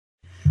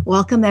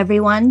Welcome,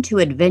 everyone, to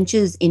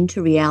Adventures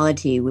into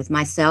Reality with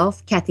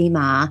myself, Kathy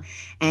Ma,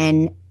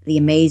 and the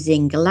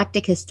amazing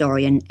galactic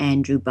historian,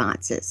 Andrew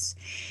Bartzis.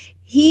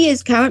 He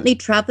is currently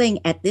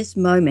traveling at this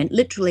moment,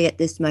 literally at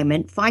this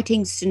moment,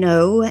 fighting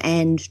snow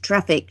and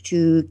traffic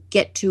to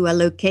get to a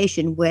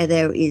location where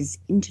there is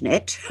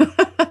internet.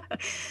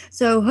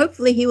 So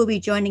hopefully he will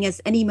be joining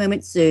us any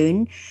moment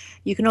soon.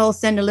 You can all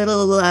send a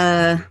little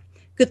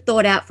good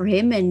thought out for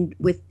him and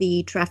with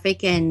the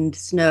traffic and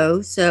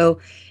snow. So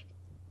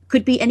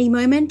could be any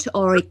moment,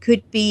 or it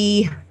could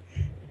be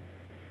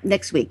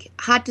next week.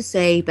 Hard to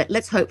say, but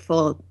let's hope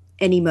for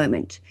any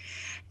moment.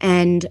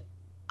 And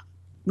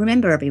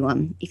remember,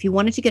 everyone, if you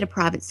wanted to get a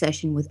private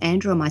session with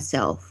Andrew or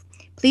myself,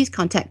 please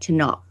contact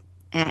Tenoch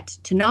at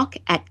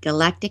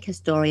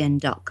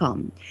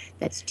galactichistorian.com.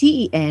 That's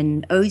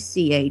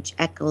TENOCH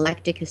at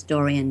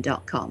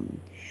galactichistorian.com.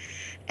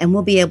 And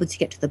we'll be able to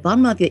get to the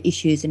bottom of your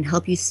issues and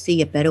help you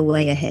see a better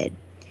way ahead.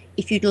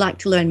 If you'd like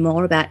to learn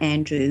more about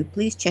Andrew,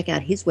 please check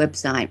out his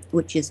website,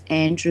 which is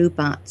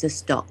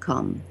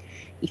andrewbartzis.com.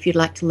 If you'd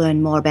like to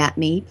learn more about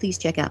me, please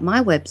check out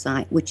my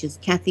website, which is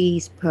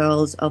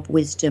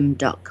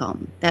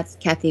kathyspearlsofwisdom.com. That's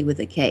Kathy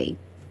with a K.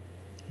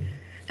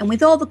 And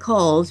with all the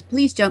calls,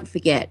 please don't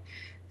forget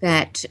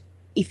that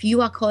if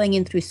you are calling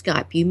in through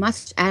Skype, you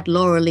must add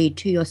Laura Lee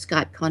to your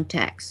Skype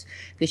contacts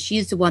because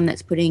she's the one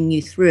that's putting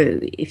you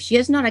through. If she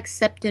has not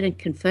accepted and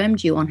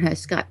confirmed you on her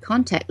Skype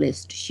contact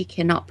list, she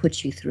cannot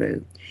put you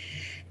through.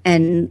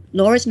 And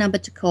Laura's number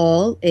to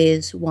call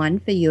is 1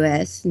 for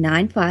US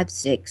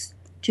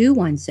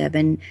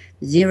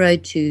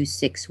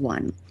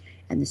 956-217-0261.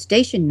 And the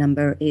station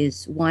number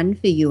is 1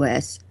 for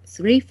US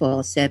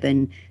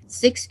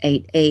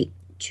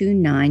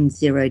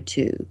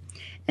 347-688-2902.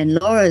 And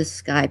Laura's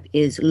Skype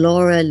is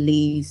Laura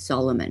Lee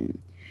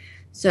Solomon.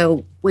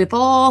 So we're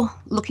all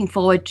looking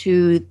forward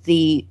to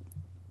the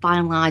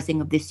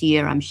finalizing of this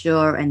year, I'm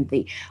sure, and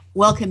the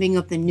welcoming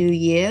of the new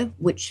year,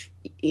 which,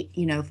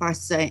 you know, for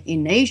us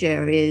in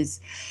Asia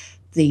is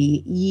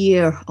the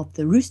year of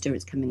the rooster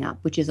is coming up,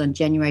 which is on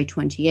January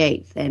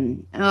 28th.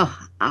 And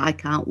I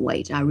can't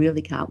wait. I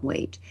really can't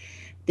wait.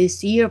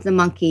 This year of the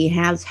monkey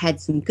has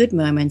had some good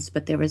moments,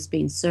 but there has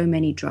been so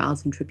many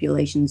trials and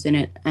tribulations in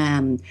it.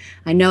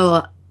 I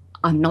know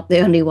I'm not the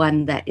only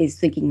one that is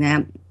thinking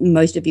that.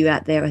 Most of you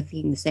out there are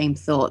thinking the same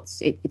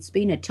thoughts. It's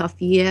been a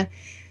tough year.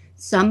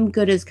 Some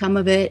good has come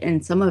of it,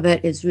 and some of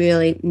it has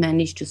really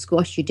managed to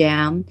squash you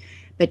down.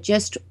 But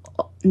just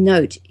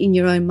note in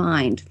your own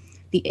mind,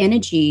 the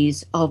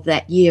energies of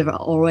that year are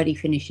already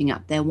finishing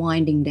up. They're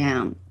winding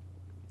down.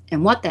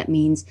 And what that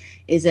means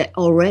is that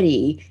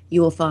already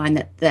you will find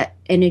that that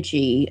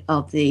energy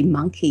of the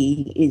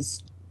monkey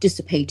is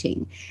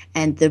dissipating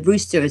and the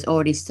rooster is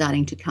already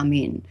starting to come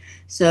in.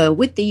 So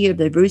with the year of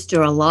the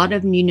rooster, a lot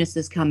of newness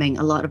is coming,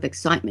 a lot of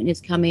excitement is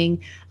coming.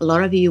 A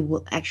lot of you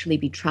will actually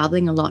be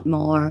traveling a lot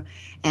more,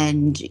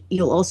 and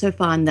you'll also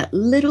find that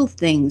little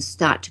things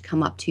start to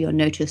come up to your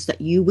notice that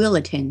you will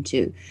attend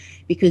to,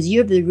 because year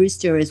of the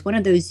rooster is one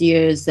of those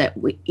years that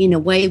in a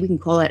way we can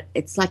call it,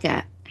 it's like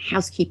a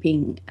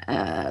housekeeping,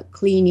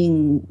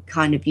 cleaning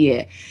kind of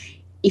year.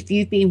 If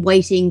you've been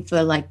waiting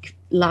for like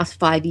last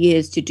 5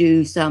 years to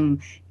do some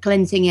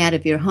cleansing out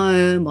of your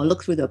home or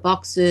look through the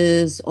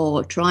boxes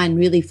or try and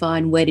really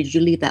find where did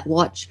you leave that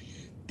watch,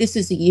 this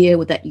is a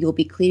year that you'll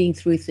be cleaning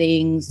through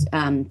things,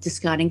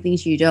 discarding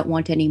things you don't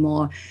want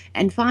anymore,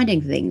 and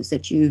finding things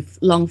that you've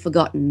long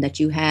forgotten that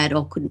you had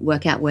or couldn't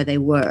work out where they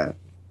were.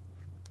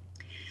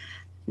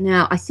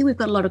 Now, I see we've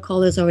got a lot of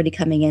callers already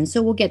coming in,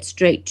 so we'll get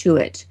straight to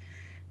it.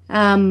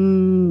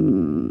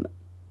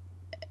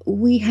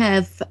 We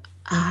have,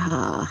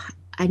 I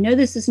know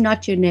this is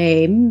not your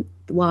name,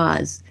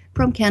 was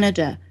from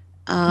Canada.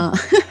 Hi,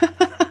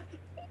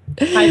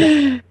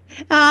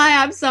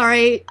 I'm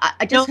sorry.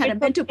 I just had a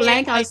mental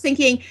blank. I was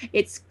thinking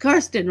it's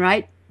Kirsten,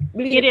 right?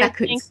 Read it is,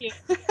 backwards. Thank you.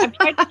 I've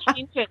tried to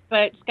change it,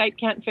 but Skype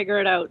can't figure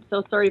it out.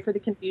 So sorry for the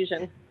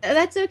confusion.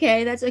 That's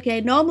okay. That's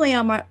okay. Normally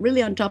I'm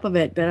really on top of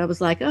it, but I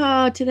was like,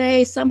 oh,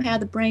 today somehow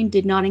the brain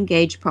did not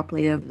engage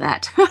properly over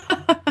that.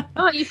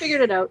 Oh, you figured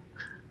it out.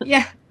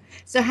 Yeah.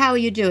 So how are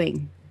you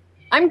doing?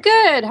 I'm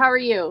good. How are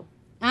you?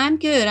 I'm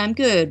good. I'm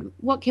good.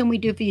 What can we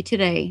do for you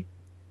today?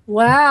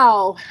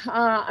 Wow.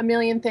 A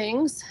million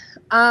things.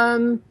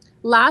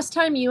 Last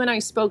time you and I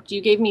spoke,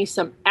 you gave me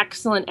some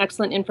excellent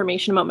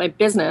information about my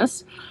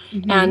business.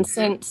 Mm-hmm. And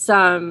since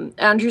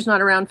Andrew's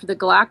not around for the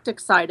galactic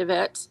side of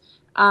it,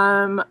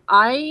 not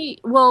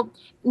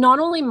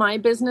only my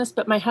business,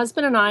 but my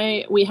husband and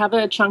I, we have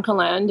a chunk of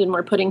land and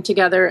we're putting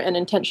together an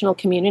intentional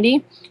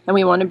community and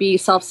we want to be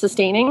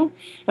self-sustaining.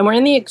 And we're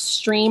in the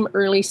extreme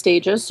early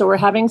stages, so we're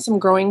having some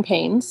growing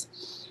pains.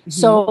 Mm-hmm.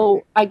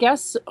 So I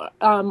guess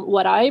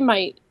what I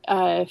might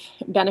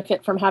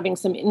benefit from having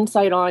some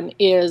insight on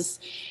is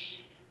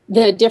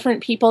the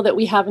different people that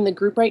we have in the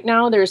group right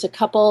now. There's a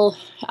couple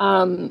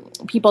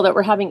people that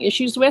we're having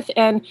issues with,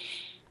 and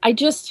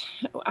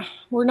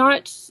we're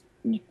not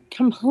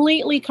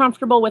completely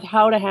comfortable with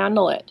how to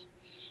handle it.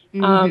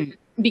 Mm-hmm.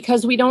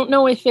 Because we don't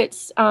know if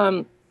it's,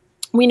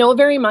 we know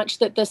very much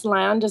that this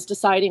land is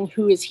deciding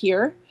who is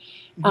here.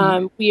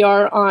 We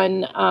are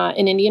on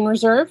an Indian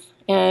reserve,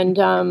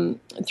 and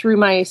through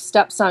my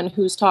stepson,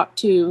 who's talked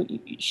to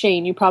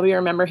Shane, you probably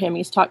remember him.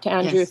 He's talked to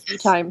Andrew a few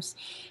times.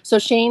 So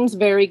Shane's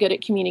very good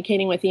at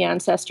communicating with the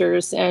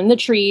ancestors and the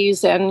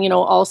trees and,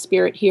 all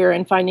spirit here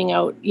and finding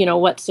out,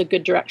 what's a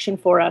good direction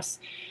for us.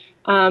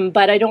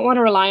 But I don't want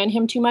to rely on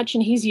him too much.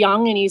 And he's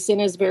young and he's in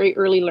his very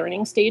early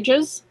learning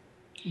stages.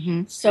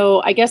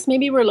 So I guess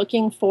maybe we're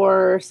looking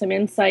for some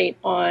insight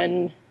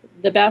on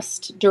the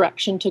best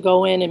direction to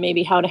go in and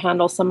maybe how to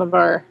handle some of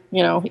our,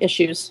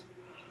 issues.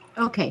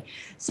 Okay.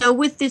 So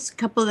with this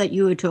couple that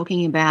you were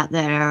talking about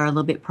that are a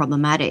little bit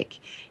problematic,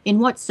 in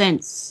what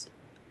sense?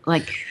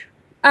 Like,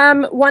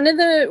 one of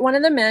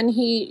the men,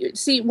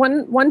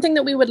 one thing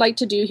that we would like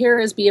to do here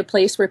is be a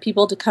place where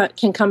people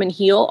can come and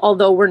heal,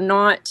 although we're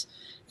not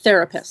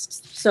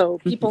therapists. So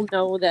people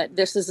know that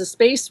this is a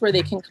space where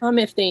they can come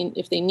if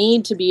they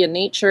need to be in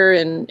nature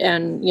and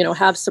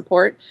have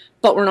support,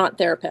 but we're not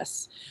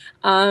therapists.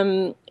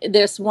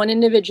 This one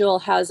individual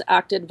has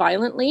acted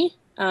violently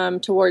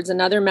towards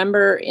another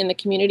member in the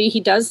community. He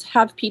does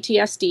have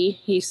PTSD.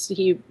 He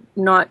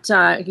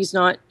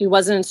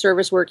wasn't in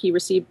service work. He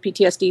received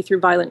PTSD through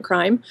violent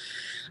crime.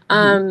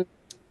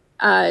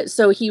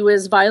 So he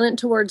was violent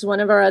towards one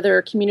of our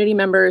other community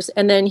members,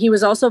 and then he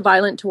was also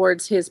violent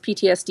towards his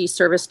PTSD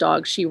service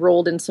dog. She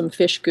rolled in some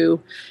fish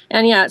goo,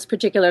 and it's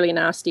particularly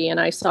nasty, and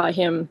I saw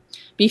him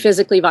be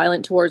physically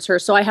violent towards her.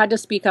 So I had to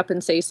speak up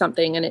and say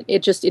something, and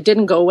it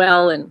didn't go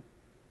well, and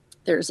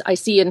I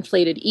see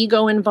inflated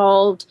ego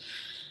involved,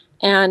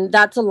 and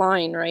that's a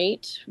line,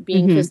 right?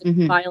 Being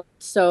physically violent.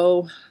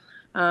 So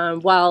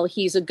while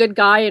he's a good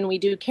guy and we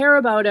do care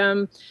about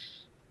him,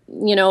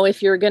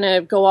 if you're going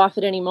to go off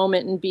at any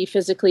moment and be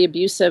physically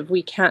abusive,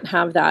 we can't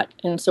have that.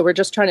 And so we're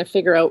just trying to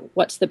figure out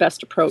what's the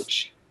best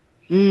approach.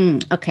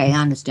 Okay, I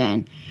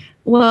understand.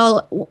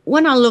 Well,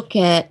 when I look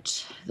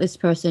at this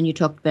person you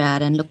talked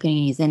about and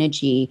looking at his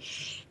energy,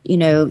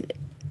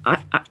 I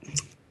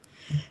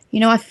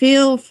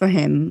feel for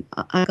him.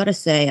 I got to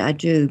say I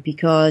do,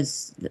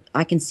 because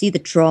I can see the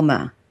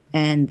trauma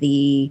and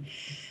the,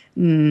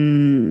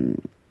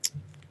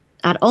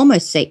 I'd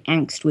almost say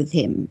angst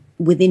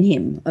within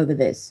him over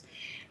this.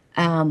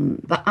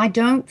 But I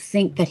don't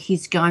think that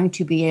he's going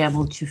to be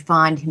able to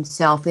find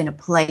himself in a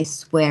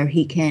place where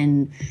he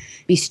can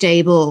be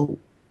stable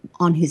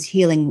on his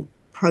healing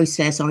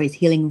process or his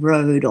healing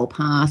road or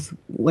path,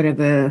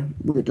 whatever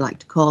we'd like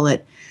to call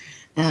it.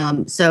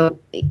 So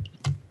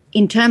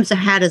in terms of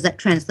how does that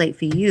translate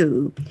for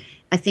you,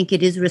 I think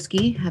it is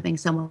risky having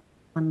someone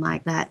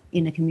like that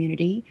in a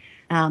community,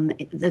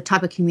 the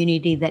type of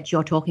community that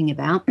you're talking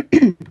about.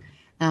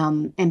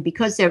 And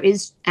because there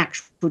is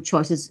actual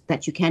choices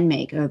that you can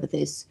make over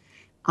this,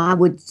 I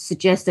would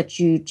suggest that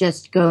you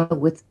just go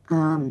with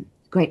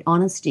great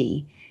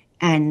honesty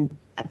and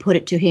put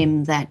it to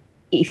him that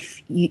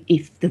if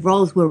the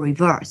roles were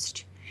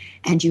reversed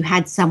and you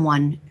had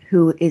someone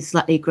who is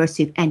slightly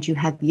aggressive and you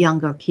have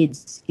younger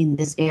kids in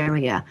this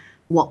area,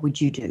 what would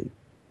you do?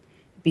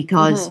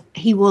 Because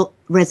he will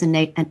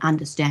resonate and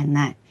understand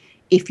that.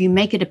 If you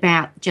make it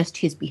about just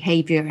his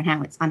behavior and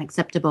how it's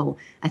unacceptable,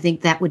 I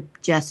think that would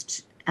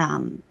just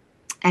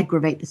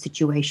aggravate the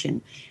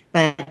situation.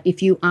 But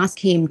if you ask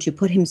him to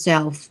put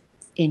himself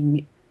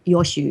in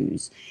your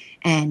shoes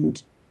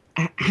and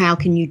how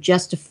can you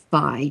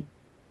justify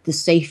the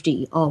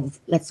safety of,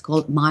 let's call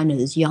it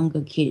minors,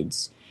 younger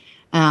kids,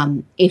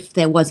 if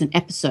there was an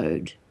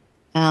episode,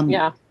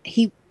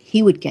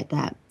 he would get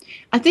that.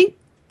 I think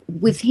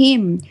with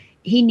him,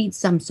 he needs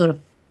some sort of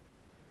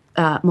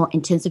more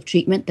intensive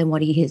treatment than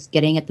what he is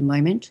getting at the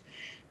moment.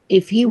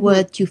 If he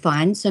were to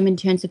find some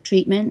intensive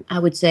treatment, I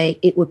would say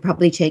it would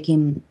probably take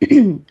him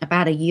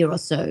about a year or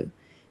so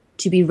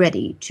to be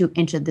ready to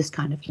enter this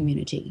kind of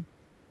community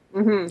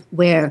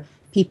where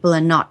people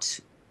are not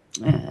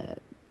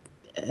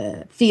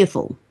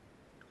fearful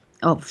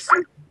of,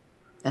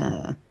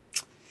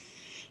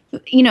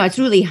 it's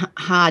really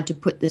hard to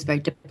put this very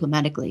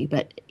diplomatically,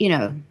 but,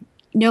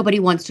 nobody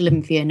wants to live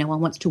in fear. No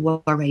one wants to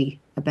worry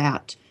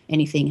about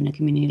anything in a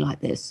community like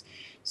this.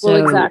 So,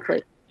 well,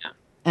 exactly.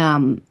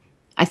 Yeah.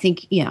 I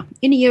think, in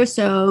a year or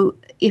so,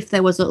 if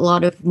there was a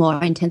lot of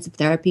more intensive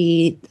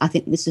therapy, I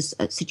think this is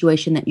a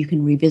situation that you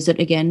can revisit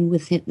again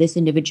with this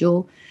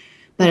individual.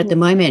 But at the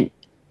moment,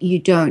 you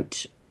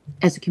don't,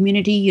 as a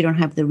community, you don't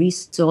have the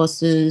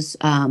resources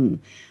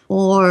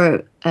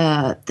or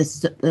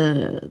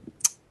the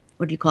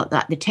what do you call it,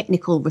 that the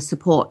technical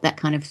support, that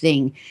kind of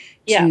thing,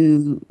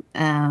 to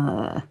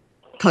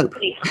cope.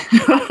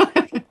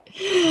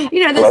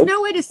 There's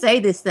no way to say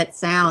this that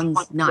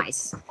sounds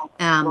nice,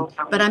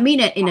 but I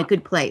mean it in a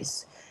good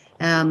place.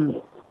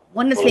 One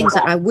of the things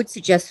that I would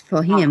suggest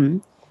for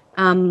him,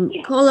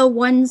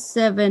 caller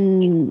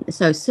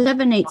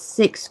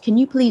 786, can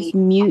you please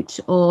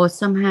mute or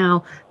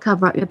somehow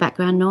cover up your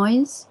background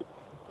noise?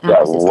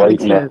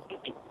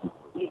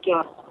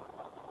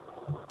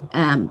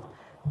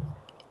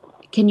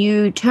 Can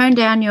you turn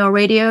down your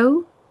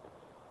radio?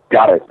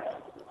 Got it.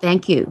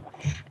 Thank you.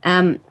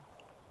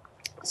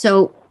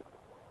 So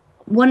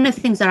one of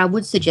the things that I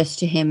would suggest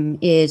to him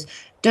is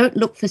don't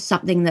look for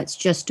something that's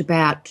just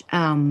about,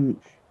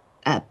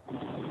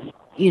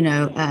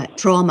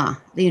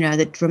 trauma,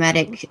 the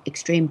dramatic,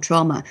 extreme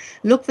trauma.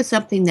 Look for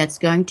something that's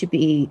going to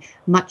be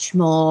much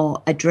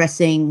more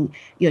addressing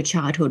your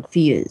childhood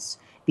fears,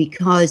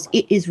 because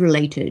it is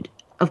related.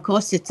 Of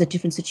course, it's a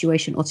different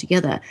situation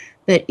altogether,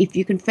 but if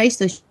you can face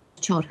those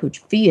childhood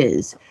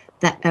fears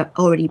that are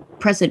already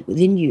present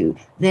within you,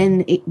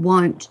 then it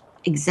won't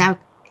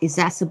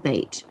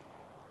exacerbate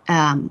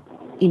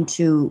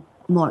into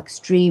more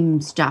extreme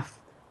stuff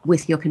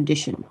with your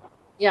condition.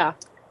 Yeah.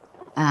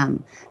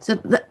 So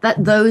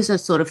those are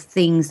sort of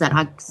things that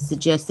I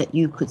suggest that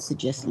you could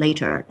suggest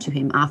later to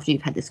him after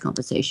you've had this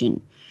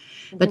conversation.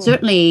 But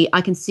certainly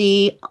I can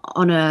see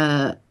on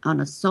a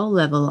soul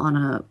level, on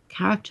a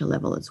character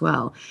level as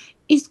well,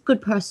 he's a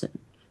good person.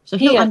 So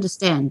he'll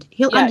understand.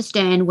 He'll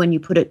understand when you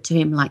put it to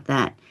him like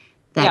that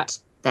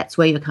that's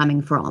where you're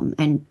coming from,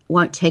 and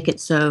won't take it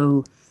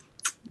so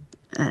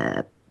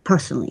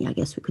personally, I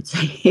guess we could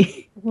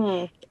say.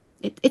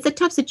 It's a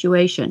tough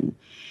situation.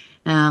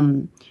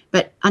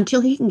 But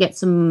until he can get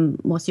some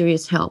more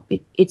serious help,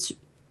 it's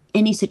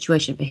any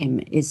situation for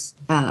him is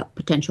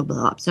potential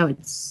blow up. So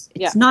it's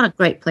not a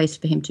great place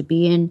for him to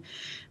be in,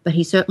 but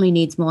he certainly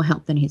needs more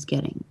help than he's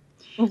getting.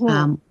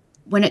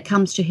 When it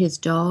comes to his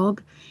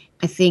dog,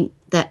 I think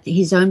that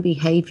his own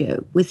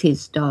behavior with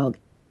his dog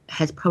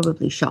has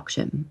probably shocked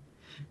him.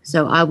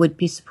 So I would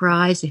be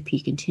surprised if he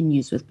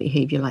continues with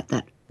behavior like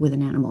that with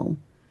an animal.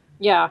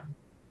 Yeah.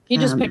 He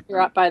just picked her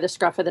up by the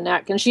scruff of the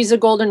neck, and she's a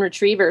golden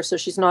retriever, so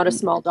she's not a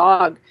small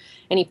dog.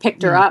 And he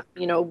picked her up,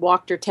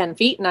 walked her 10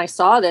 feet, and I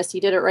saw this. He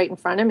did it right in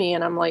front of me,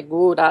 and I'm like,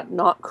 "Ooh, that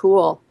not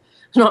cool,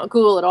 not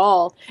cool at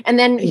all." And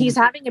then he's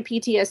having a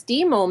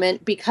PTSD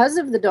moment because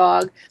of the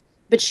dog,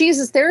 but she's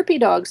his therapy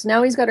dog, so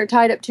now he's got her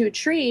tied up to a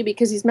tree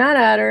because he's mad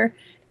at her.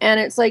 And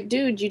it's like,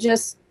 dude, you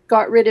just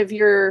got rid of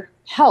your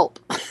help,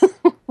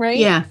 right?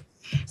 Yeah.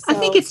 So, I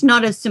think it's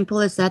not as simple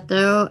as that,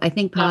 though. I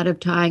think part of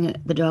tying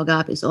the dog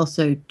up is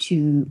also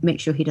to make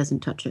sure he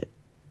doesn't touch it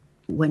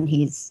when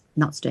he's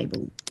not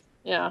stable.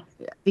 Yeah.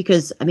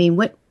 Because, I mean,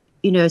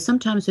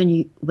 sometimes when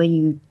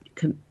you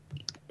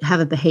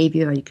have a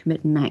behavior or you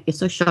commit an act, you're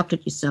so shocked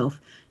at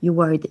yourself, you're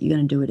worried that you're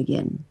going to do it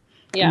again.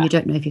 Yeah. And you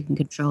don't know if you can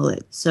control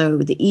it. So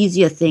the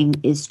easier thing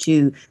is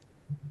to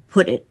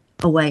put it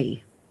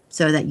away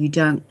so that you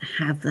don't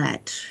have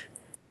that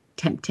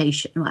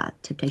temptation. Well,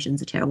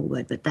 temptation's a terrible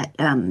word, but that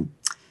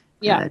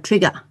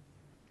trigger.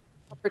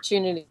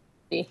 Opportunity.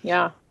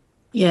 Yeah.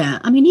 Yeah.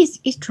 I mean, he's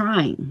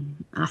trying.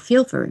 I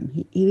feel for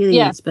him. He really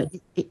is, but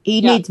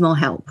he needs more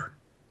help.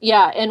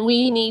 Yeah. And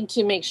we need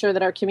to make sure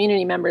that our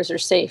community members are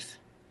safe.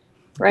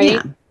 Right.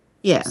 Yeah.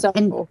 Yeah. So,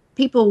 and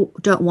people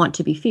don't want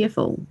to be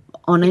fearful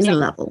on any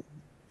level,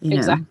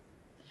 Exactly.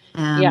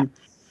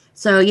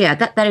 So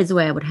that is the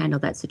way I would handle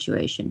that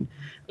situation.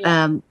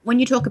 Yeah. When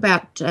you talk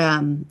about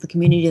the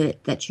community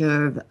that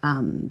you're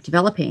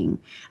developing,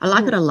 I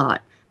like it a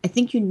lot. I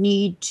think you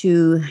need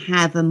to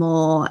have a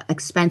more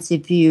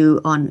expansive view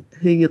on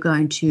who you're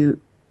going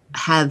to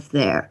have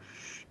there,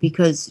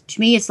 because to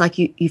me, it's like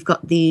you've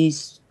got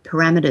these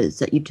parameters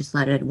that you've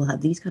decided we'll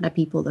have these kind of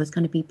people, those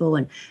kind of people,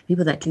 and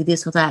people that do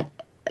this or that,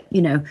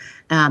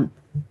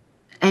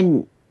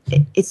 and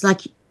it's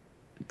like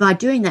by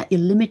doing that,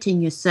 you're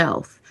limiting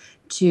yourself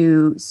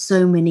to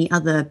so many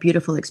other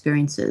beautiful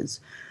experiences.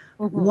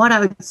 What I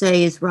would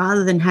say is,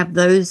 rather than have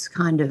those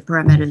kind of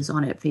parameters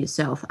on it for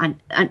yourself, and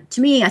to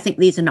me, I think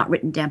these are not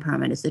written down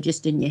parameters, they're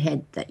just in your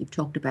head that you've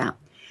talked about.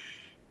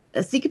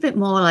 Think of it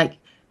more like,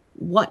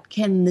 what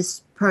can this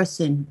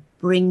person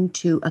bring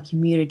to a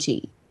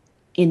community,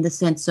 in the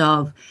sense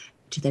of,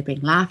 do they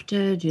bring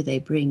laughter? Do they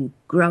bring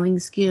growing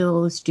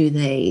skills? Do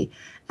they,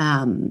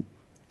 are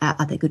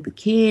they good with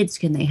kids?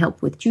 Can they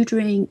help with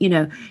tutoring?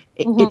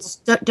 It's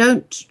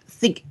don't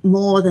think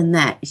more than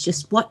that. It's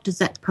just, what does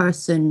that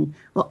person,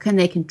 what can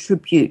they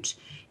contribute?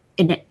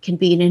 And it can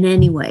be in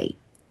any way.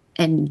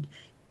 And,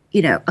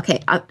 okay,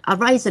 I'll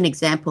raise an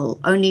example,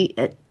 only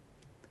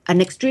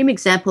an extreme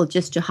example,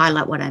 just to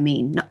highlight what I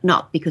mean,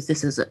 not because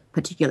this is a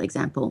particular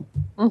example.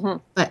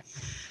 But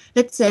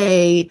let's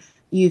say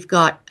you've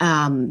got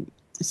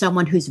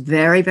someone who's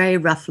very, very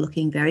rough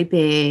looking, very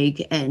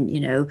big, and,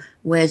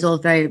 wears all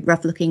very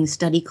rough looking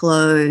study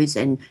clothes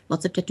and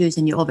lots of tattoos,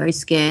 and you're all very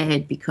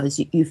scared because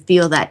you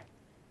feel that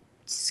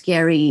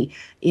scary,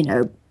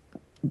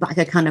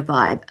 biker kind of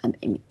vibe.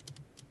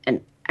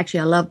 And actually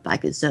I love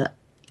bikers,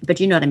 but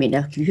you know what I mean?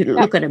 If you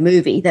look at a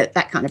movie, that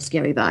kind of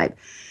scary vibe,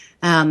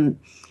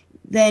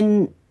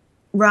 then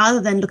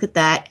rather than look at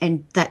that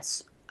and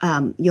that's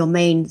your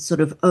main sort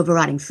of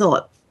overriding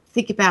thought,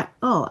 think about,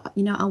 I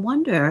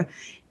wonder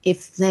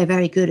if they're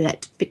very good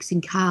at fixing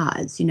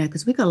cars,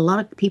 because we've got a lot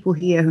of people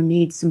here who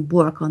need some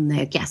work on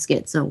their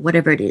gaskets or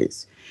whatever it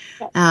is.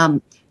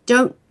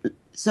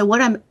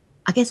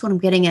 I guess what I'm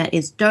getting at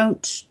is,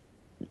 don't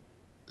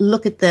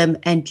look at them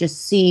and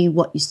just see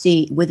what you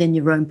see within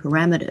your own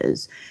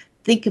parameters.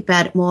 Think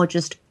about it more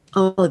just,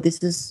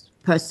 this is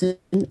person,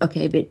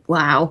 okay, but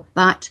wow,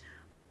 but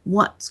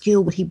what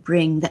skill would he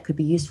bring that could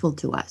be useful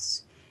to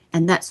us?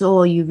 And that's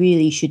all you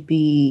really should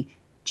be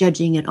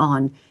judging it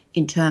on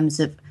in terms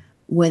of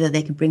whether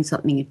they can bring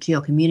something to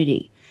your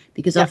community.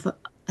 Because I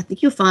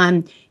think you'll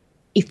find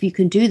if you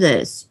can do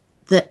this,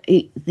 that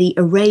the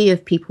array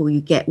of people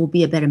you get will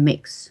be a better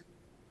mix.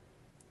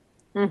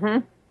 Mm-hmm.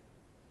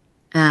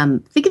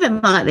 Think of it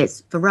more like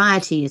this: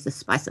 variety is the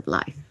spice of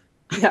life.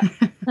 Yeah,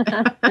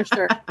 for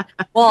sure.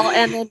 Well,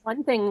 and then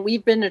one thing,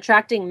 we've been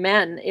attracting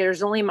men.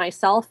 There's only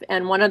myself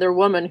and one other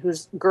woman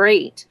who's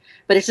great,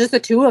 but it's just the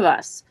two of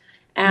us.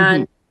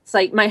 And it's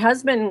like my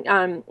husband,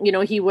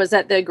 he was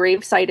at the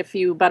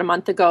gravesite about a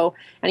month ago,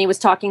 and he was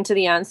talking to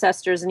the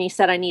ancestors, and he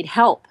said, "I need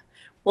help."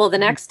 Well, the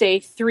next day,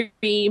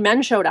 3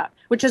 men showed up,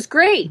 which is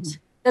great.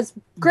 That's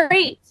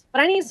great,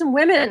 but I need some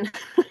women.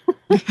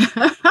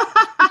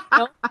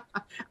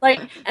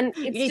 And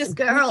it's just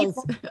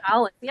girls.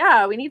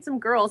 Yeah, we need some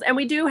girls. And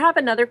we do have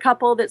another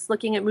couple that's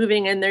looking at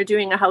moving, and they're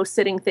doing a house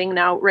sitting thing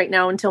right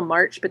now until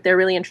March, but they're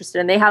really interested,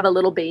 and they have a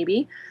little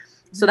baby.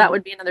 So that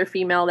would be another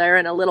female there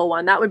and a little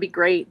one. That would be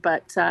great.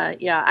 But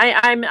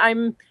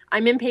I'm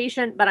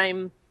impatient, but I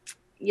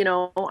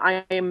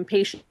am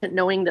patient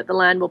knowing that the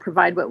land will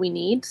provide what we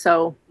need.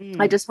 So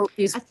I just hope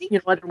these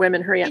other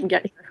women hurry up and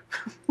get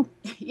here.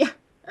 Yeah.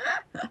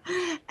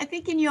 I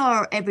think in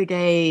your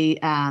everyday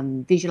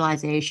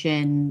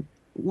visualization,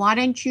 why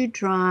don't you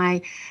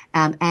try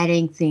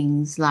adding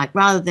things like,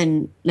 rather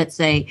than, let's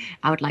say,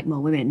 I would like more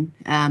women,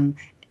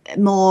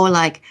 more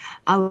like,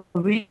 I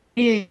would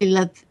really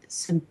love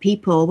some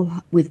people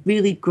with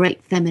really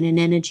great feminine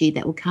energy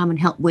that will come and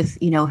help with,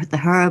 the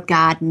herb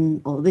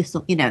garden or this,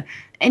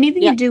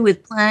 anything to do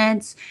with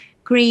plants,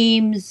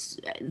 creams,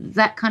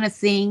 that kind of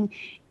thing.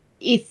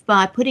 If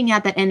by putting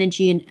out that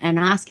energy and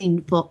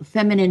asking for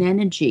feminine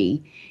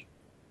energy,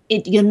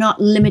 you're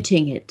not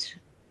limiting it.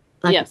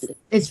 Yes.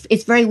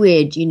 It's very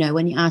weird,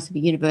 when you ask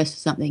the universe for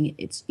something,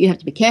 you have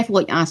to be careful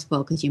what you ask for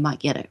because you might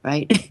get it,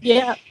 right?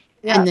 Yeah.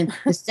 And then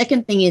the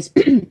second thing is,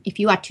 if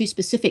you are too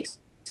specific,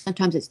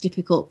 sometimes it's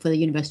difficult for the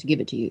universe to give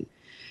it to you.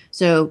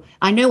 So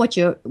I know what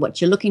you're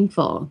looking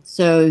for.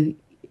 So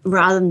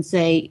rather than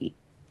say,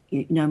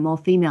 more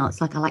female,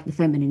 it's like, I like the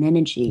feminine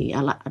energy.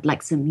 I'd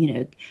like some,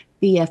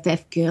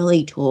 BFF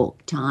girly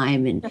talk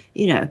time. And,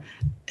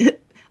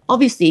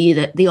 obviously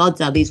the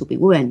odds are these will be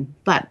women,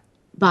 but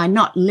by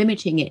not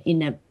limiting it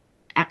in a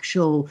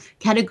actual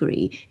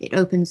category, it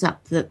opens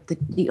up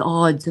the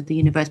odds of the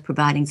universe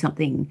providing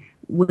something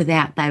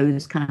without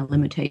those kind of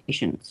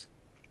limitations.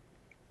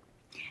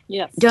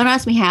 Yes. Don't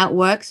ask me how it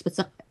works, but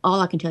all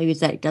I can tell you is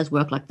that it does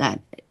work like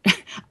that.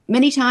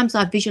 Many times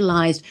I've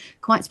visualized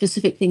quite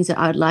specific things that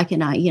I would like,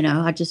 and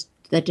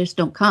they just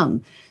don't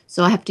come.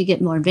 So I have to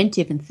get more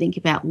inventive and think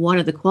about what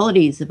are the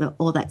qualities of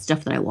all that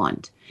stuff that I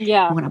want.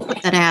 Yeah. And when I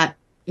put that out,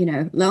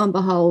 lo and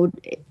behold,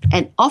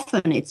 and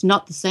often it's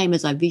not the same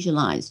as I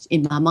visualized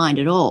in my mind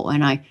at all.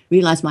 And I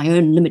realize my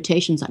own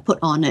limitations I put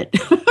on it.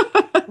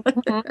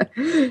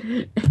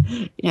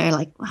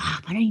 Like, wow,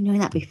 I didn't know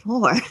that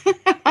before.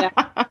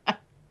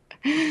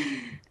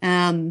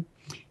 And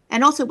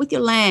also with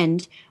your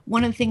land,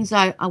 one of the things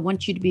I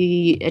want you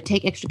to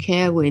take extra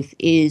care with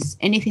is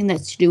anything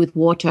that's to do with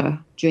water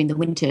during the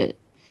winter.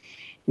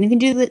 Anything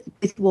to do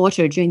with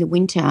water during the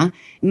winter,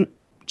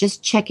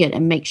 just check it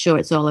and make sure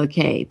it's all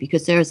okay,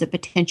 because there is a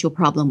potential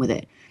problem with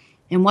it.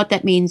 And what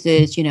that means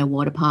is,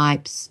 water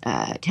pipes,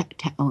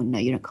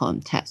 you don't call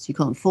them taps, you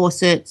call them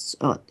faucets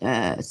or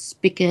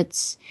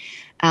spigots,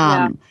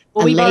 a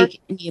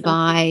lake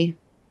nearby.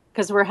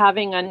 Because we're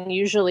having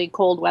unusually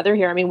cold weather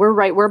here. I mean,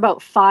 we're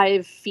about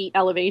 5 feet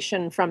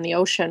elevation from the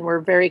ocean. We're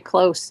very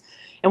close.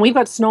 And we've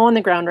got snow on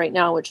the ground right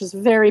now, which is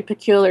very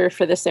peculiar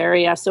for this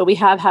area. So we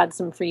have had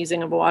some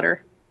freezing of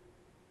water.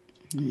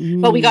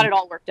 But we got it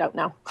all worked out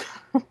now.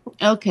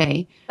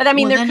 Okay. But I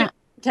mean, there could be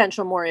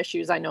potential more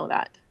issues. I know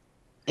that.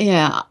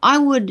 Yeah, I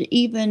would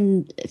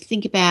even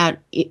think about,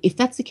 if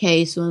that's the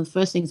case, one of the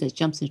first things that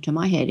jumps into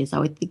my head is I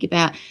would think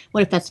about,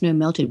 what if that snow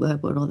melted? Where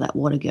would all that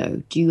water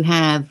go? Do you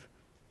have,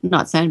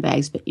 not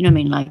sandbags, but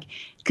because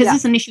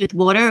there's an issue with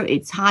water,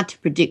 it's hard to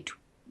predict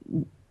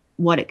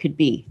what it could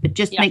be. But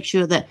just make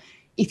sure that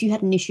if you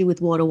had an issue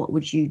with water,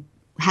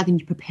 how can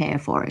you prepare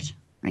for it,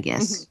 I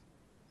guess?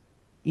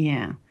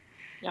 Yeah.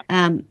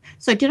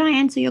 So did I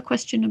answer your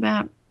question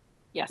about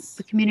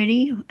the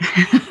community?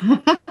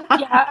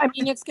 I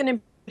mean, it's going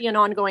to be an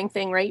ongoing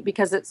thing, right?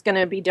 Because it's going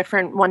to be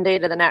different one day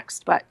to the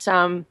next. But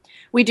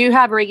we do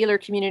have regular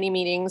community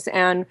meetings.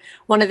 And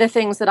one of the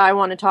things that I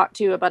want to talk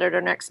to you about at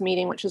our next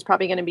meeting, which is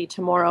probably going to be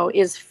tomorrow,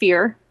 is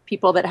fear.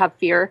 People that have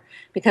fear,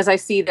 because I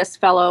see this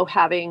fellow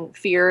having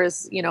fear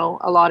is,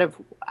 a lot of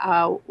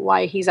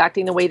why he's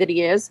acting the way that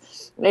he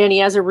is. And he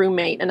has a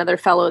roommate, another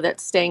fellow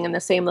that's staying in the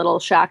same little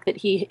shack that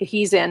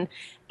he's in.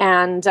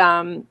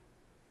 And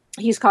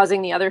he's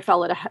causing the other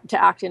fellow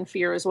to act in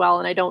fear as well.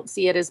 And I don't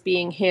see it as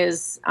being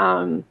his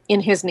in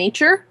his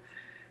nature.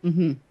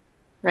 Mm-hmm.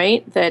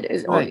 Right? That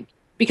is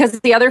because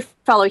the other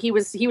fellow, he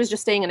was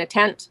just staying in a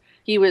tent.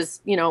 He was,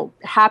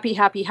 happy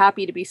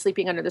to be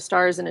sleeping under the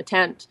stars in a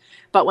tent.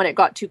 But when it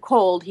got too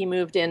cold, he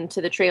moved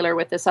into the trailer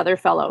with this other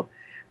fellow.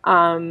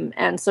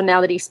 And so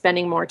now that he's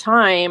spending more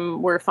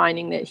time, we're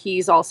finding that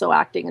he's also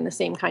acting in the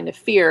same kind of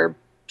fear,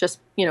 just,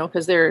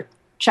 because they're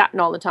chatting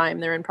all the time,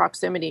 they're in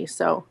proximity.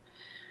 So.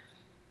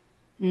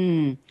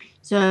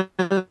 So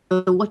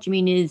what you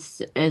mean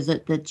is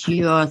it that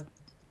you're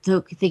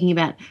thinking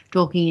about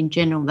talking in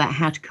general about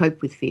how to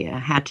cope with fear,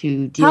 how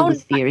to deal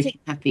with fear if you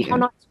have fear? How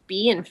not to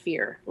be in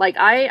fear. Like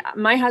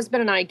my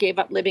husband and I gave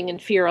up living in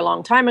fear a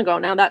long time ago.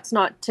 Now that's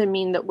not to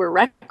mean that we're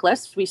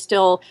reckless. We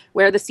still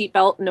wear the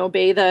seatbelt and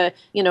obey the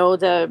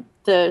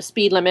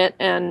speed limit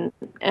and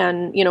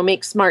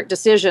make smart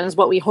decisions,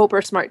 what we hope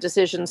are smart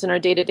decisions in our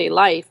day-to-day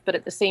life. But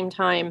at the same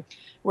time,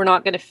 we're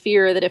not going to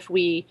fear that if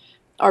we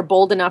are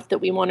bold enough that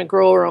we want to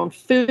grow our own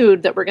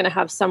food, that we're going to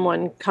have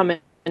someone come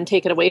and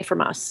take it away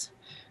from us.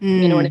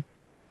 You know what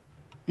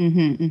I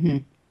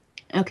mean?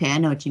 Okay, I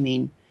know what you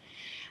mean.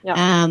 Yeah.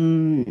 I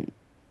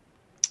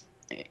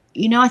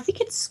think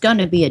it's going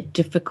to be a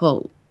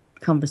difficult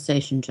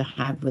conversation to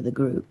have with a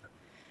group.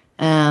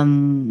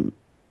 I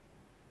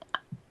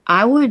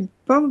would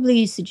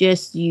probably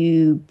suggest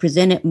you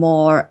present it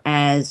more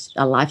as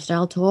a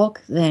lifestyle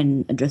talk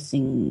than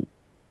addressing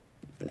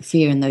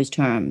fear in those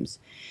terms,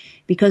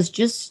 because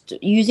just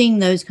using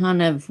those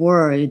kind of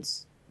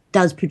words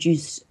does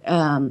produce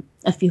a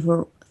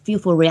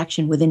fearful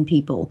reaction within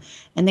people,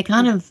 and they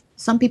kind of,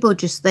 some people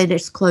they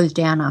just close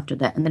down after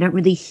that, and they don't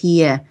really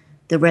hear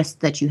the rest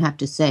that you have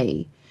to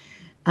say.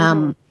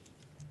 I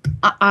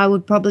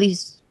would probably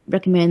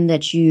recommend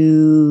that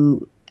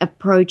you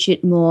approach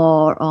it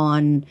more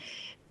on,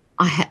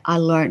 I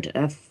learned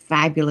a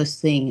fabulous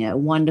thing, a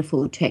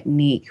wonderful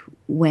technique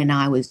when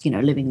I was,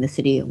 living in the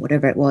city or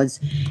whatever it was,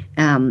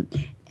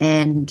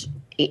 and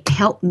it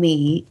helped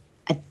me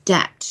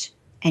adapt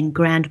and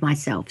ground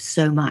myself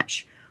so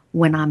much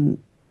when I'm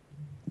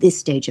this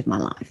stage of my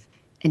life,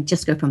 and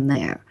just go from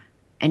there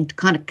and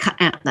kind of cut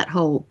out that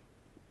whole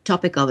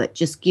topic of it.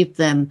 Just give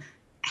them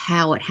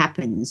how it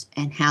happens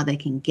and how they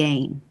can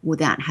gain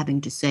without having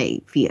to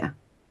say fear.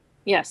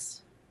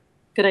 Yes.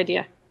 Good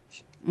idea.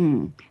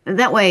 And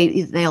that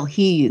way they'll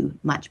hear you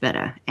much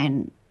better.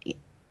 And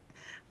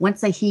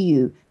once they hear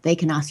you, they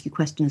can ask you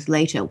questions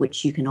later,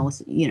 which you can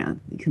also, you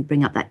can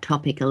bring up that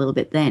topic a little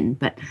bit then,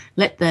 but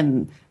let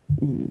them,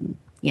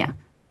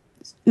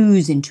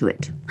 ooze into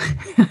it.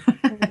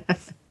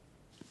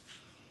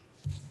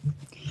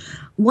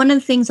 One of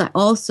the things I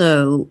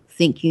also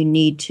think you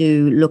need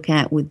to look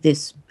at with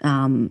this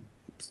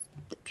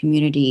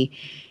community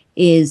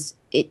is,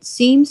 it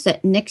seems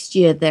that next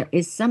year there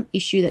is some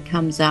issue that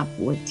comes up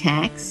with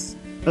tax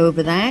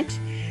over that.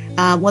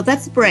 Well,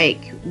 that's a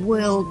break.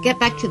 We'll get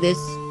back to this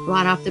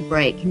right after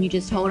break. Can you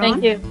just hold on?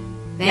 Thank you.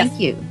 Thank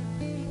you.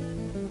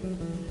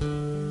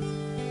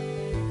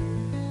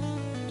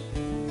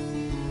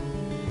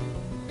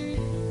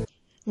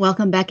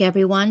 Welcome back,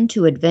 everyone,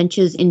 to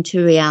Adventures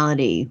into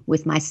Reality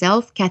with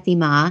myself, Kathy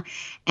Ma,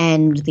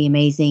 and the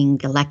amazing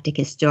galactic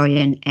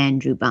historian,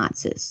 Andrew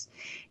Bartzis.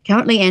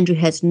 Currently, Andrew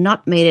has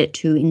not made it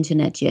to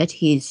internet yet.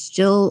 He is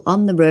still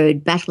on the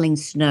road battling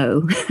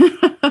snow.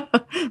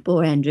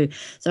 Poor Andrew.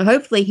 So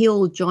hopefully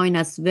he'll join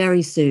us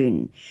very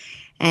soon.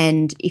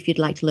 And if you'd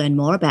like to learn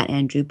more about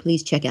Andrew,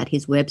 please check out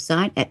his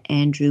website at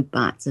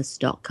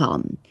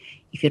andrewbartzis.com.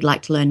 If you'd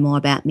like to learn more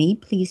about me,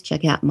 please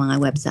check out my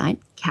website,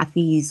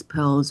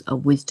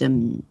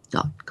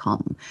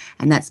 kathyspearlsofwisdom.com.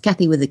 And that's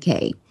Kathy with a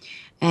K.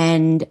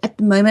 And at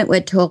the moment,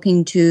 we're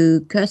talking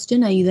to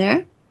Kirsten. Are you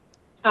there?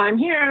 I'm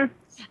here.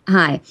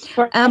 Hi.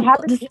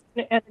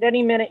 At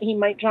any minute, he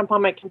might jump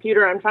on my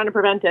computer. I'm trying to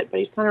prevent it,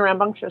 but he's kind of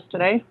rambunctious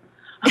today.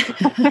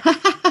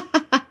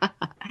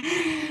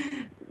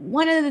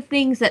 One of the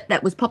things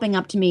that was popping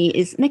up to me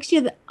is next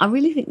year, I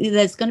really think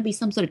there's going to be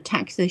some sort of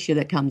tax issue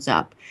that comes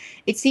up.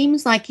 It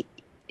seems like,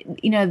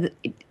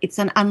 it's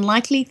an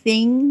unlikely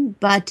thing,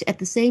 but at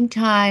the same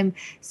time,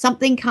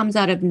 something comes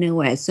out of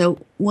nowhere. So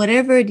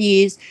whatever it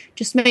is,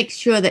 just make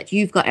sure that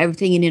you've got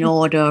everything in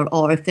order,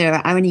 or if there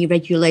are any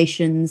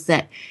regulations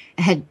that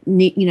had,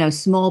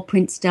 small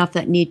print stuff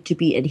that need to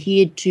be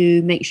adhered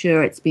to, make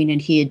sure it's been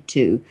adhered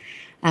to.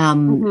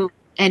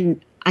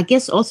 And I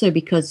guess also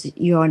because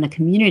you're in a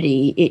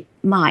community, it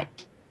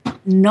might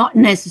not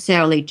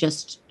necessarily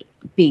just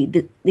be,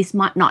 this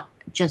might not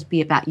just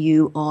be about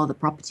you or the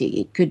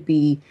property. It could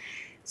be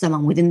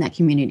someone within that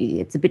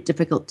community. It's a bit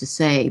difficult to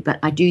say, but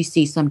I do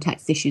see some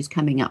tax issues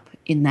coming up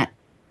in that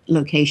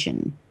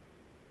location.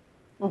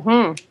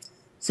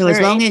 So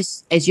as long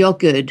as you're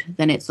good,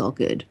 then it's all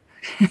good.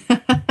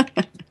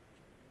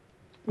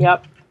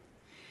 Yep.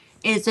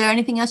 Is there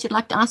anything else you'd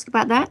like to ask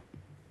about that?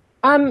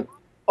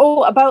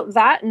 About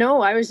that?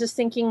 No, I was just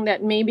thinking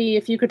that maybe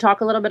if you could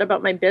talk a little bit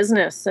about my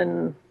business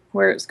and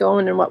where it's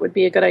going and what would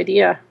be a good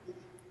idea.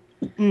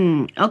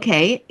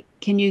 Okay.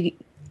 Can you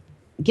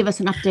give us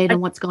an update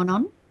on what's going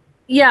on?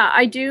 Yeah,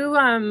 I do.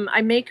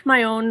 I make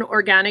my own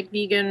organic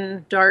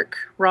vegan dark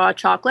raw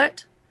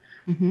chocolate.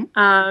 Mm-hmm.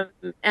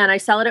 And I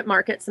sell it at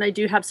markets, and I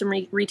do have some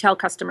retail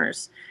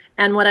customers.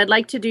 And what I'd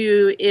like to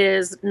do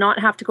is not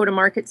have to go to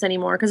markets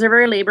anymore because they're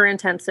very labor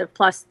intensive.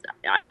 Plus,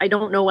 I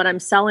don't know what I'm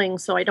selling,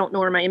 so I don't know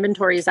where my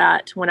inventory is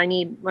at when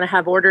I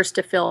have orders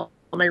to fill,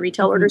 my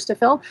retail Mm-hmm. orders to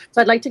fill.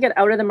 So I'd like to get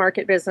out of the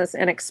market business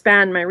and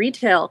expand my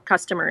retail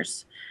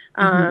customers.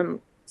 Mm-hmm.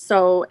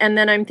 So, and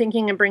then I'm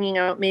thinking of bringing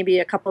out maybe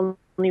a couple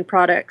new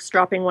products,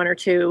 dropping one or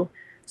two.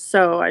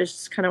 So I was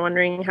just kind of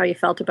wondering how you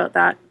felt about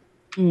that.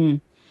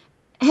 Mm.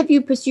 Have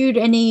you pursued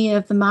any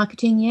of the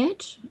marketing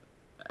yet?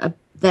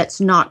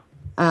 That's not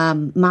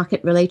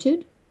market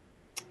related?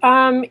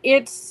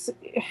 It's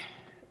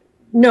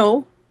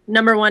no.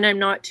 Number one, I'm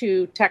not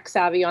too tech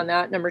savvy on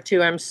that. Number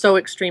two, I'm so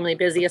extremely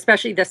busy,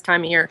 especially this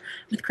time of year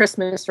with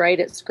Christmas, right?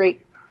 It's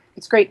great.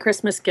 It's great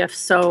Christmas gifts.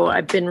 So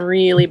I've been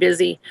really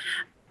busy.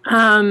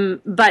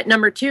 But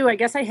number two, I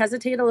guess I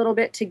hesitate a little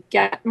bit to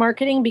get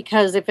marketing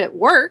because if it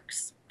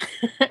works,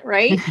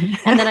 right?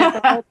 And then I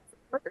thought,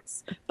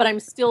 but I'm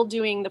still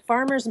doing the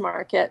farmers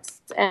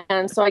markets.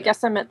 And so I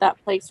guess I'm at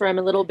that place where I'm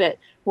a little bit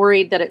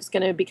worried that it's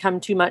going to become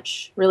too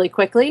much really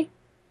quickly.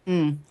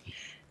 Mm.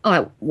 All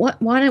right.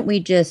 Why don't we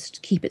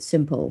just keep it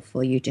simple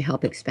for you to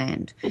help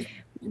expand?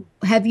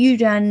 Have you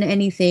done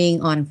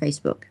anything on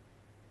Facebook?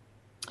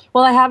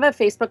 Well, I have a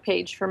Facebook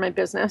page for my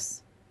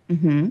business.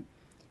 Mm-hmm.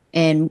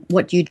 And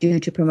what do you do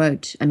to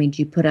promote? I mean,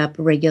 do you put up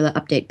regular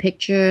update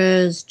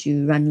pictures? Do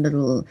you run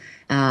little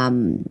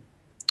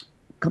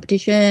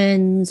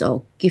competitions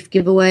or gift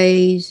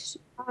giveaways,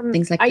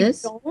 things like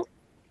this?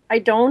 I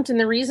don't. And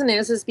the reason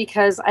is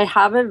because I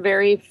have a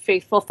very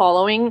faithful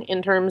following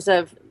in terms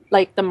of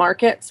like the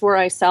markets where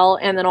I sell.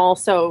 And then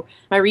also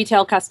my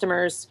retail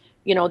customers,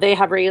 they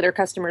have regular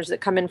customers that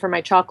come in for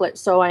my chocolate.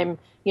 So my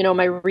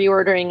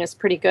reordering is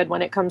pretty good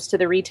when it comes to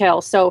the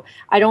retail. So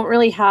I don't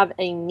really have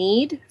a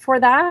need for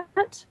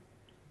that.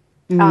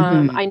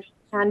 Mm-hmm. I know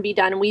it can be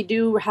done. We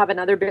do have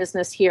another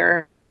business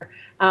here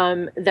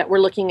that we're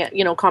looking at,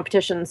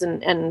 competitions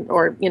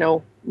or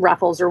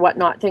raffles or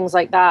whatnot, things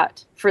like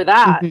that for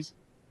that.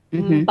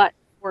 Mm-hmm. But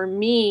for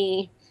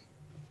me,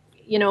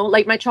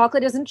 like my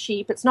chocolate isn't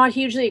cheap. It's not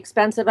hugely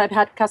expensive. I've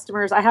had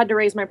customers, I had to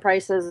raise my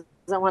prices.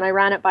 And when I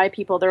ran it by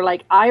people, they're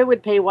like, I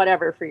would pay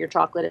whatever for your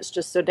chocolate. It's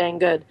just so dang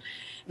good.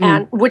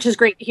 And which is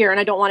great to hear. And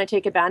I don't want to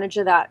take advantage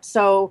of that.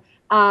 So,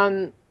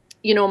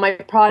 my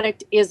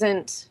product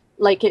isn't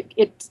like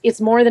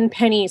it's more than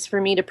pennies for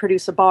me to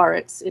produce a bar.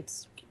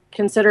 It's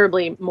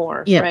considerably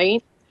more,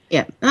 right?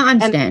 Yeah, I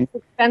understand. And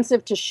it's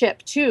expensive to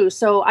ship too.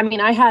 So, I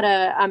mean, I had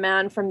a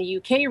man from the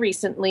UK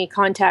recently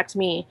contact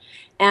me,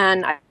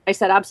 and I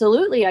said,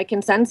 absolutely, I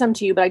can send some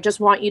to you, but I just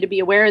want you to be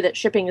aware that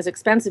shipping is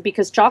expensive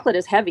because chocolate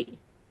is heavy,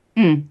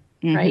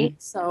 right?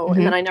 So,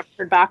 and then I never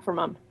heard back from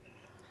him.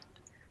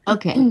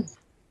 Okay.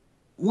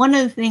 One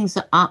of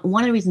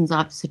the reasons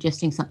I'm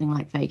suggesting something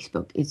like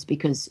Facebook is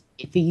because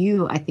for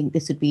you, I think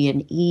this would be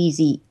an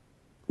easy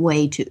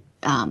way to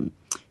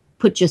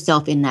put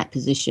yourself in that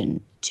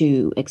position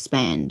to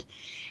expand.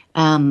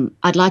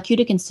 I'd like you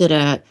to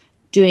consider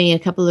doing a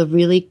couple of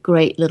really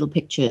great little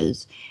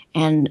pictures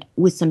and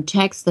with some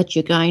text that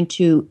you're going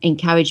to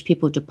encourage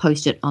people to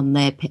post it on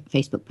their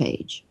Facebook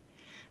page,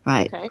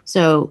 right? Okay.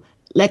 So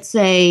let's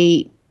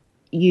say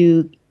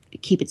you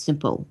keep it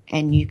simple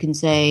and you can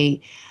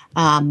say,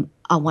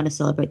 I want to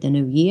celebrate the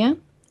new year.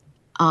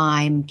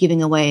 I'm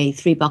giving away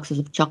 3 boxes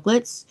of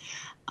chocolates.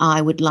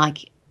 I would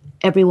like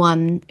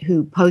everyone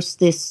who posts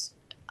this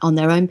on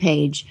their own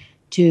page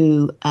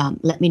to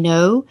let me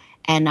know,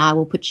 and I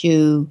will put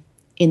you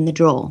in the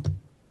draw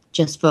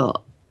just for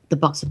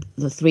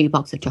the 3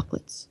 boxes of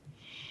chocolates.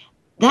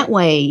 That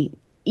way,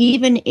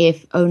 even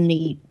if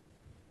only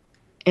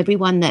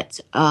everyone that's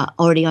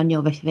already on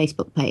your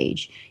Facebook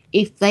page,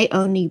 if they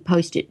only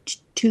post it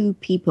to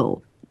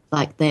people,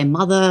 like their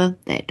mother,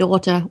 their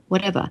daughter,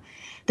 whatever,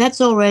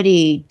 that's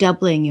already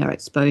doubling your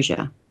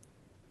exposure.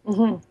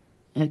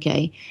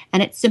 Okay.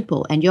 And it's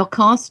simple. And your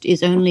cost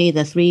is only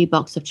the 3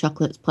 boxes of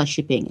chocolates plus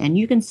shipping. And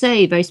you can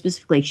say very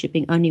specifically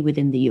shipping only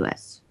within the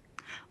US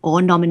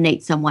or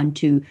nominate someone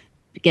to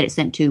get it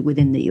sent to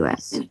within the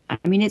US. I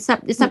mean, it's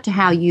up to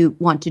how you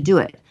want to do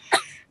it.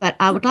 But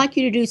I would like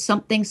you to do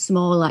something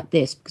small like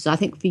this because I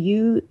think for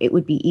you, it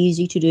would be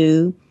easy to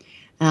do.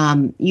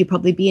 You'd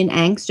probably be in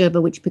angst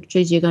over which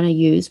pictures you're going to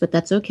use, but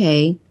that's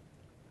okay.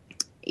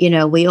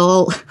 We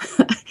all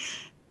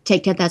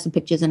take 10,000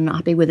 pictures and not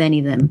happy with any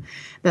of them.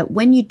 But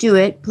when you do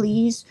it,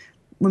 please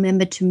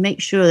remember to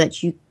make sure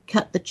that you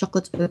cut the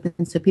chocolates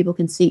open so people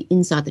can see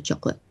inside the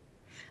chocolate.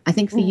 I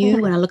think for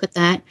you, when I look at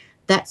that,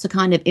 that's the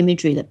kind of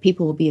imagery that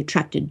people will be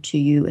attracted to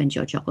you and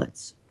your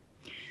chocolates.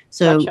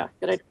 So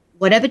gotcha.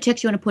 Whatever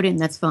text you want to put in,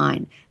 that's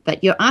fine.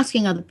 But you're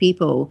asking other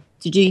people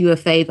to do you a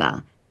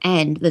favor,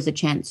 and there's a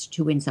chance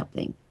to win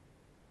something.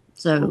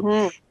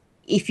 So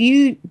if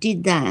you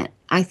did that,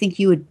 I think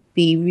you would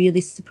be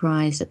really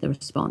surprised at the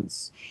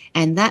response.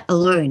 And that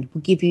alone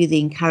will give you the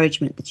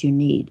encouragement that you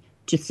need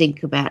to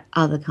think about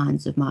other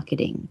kinds of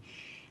marketing.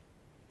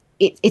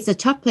 it's a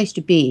tough place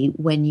to be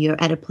when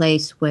you're at a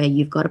place where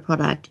you've got a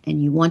product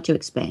and you want to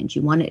expand,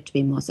 you want it to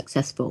be more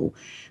successful,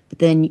 but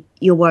then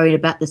you're worried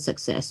about the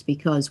success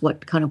because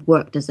what kind of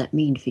work does that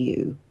mean for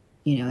you?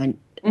 And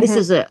this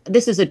is a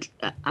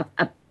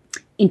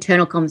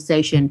internal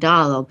conversation,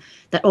 dialogue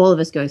that all of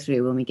us go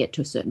through when we get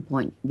to a certain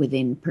point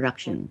within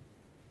production.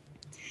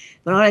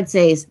 But what I'd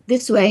say is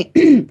this way,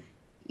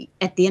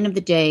 at the end of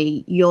the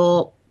day,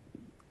 your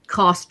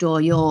cost or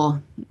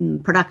your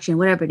production,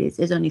 whatever it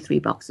is only 3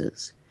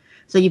 boxes.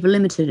 So you've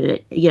limited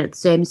it. Yet at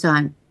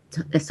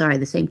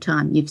the same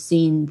time, you've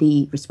seen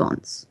the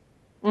response.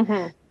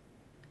 Mm-hmm.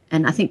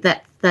 And I think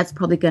that's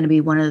probably going to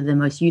be one of the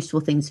most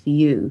useful things for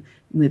you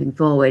moving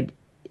forward,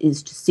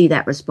 is to see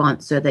that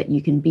response so that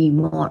you can be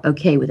more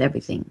okay with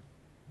everything.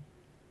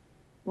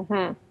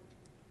 Mm-hmm.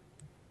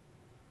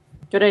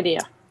 Good idea.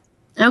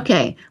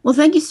 Okay. Well,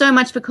 thank you so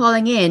much for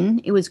calling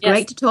in. It was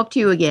great to talk to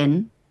you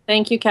again.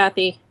 Thank you,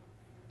 Kathy.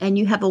 And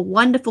you have a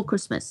wonderful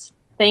Christmas.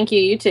 Thank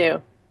you. You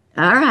too.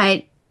 All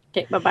right.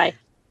 Okay. Bye-bye.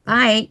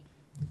 Bye.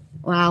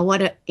 Wow,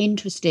 what an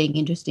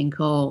interesting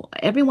call.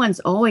 Everyone's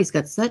always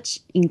got such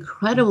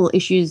incredible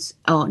issues,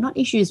 or not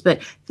issues,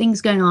 but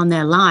things going on in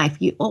their life.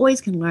 You always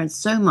can learn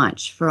so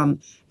much from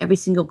every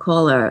single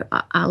caller.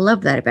 I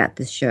love that about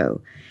this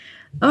show.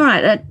 All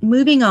right,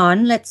 moving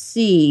on. Let's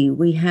see.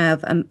 We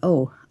have,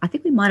 I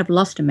think we might have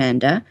lost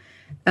Amanda.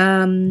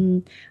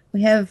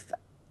 We have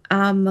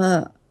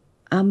Amalia.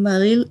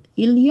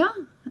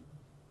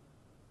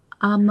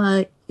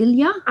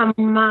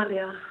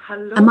 Amalia,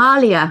 hello.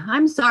 Amalia.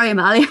 I'm sorry,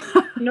 Amalia.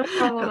 No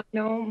problem.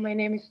 No, my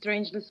name is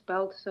strangely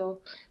spelled, so.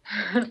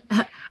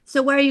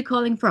 So where are you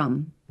calling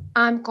from?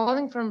 I'm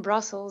calling from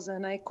Brussels,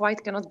 and I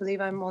quite cannot believe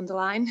I'm on the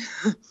line.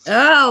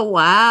 Oh,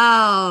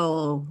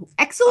 wow.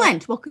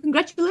 Excellent. Well,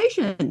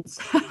 congratulations.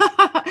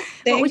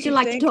 What would you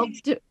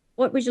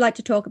like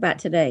to talk about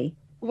today?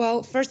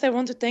 Well, first, I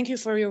want to thank you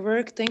for your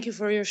work. Thank you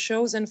for your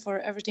shows and for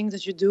everything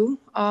that you do.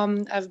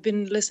 I've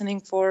been listening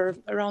for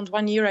around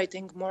 1 year, I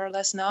think, more or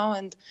less now,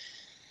 and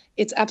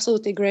it's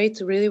absolutely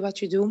great, really,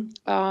 what you do.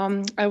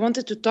 I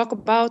wanted to talk a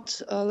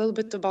little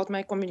bit about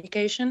my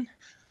communication,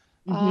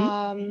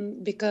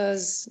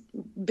 because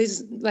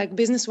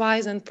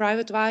business-wise and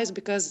private-wise,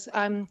 because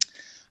I'm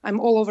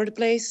all over the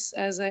place.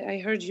 As I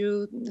heard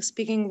you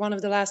speaking one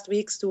of the last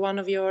weeks to one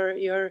of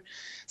your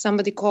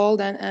somebody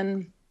called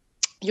and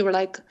you were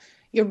like,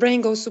 your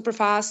brain goes super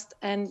fast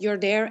and you're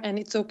there and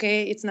it's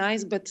okay, it's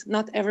nice, but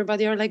not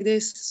everybody are like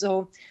this.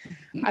 So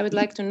I would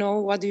like to know,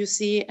 what do you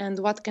see and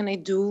what can I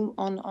do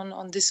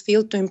on this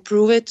field to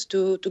improve it,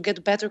 to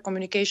get better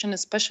communication,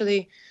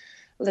 especially,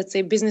 let's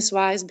say,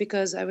 business-wise,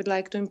 because I would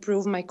like to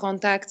improve my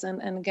contacts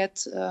and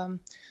get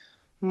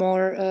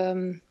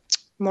more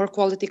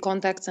quality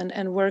contacts and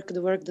the work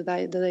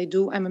that I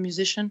do. I'm a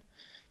musician.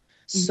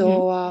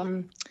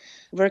 So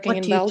working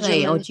in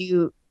Belgium. What do you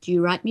play? Or do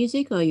you write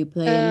music, or you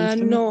play an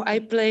instrument? No, I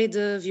play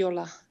the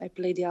viola. I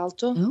play the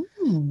alto. Oh,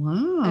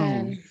 wow.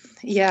 And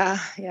yeah.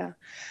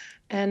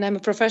 And I'm a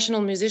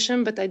professional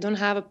musician, but I don't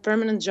have a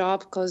permanent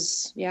job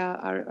because,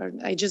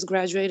 I just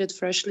graduated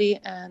freshly.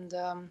 And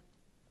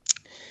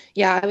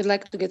I would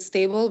like to get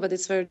stable, but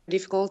it's very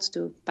difficult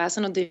to pass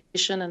an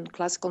audition, and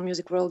classical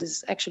music world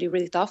is actually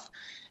really tough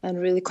and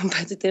really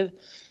competitive.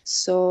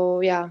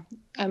 So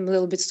I'm a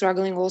little bit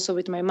struggling also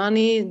with my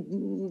money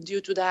due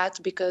to that,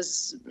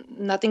 because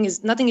nothing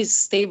is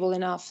stable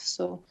enough.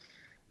 So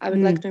I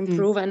would like to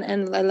improve, and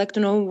I'd like to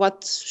know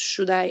what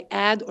should I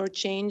add or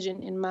change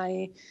in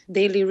my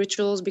daily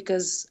rituals,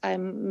 because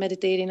I'm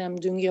meditating, I'm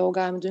doing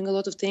yoga, I'm doing a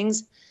lot of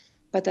things,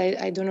 but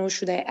I don't know,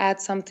 should I add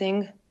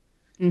something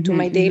to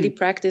my daily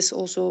practice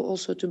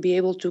also to be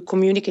able to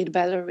communicate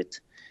better with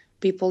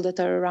people that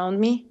are around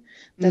me.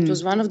 That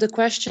was one of the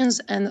questions.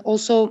 And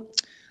also,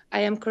 I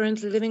am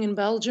currently living in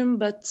Belgium,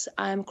 but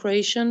I'm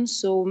Croatian.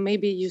 So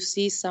maybe you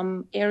see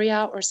some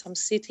area or some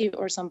city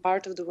or some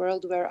part of the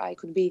world where I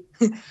could be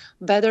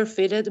better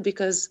fitted,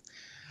 because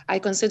I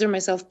consider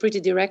myself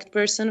pretty direct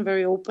person,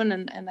 very open,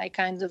 and I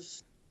kind of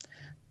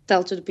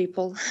tell to the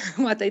people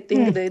what I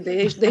think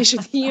they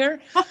should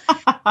hear.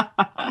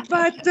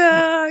 But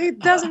it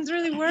doesn't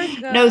really work.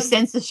 No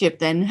censorship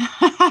then.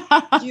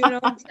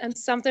 And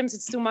sometimes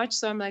it's too much.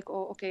 So I'm like,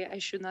 oh, okay, I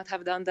should not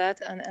have done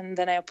that. And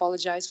then I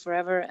apologize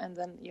forever. And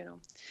then,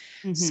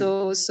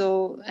 So,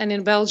 and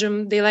in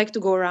Belgium, they like to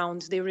go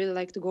around. They really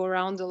like to go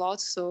around a lot.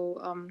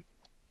 So,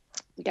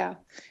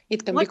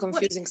 it can be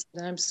confusing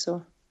sometimes.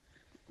 So,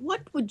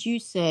 what would you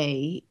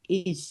say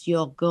is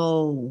your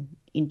goal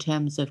in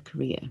terms of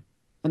career?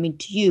 I mean,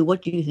 to you,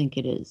 what do you think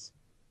it is?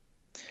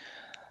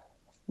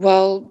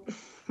 Well,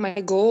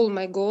 my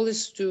goal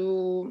is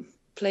to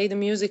play the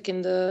music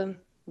in the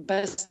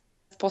best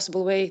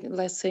possible way,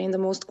 let's say in the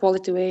most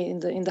quality way,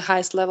 in the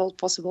highest level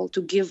possible,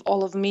 to give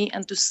all of me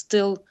and to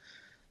still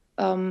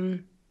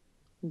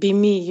be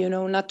me,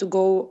 not to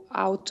go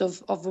out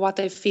of what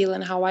I feel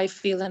and how I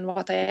feel and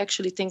what I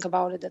actually think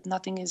about it, that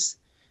nothing is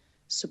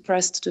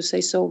suppressed, to say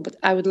so. But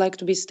I would like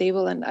to be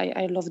stable, and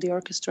I love the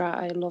orchestra.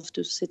 I love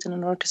to sit in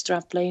an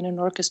orchestra, play in an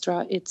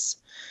orchestra.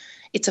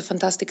 it's a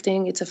fantastic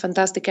thing. It's a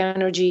fantastic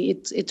energy.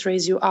 It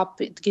raises you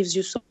up. It gives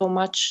you so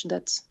much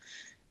that,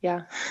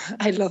 yeah,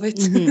 I love it.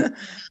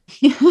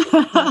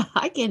 Mm-hmm.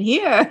 I can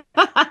hear.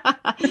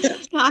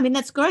 No, I mean,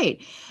 that's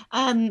great.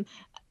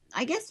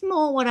 I guess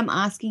more what I'm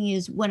asking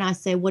is when I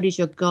say, what is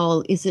your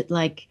goal? Is it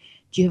like,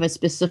 do you have a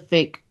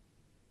specific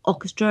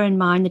orchestra in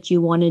mind that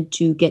you wanted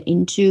to get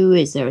into?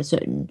 Is there a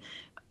certain,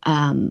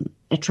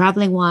 a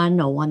traveling one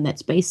or one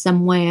that's based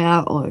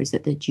somewhere? Or is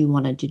it that you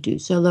wanted to do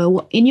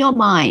solo? In your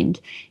mind,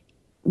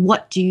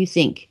 what do you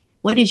think?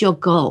 What is your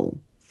goal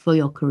for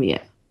your career?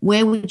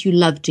 Where would you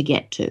love to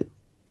get to?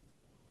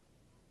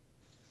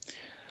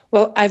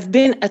 Well, I've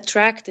been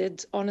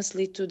attracted,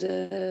 honestly, to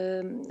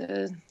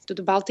the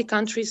Baltic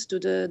countries, to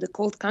the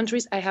cold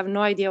countries. I have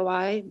no idea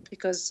why,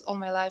 because all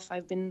my life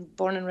I've been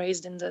born and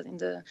raised in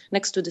the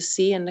next to the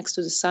sea and next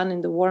to the sun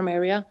in the warm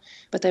area.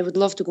 But I would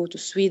love to go to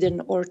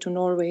Sweden or to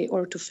Norway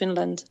or to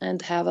Finland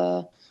and have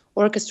a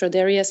orchestra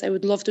there. Yes, I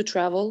would love to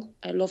travel.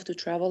 I love to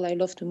travel. I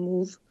love to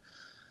move.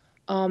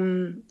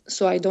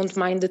 So I don't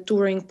mind the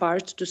touring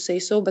part, to say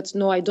so. But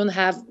no, I don't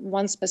have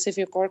one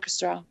specific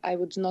orchestra. I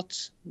would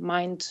not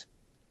mind.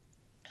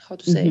 How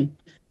to say?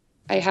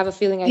 I have a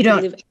feeling I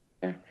can live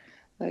there.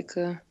 Like,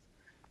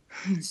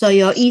 so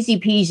you're easy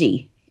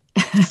peasy.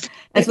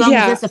 As long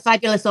as it's a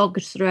fabulous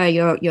orchestra,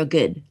 you're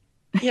good.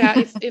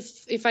 Yeah,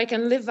 if I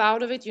can live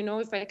out of it,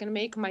 if I can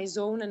make my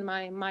zone and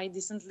my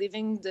decent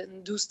living,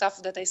 then do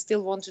stuff that I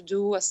still want to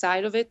do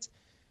aside of it,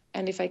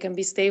 and if I can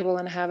be stable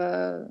and have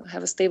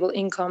a stable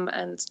income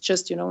and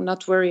just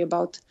not worry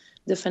about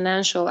the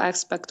financial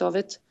aspect of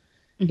it,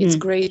 it's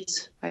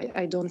great.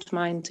 I don't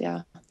mind.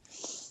 Yeah.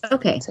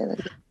 Okay.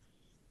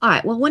 All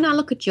right. Well, when I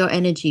look at your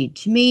energy,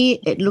 to me,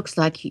 it looks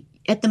like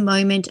at the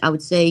moment, I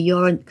would say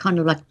you're kind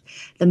of like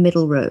the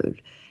middle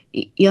road.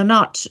 You're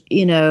not,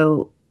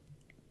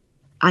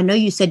 I know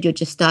you said you're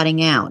just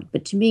starting out,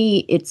 but to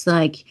me, it's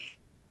like,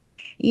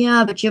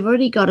 yeah, but you've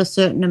already got a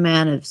certain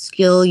amount of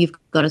skill. You've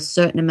got a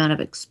certain amount of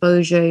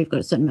exposure. You've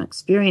got a certain amount of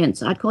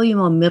experience. I'd call you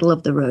more middle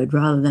of the road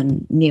rather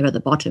than nearer the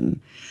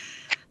bottom.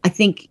 I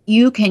think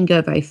you can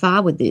go very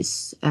far with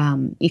this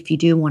if you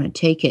do want to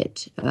take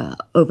it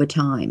over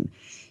time.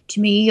 To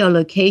me, your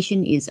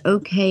location is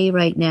okay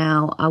right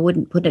now. I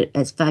wouldn't put it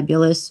as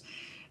fabulous.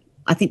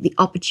 I think the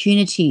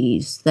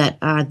opportunities that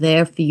are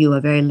there for you are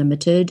very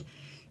limited.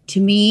 To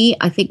me,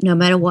 I think no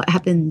matter what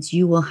happens,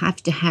 you will have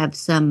to have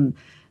some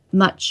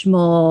much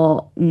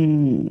more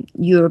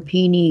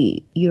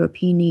European-y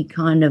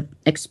kind of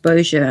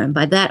exposure. And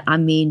by that, I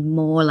mean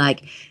more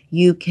like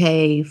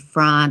UK,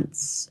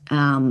 France,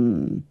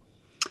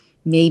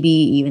 maybe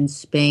even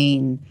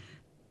Spain.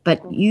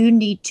 But you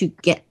need to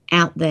get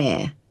out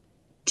there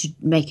to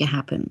make it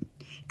happen.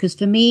 Because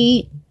for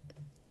me,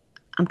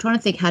 I'm trying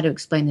to think how to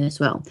explain this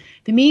well.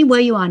 For me, where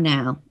you are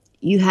now,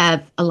 you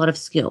have a lot of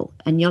skill,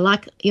 and you're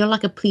like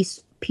a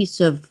piece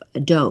of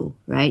dough,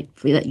 right?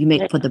 That you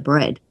make for the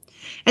bread.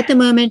 At the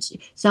moment,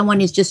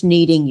 someone is just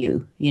kneading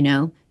you.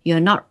 You're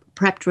not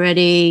prepped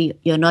ready.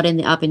 You're not in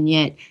the oven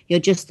yet. You're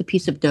just the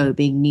piece of dough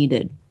being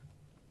kneaded.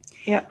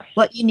 Yeah.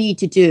 What you need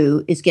to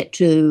do is get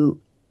to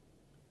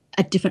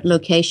a different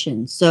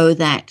location so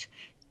that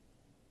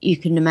you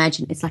can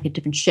imagine it's like a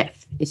different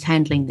chef is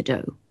handling the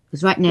dough.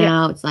 Because right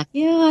now it's like,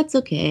 yeah, it's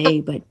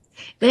okay. But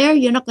there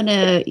you're not going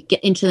to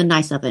get into the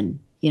nice oven.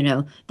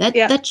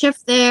 That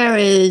chef there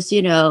is,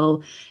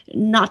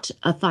 not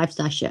a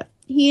 5-star chef.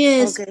 He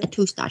is a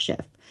 2-star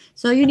chef.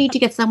 So you need to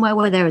get somewhere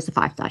where there is a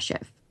 5-star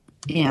chef,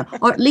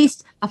 or at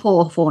least a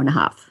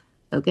 4.5.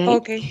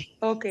 Okay.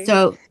 Okay.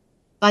 So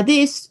by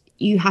this,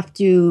 you have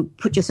to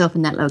put yourself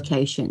in that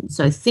location.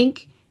 So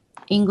think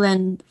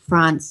England,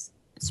 France,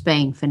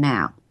 Spain for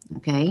now.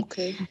 Okay.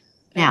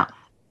 Now,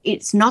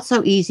 it's not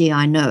so easy,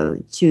 I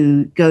know,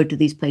 to go to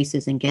these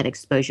places and get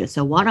exposure.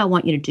 So what I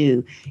want you to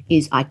do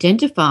is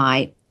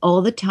identify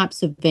all the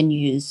types of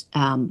venues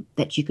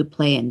that you could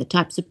play in, the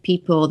types of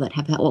people that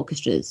have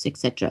orchestras,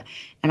 etc.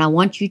 And I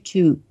want you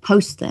to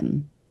post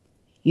them,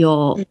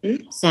 your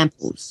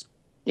samples.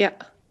 Yeah.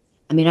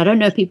 I mean, I don't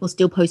know if people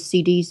still post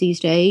CDs these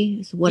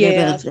days,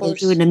 whatever they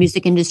do in the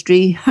music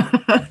industry.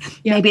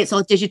 Maybe it's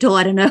all digital.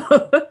 I don't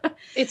know.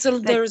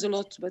 There's a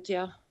lot, but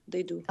yeah,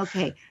 they do.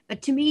 Okay.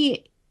 But to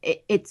me,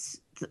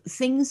 it's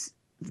things,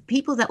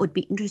 people that would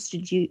be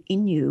interested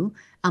in you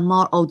are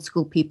more old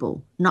school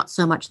people, not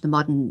so much the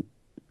modern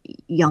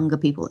younger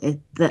people.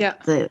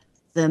 The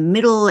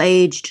middle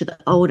age to the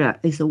older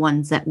is the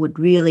ones that would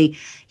really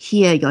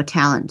hear your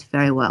talent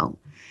very well.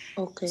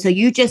 Okay. So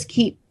you just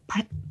keep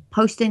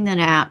posting that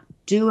out.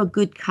 Do a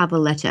good cover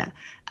letter.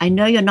 I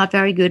know you're not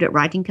very good at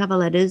writing cover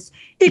letters.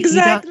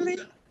 Exactly.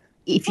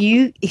 If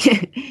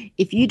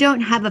you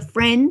don't have a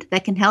friend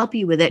that can help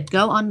you with it,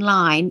 go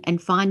online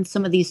and find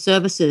some of these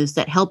services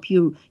that help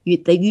you. You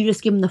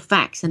just give them the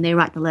facts and they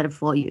write the letter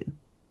for you.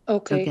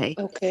 Okay.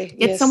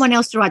 Get someone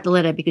else to write the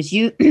letter because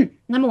you,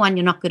 number one,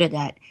 you're not good at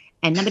that.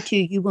 And number two,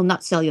 you will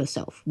not sell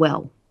yourself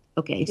well.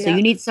 Okay. So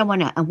you need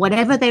someone else. And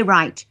whatever they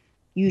write,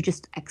 you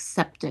just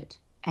accept it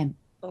and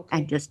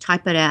just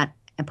type it out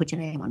and put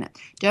your name on it.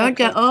 Don't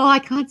go, oh, I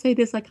can't say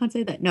this, I can't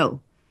say that. No.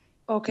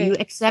 Okay. You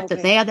accept that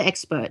Okay. they are the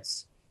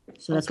experts.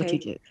 So that's what you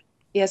Okay. do.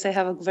 Yes, I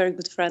have a very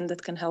good friend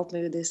that can help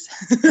me with this.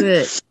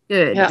 Good,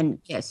 good. Yeah. And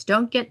yes,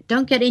 don't get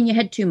in your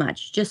head too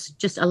much.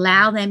 Just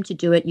allow them to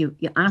do it.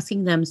 You're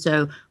asking them,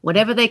 so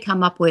whatever they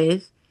come up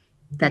with,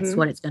 that's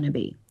what it's going to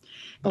be.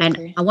 And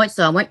Okay. I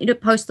want you to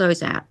post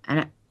those out.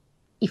 And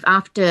if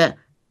after,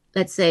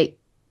 let's say,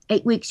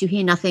 8 weeks you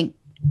hear nothing,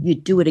 you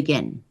do it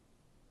again.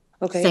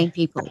 Okay. Same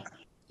people.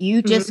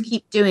 You just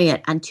keep doing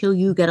it until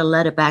you get a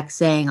letter back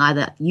saying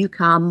either you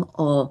come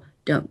or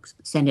don't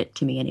send it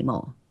to me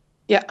anymore.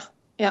 Yeah.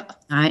 Yeah.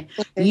 All right.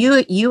 Okay.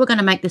 You are going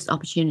to make this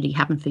opportunity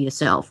happen for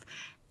yourself.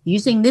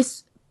 Using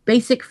this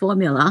basic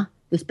formula,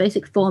 this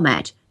basic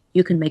format,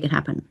 you can make it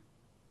happen.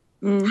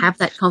 Have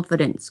that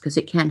confidence because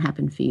it can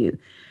happen for you.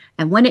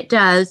 And when it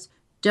does,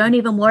 don't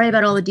even worry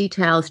about all the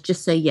details.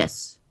 Just say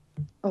yes.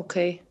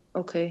 Okay.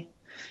 Okay.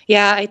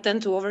 Yeah, I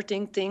tend to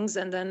overthink things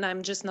and then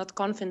I'm just not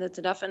confident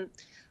enough. And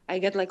I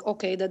get like,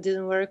 okay, that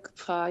didn't work.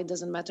 It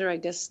doesn't matter. I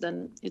guess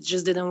then it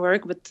just didn't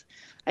work. But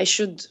I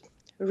should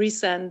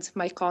resend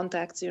my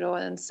contacts,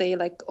 and say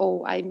like,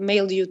 oh, I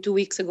mailed you 2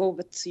 weeks ago,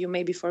 but you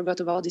maybe forgot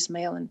about this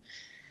mail. And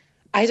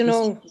I don't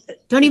know.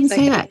 Don't even It's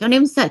say like- that. Don't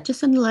even say it. Just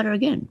send the letter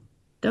again.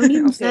 Don't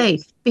even Okay. say,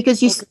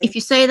 because if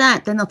you say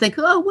that, then they'll think,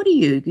 oh, what are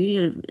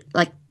you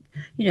like,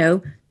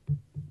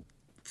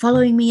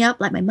 following me up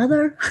like my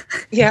mother?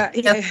 Yeah.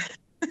 You know,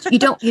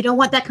 Yeah. you don't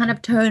want that kind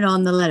of tone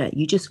on the letter.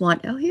 You just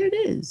want, oh, here it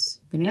is.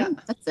 Yeah.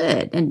 That's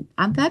it. And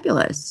I'm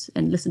fabulous.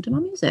 And listen to my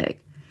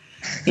music.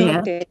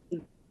 Okay.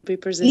 Be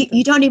persistent.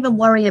 You don't even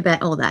worry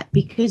about all that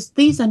because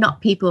these are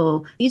not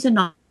people. These are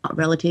not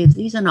relatives.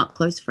 These are not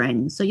close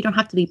friends. So you don't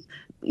have to be,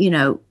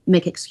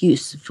 make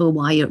excuse for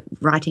why you're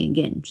writing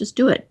again. Just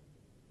do it.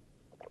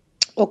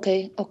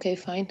 Okay. Okay.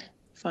 Fine.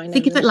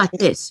 Think of it like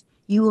this.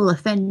 You will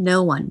offend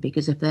no one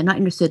because if they're not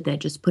interested, they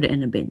just put it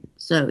in a bin.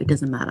 So it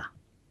doesn't matter.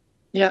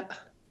 Yeah.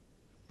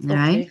 All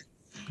right.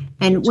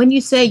 And when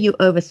you say you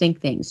overthink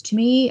things, to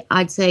me,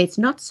 I'd say it's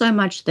not so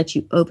much that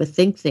you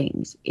overthink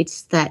things.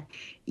 It's that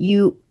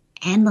you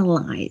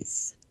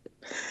analyze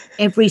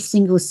every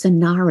single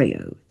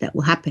scenario that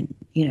will happen.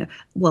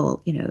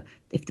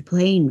 If the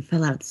plane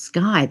fell out of the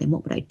sky, then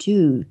what would I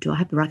do? Do I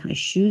have the right kind of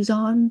shoes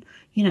on?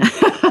 Yeah.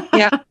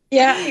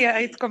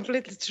 It's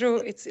completely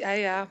true.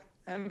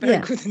 I'm very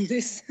good in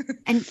this.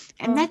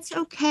 And that's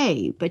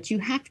okay. But you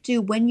have to,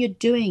 when you're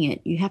doing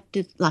it, you have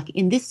to, like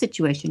in this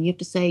situation, you have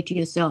to say to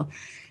yourself,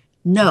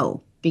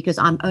 no, because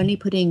I'm only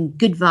putting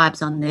good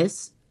vibes on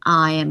this.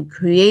 I am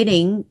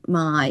creating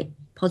my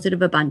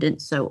positive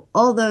abundance. So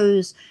all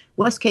those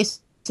worst case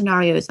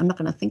scenarios, I'm not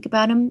going to think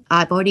about them.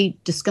 I've already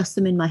discussed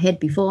them in my head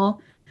before.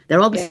 They're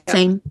all the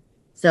same.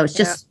 So it's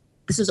just,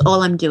 this is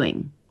all I'm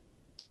doing.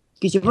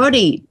 Because you've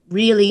already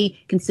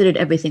really considered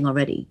everything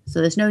already.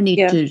 So there's no need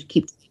to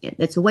keep doing it.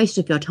 It's a waste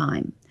of your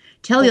time.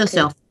 Tell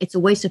yourself, it's a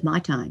waste of my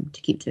time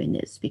to keep doing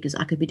this because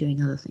I could be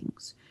doing other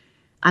things.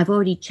 I've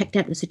already checked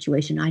out the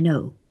situation. I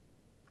know.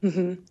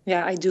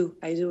 Yeah, I do.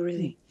 I do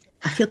really.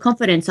 I feel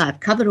confident. I've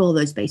covered all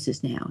those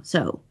bases now.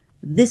 So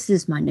this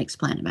is my next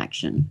plan of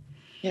action.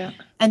 Yeah.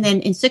 And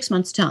then in 6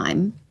 months'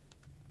 time,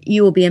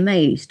 you will be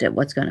amazed at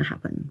what's going to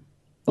happen.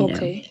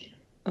 Okay.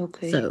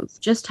 So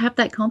just have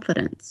that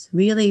confidence.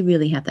 Really,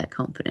 really have that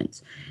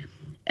confidence.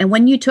 And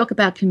when you talk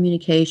about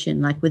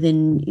communication, like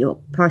within your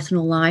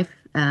personal life,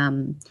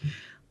 one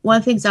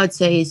of the things I would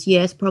say is,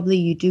 yes, probably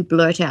you do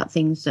blurt out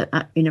things that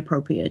are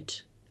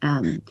inappropriate.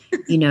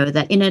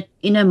 That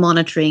inner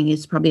monitoring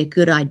is probably a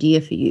good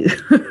idea for you.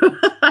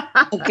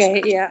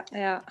 Okay.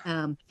 Yeah.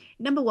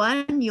 Number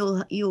one,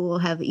 you'll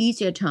have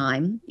easier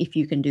time if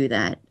you can do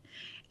that.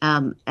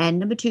 And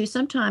number two,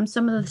 sometimes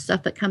some of the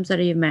stuff that comes out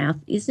of your mouth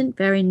isn't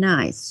very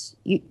nice.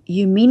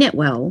 You mean it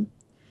well.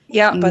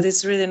 Yeah, but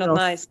it's really not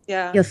nice.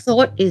 Yeah. Your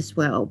thought is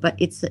well, but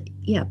it's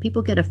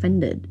people get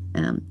offended.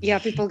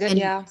 People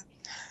get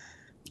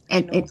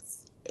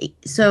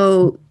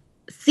so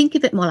think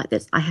of it more like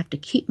this. I have to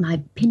keep my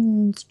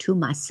opinions to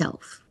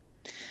myself.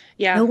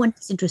 Yeah. No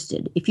one's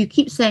interested. If you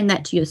keep saying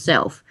that to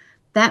yourself,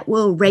 that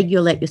will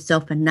regulate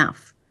yourself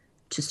enough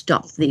to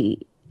stop the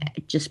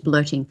just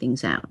blurting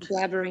things out.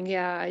 Blabbering,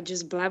 I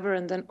just blabber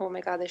and then, oh my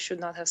God, I should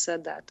not have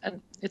said that.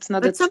 And it's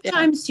not But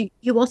sometimes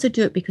you also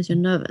do it because you're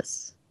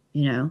nervous,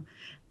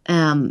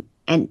 and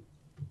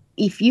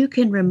if you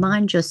can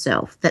remind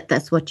yourself that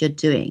that's what you're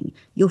doing,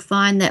 you'll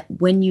find that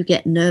when you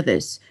get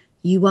nervous,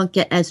 you won't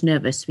get as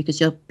nervous because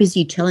you're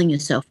busy telling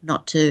yourself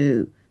not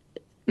to,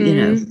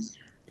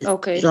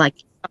 Okay. Like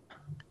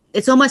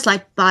it's almost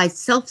like by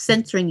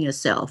self-censoring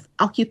yourself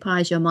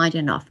occupies your mind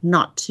enough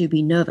not to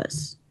be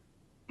nervous.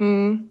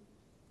 One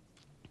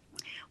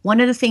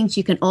of the things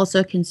you can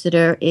also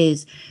consider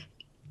is,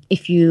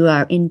 if you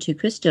are into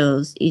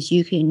crystals, is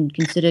you can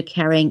consider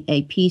carrying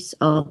a piece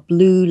of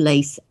blue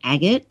lace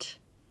agate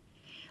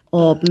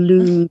or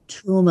blue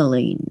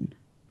tourmaline.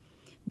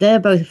 They're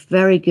both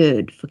very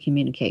good for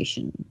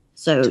communication.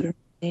 So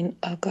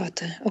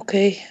agate.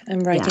 Okay,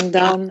 I'm writing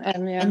down.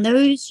 And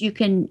those you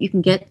can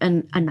get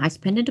a nice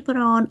pendant to put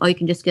on, or you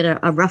can just get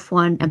a rough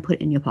one and put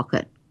it in your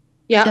pocket.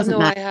 Yeah, Doesn't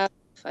matter. I have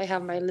I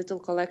have my little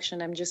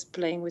collection. I'm just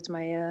playing with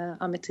my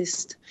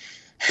amethyst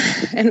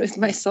and with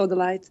my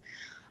sodalite.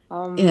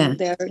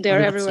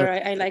 They're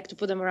everywhere. I like to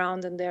put them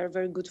around, and they're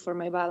very good for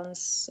my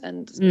balance.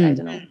 And I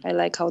don't know, I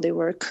like how they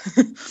work.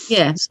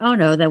 Yeah. Oh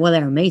no,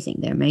 they're amazing.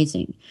 They're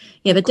amazing.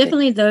 Yeah, but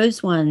definitely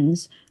those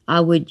ones I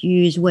would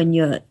use when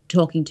you're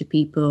talking to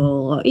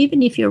people, or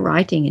even if you're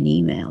writing an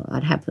email,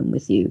 I'd have them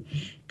with you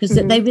because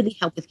they really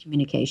help with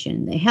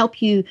communication. They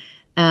help you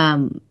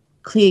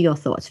clear your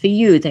thoughts. For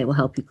you, they will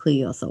help you clear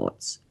your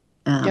thoughts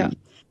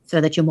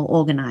so that you're more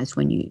organized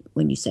when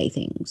you say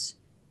things.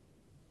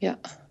 Yeah.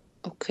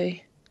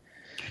 Okay.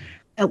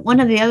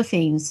 One of the other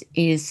things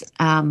is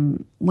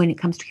when it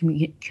comes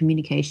to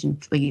communication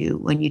for you,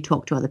 when you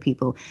talk to other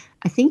people,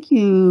 I think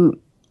you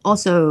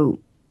also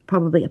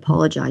probably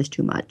apologize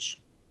too much.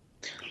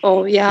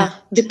 Oh, yeah.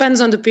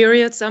 Depends on the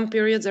period. Some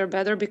periods are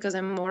better because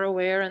I'm more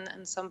aware,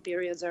 and some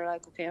periods are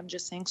like, okay, I'm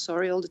just saying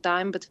sorry all the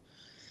time. But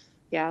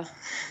yeah,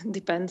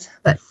 depends.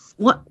 But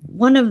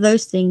one of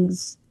those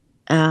things,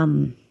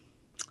 it's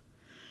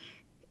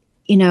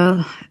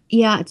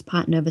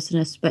part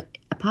nervousness, but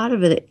a part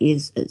of it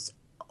is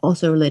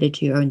also related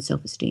to your own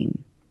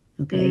self-esteem.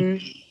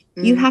 Okay.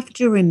 You have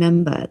to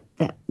remember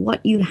that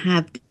what you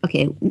have,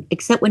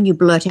 except when you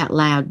blurt out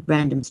loud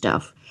random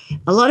stuff,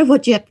 a lot of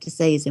what you have to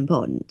say is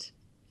important.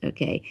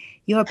 Okay.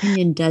 Your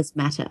opinion does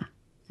matter.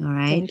 All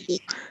right. Thank you.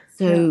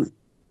 So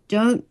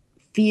don't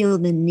feel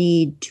the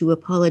need to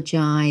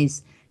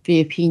apologize for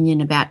your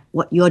opinion about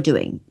what you're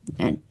doing.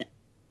 And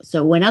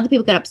so when other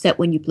people get upset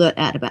when you blurt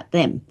out about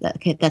them,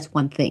 that's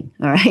one thing.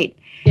 All right.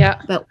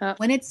 Yeah. But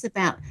when it's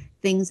about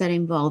things that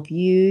involve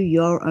you,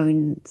 your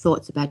own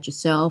thoughts about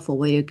yourself or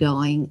where you're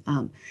going,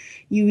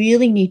 you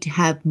really need to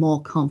have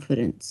more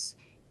confidence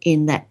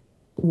in that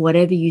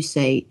whatever you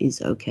say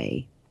is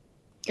okay.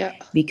 Yeah.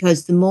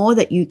 Because the more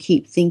that you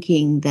keep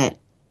thinking that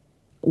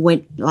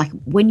when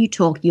you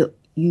talk, you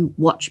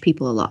watch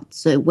people a lot.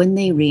 So when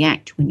they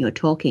react when you're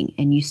talking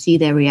and you see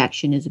their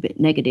reaction is a bit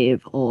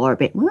negative or a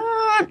bit,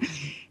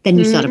 then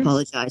you start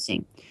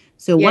apologizing.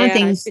 So one of the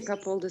things, I pick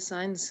up all the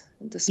signs.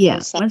 One of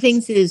the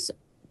things is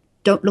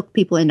don't look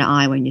people in the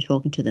eye when you're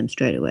talking to them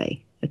straight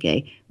away.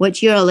 Okay.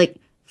 Once you're like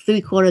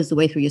 3/4 of the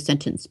way through your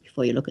sentence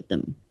before you look at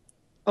them.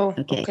 Oh,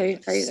 okay.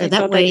 So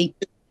that way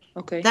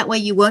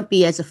you won't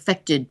be as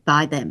affected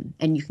by them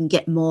and you can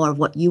get more of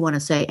what you want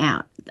to say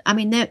out. I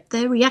mean,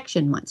 their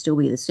reaction might still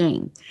be the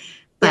same,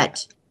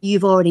 but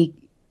you've already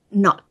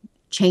not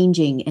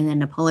changing and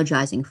then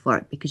apologizing for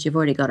it because you've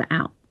already got it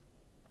out.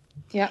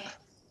 Yeah.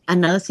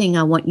 Another thing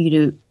I want you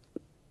to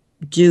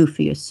do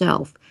for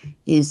yourself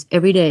is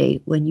every day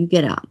when you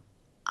get up,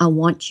 I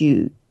want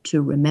you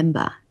to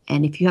remember,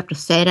 and if you have to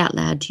say it out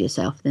loud to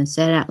yourself, then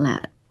say it out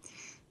loud,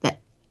 that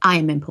I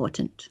am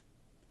important.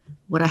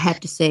 What I have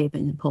to say is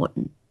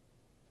important.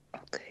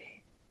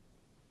 Okay.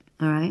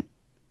 All right?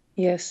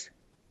 Yes.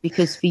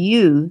 Because for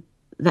you,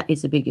 that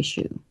is a big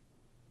issue.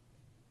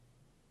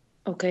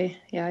 Okay.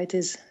 Yeah, it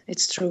is.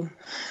 It's true.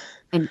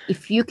 And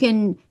if you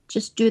can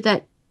just do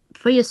that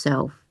for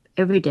yourself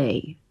every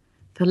day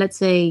for, let's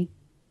say,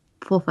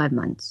 4 or 5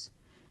 months,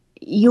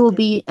 you will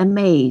be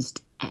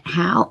amazed at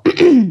how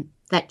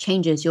that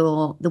changes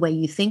the way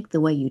you think, the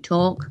way you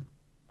talk,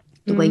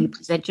 the way you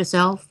present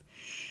yourself.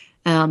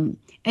 And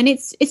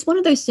it's one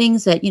of those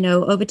things that,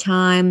 over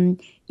time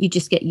you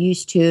just get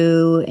used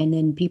to, and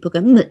then people go,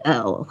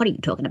 oh, what are you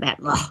talking about?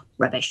 Oh,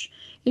 rubbish.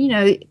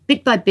 And,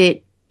 bit by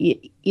bit,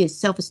 your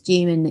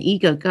self-esteem and the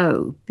ego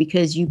go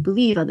because you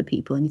believe other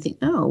people and you think,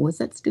 oh, was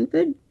that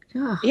stupid?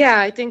 Oh,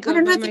 yeah, I think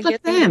when I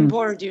get on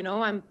board,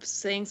 I'm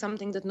saying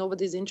something that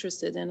nobody's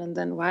interested in, and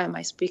then why am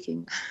I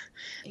speaking?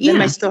 Then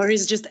my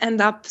stories just end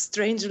up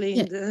strangely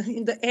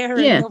in the air,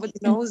 and nobody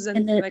knows.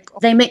 And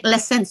they make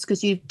less sense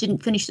because you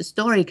didn't finish the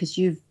story because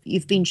you've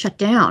been shut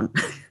down.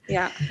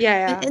 Yeah.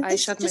 And I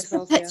shut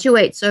myself.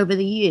 Perpetuates over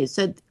the years.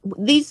 So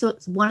these are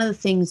one of the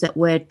things that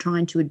we're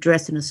trying to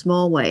address in a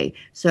small way,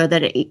 so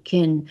that it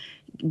can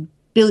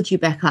build you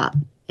back up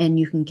and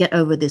you can get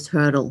over this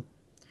hurdle.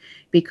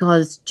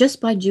 Because just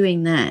by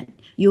doing that,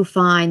 you'll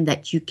find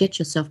that you get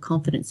your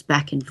self-confidence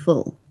back in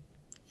full.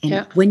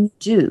 And when you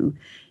do,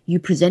 you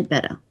present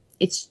better.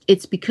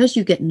 It's because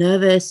you get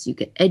nervous, you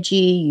get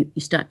edgy, you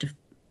start to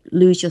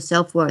lose your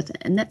self-worth,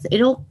 and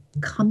it all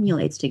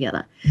cumulates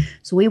together.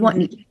 So we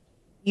want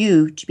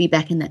you to be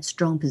back in that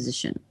strong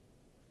position.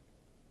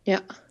 Yeah.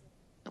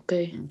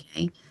 Okay.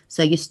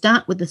 So you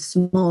start with the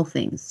small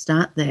things.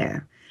 Start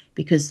there,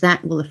 because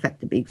that will affect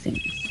the big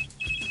things.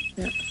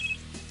 Yeah.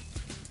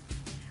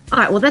 All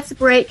right, well, that's the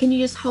break. Can you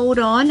just hold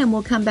on and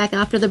we'll come back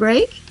after the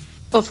break?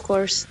 Of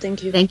course.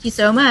 Thank you. Thank you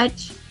so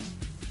much.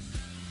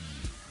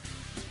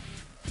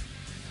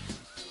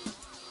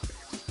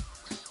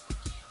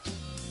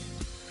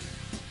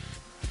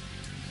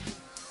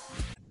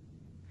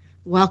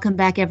 Welcome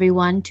back,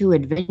 everyone, to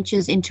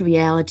Adventures into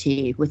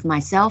Reality with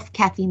myself,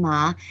 Kathy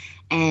Ma,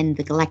 and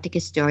the galactic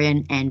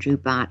historian, Andrew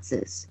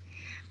Bartzes.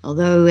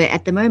 Although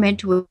at the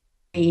moment,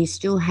 we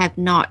still have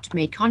not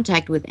made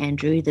contact with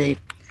Andrew, the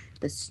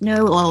the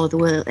snow, or the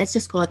weather, let's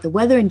just call it the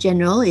weather in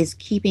general, is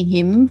keeping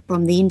him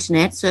from the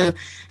internet. So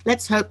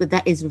let's hope that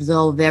that is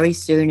resolved very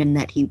soon and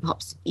that he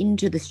pops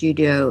into the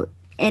studio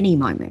any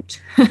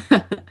moment.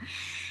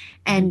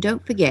 And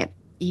don't forget,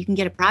 you can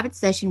get a private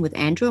session with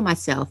Andrew or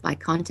myself by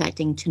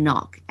contacting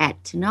Tanoch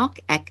at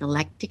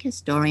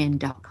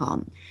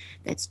galactichistorian.com.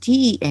 That's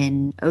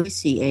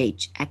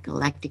TENOCH at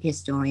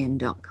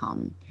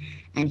galactichistorian.com.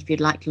 And if you'd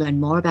like to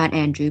learn more about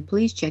Andrew,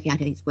 please check out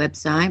his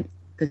website,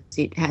 because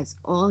it has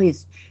all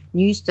his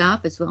new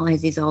stuff as well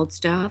as his old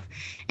stuff,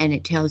 and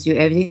it tells you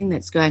everything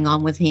that's going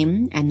on with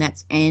him, and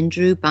that's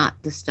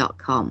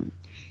andrewbartkus.com.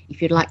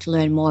 If you'd like to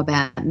learn more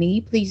about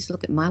me, please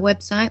look at my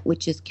website,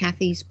 which is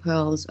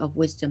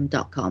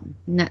kathyspearlsofwisdom.com,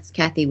 and that's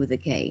Kathy with a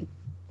K.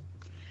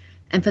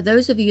 And for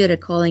those of you that are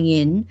calling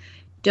in,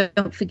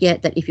 don't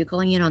forget that if you're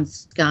calling in on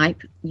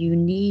Skype, you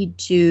need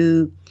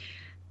to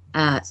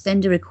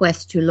send a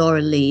request to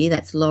Laura Lee.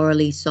 That's Laura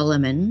Lee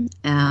Solomon,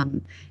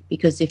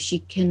 because if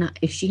she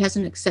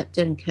hasn't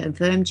accepted and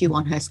confirmed you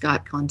on her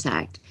Skype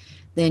contact,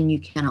 then you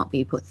cannot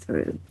be put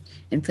through.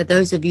 And for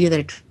those of you that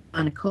are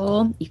trying to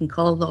call, you can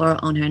call Laura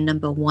on her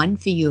number 1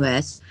 for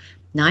US,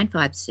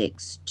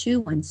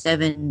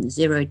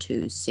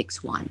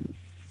 956-217-0261.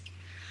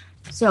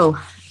 So,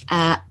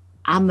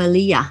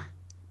 Amalia,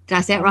 did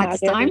I say it right this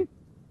time?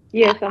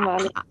 Yes,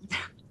 Amalia.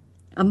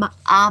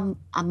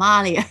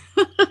 Amalia.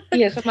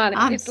 Yes, Amalia.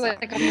 It's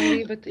like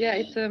Amalia, but yeah,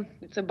 it's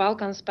a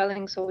Balkan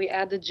spelling, so we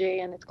add the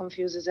J and it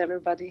confuses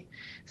everybody.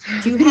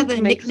 Do you have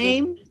a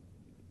nickname?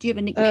 Do you have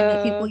a nickname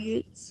that people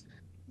use?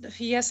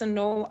 Yes and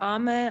no.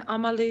 Ame,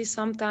 Amali,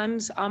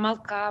 sometimes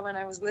Amalka when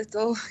I was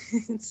little.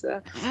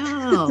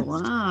 Oh,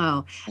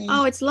 wow.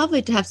 Oh, it's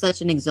lovely to have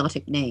such an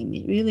exotic name.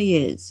 It really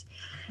is.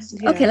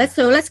 Yeah. Okay,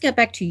 let's get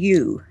back to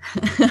you.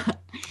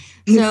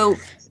 So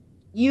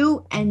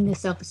you and the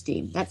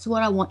self-esteem, that's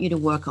what I want you to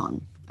work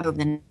on over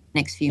the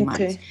next few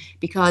months,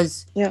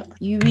 because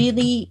you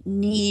really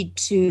need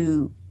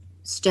to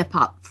step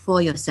up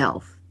for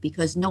yourself,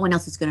 because no one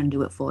else is going to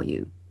do it for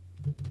you.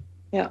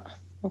 Yeah.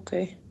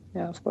 Okay.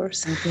 Yeah, of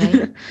course.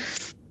 Okay.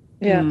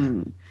 Yeah.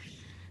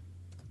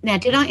 Now,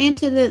 did I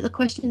answer the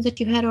questions that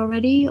you had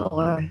already,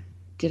 or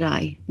did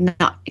I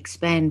not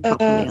expand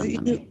properly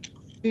on them?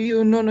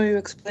 You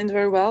explained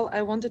very well.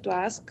 I wanted to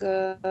ask,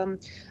 I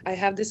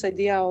have this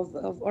idea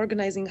of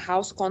organizing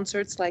house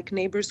concerts, like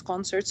neighbors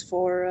concerts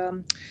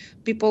for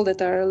people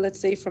that are, let's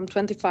say, from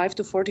 25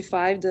 to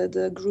 45,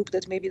 the group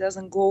that maybe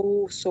doesn't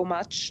go so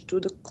much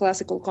to the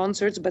classical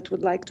concerts, but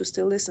would like to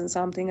still listen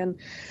something. And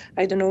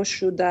I don't know,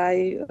 should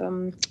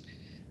I'm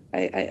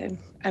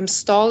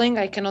stalling.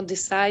 I cannot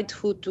decide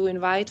who to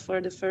invite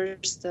for the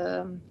first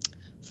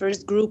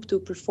group to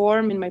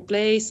perform in my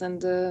place,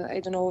 and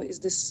I don't know,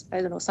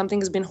 something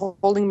has been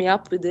holding me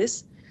up with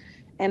this,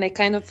 and I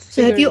kind of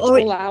you've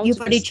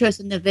already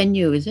chosen the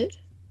venue, is it?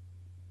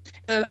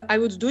 I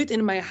would do it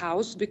in my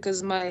house,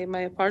 because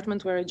my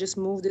apartment where I just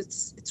moved,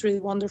 it's really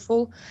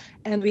wonderful,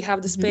 and we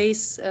have the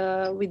space.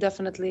 We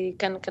definitely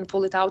can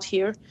pull it out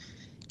here.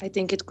 I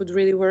think it could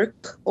really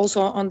work.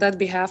 Also, on that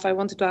behalf, I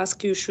wanted to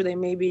ask you, should I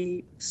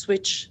maybe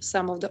switch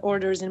some of the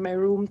orders in my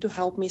room to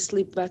help me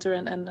sleep better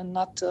and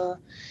not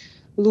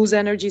lose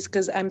energies,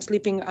 because I'm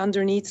sleeping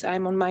underneath.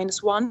 I'm on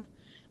 -1.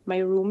 My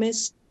room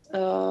is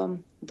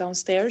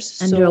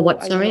downstairs. Under a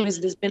what? Sorry.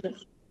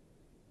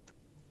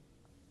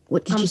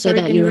 What did you say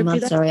about your room? I'm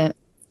sorry.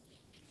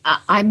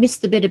 I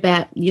missed the bit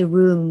about your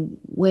room.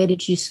 Where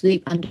did you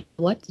sleep? Under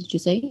what did you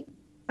say?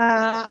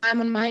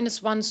 I'm on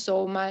 -1,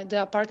 so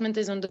the apartment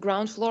is on the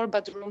ground floor,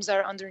 but the rooms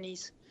are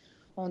underneath,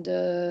 on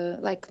the,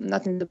 like,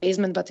 not in the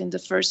basement, but in the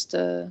first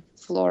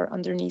floor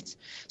underneath.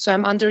 So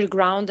I'm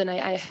underground, and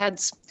I had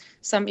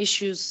some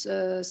issues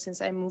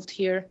since I moved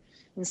here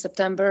in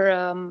September.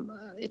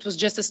 It was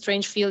just a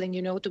strange feeling,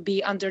 to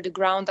be under the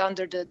ground,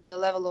 under the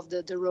level of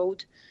the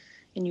road,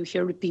 and you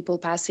hear people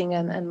passing,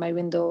 and my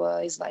window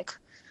is like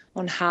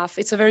on half.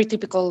 It's a very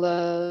typical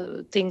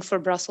thing for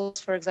Brussels,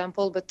 for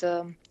example, but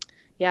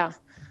yeah,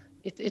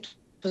 it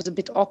was a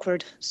bit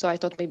awkward. So I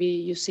thought maybe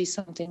you see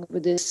something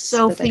with this.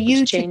 So for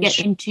you to get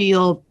into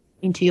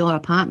your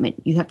apartment,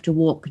 you have to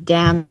walk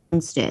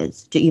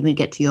downstairs to even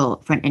get to your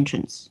front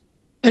entrance.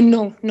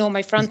 No,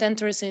 my front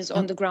entrance is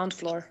on the ground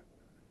floor.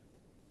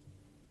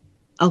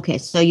 Okay,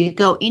 so you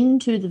go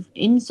into the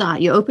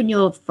inside, you open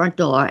your front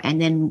door,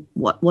 and then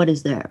what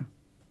is there?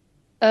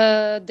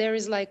 There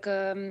is like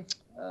how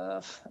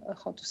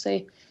to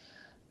say,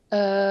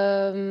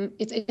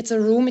 it's a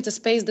room, it's a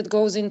space that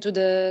goes into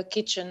the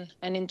kitchen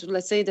and into,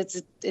 let's say that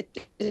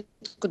it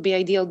could be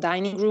ideal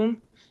dining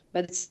room,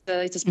 but it's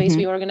a space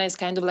we organize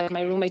kind of like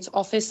my roommate's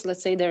office.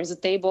 Let's say there's a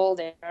table,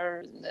 there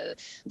are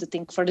the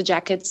thing for the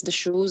jackets, the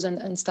shoes,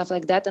 and stuff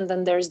like that, and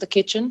then there's the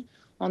kitchen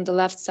on the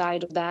left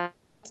side of that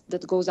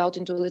goes out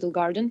into a little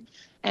garden,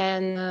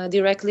 and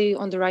directly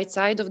on the right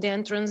side of the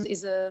entrance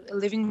is a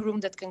living room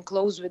that can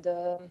close with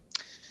the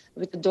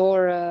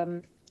door,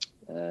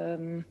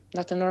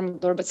 not a normal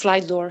door, but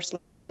slide door. So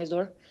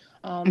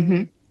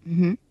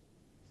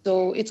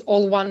it's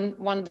all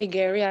one big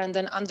area, and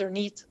then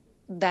underneath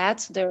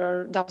that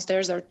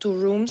downstairs are 2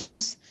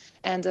 rooms,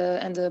 and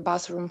the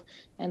bathroom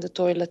and the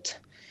toilet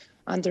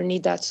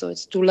underneath that. So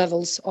it's 2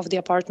 levels of the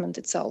apartment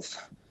itself.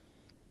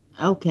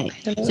 Okay.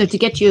 So to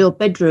get to your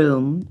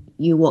bedroom,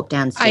 you walk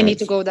downstairs. I need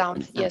to go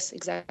down. Yes,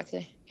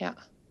 exactly. Yeah.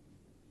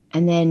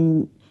 And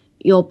then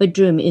your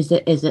bedroom, is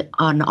it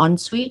an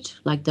ensuite?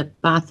 Like the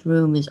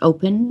bathroom is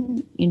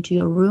open into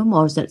your room,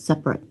 or is that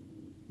separate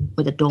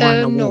with a door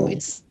and a wall? No,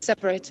 it's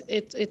separate.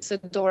 It's a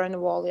door and a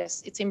wall.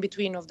 Yes, it's in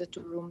between of the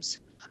 2 rooms.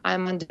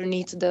 I'm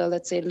underneath the,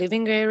 let's say,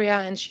 living area,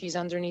 and she's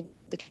underneath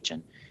the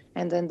kitchen.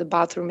 And then the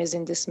bathroom is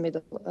in this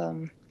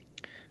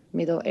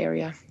middle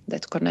area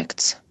that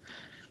connects.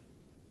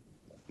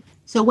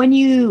 So when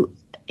you're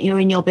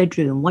in your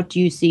bedroom, what do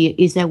you see?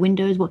 Is there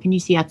windows? What can you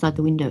see outside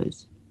the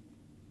windows?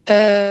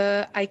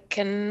 I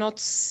cannot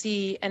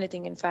see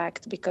anything, in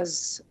fact,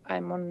 because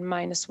I'm on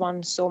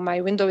 -1. So my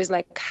window is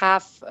like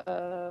half,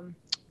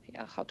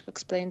 how to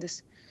explain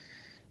this?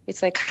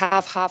 It's like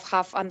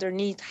half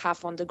underneath,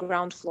 half on the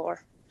ground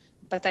floor.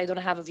 But I don't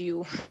have a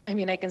view. I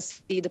mean, I can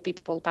see the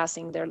people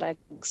passing their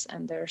legs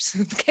and their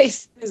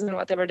suitcases and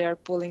whatever they're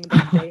pulling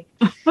that day.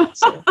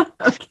 So.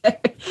 Okay.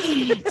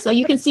 So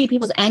you can see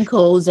people's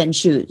ankles and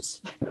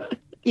shoes.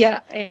 Yeah,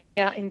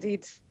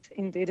 indeed.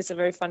 It's a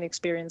very fun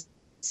experience.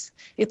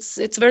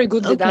 It's very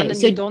good done, and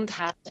so you don't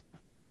have.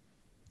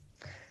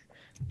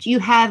 Do you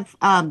have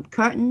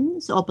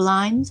curtains or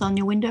blinds on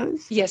your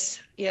windows?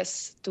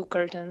 Yes, 2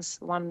 curtains,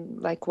 one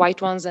like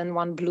white ones and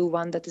one blue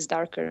one that is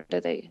darker,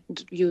 that I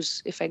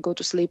use if I go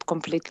to sleep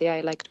completely.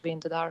 I like to be in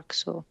the dark.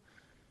 So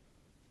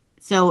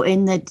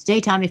in the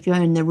daytime, if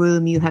you're in the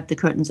room, you have the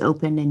curtains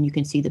open and you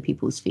can see the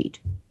people's feet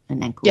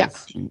and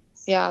ankles.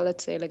 Yeah,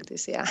 let's say like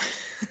this, yeah.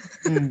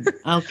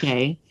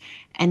 Okay.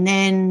 And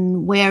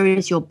then where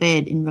is your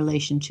bed in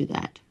relation to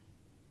that?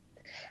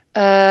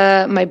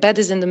 My bed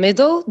is in the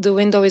middle. The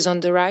window is on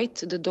the right.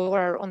 The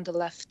door on the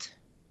left.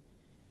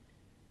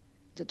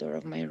 The door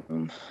of my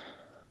room.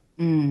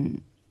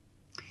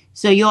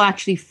 So you're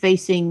actually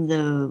facing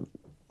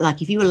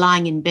like if you were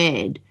lying in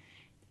bed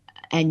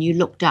and you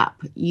looked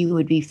up, you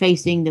would be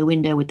facing the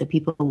window with the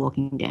people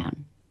walking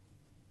down.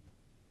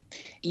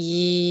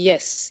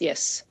 Yes,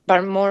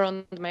 but more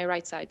on my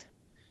right side.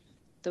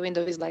 The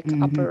window is like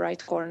upper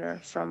right corner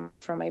from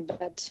my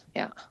bed.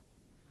 Yeah.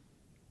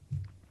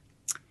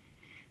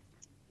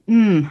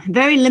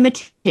 Very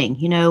limiting.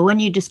 When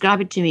you describe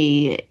it to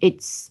me,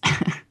 it's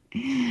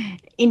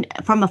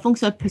from a feng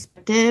shui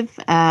perspective,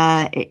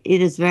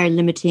 it is very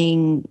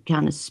limiting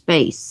kind of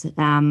space.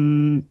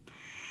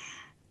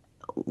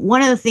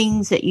 One of the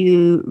things that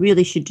you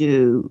really should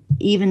do,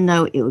 even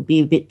though it would be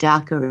a bit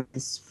darker,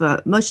 is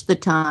for most of the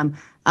time,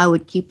 I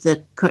would keep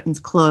the curtains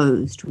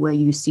closed where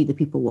you see the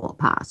people walk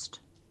past.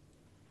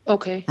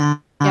 Okay.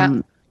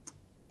 And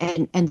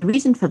the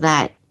reason for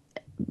that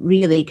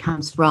really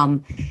comes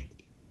from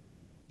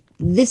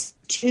this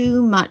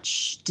too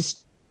much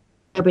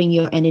disturbing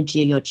your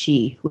energy, your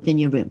chi within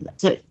your room.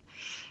 So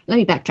let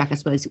me backtrack, I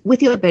suppose.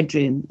 With your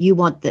bedroom, you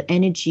want the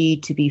energy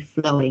to be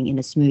flowing in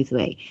a smooth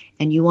way,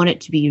 and you want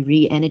it to be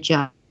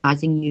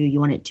re-energizing you. You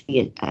want it to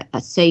be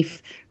a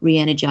safe,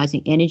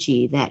 re-energizing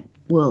energy that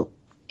will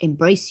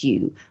embrace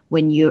you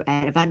when you're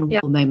at a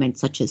vulnerable moment,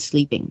 such as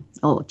sleeping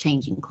or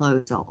changing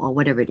clothes or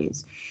whatever it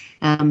is.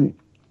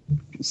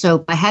 So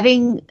by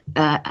having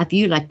a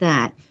view like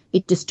that,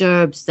 it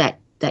disturbs that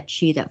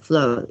chi, that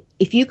flow.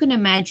 If you can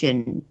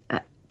imagine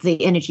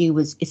the energy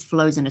it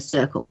flows in a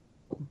circle,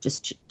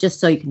 just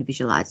so you can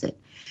visualize it.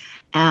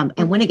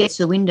 And when it gets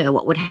to the window,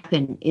 what would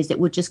happen is it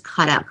would just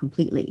cut out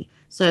completely.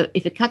 So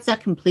if it cuts out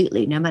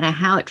completely, no matter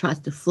how it tries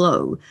to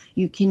flow,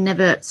 you can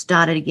never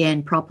start it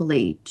again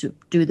properly to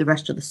do the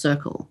rest of the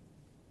circle.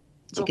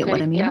 Do you get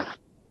what I mean?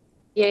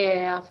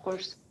 Yeah, of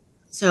course.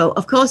 So,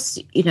 of course,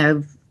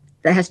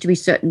 there has to be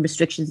certain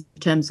restrictions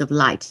in terms of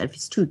light. If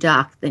it's too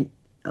dark, then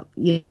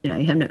you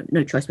have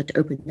no choice but to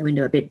open the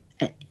window a bit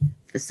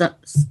for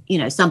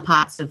some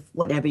parts of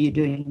whatever you're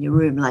doing in your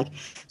room, like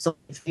for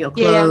your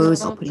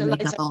clothes or putting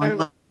makeup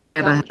on,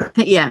 whatever.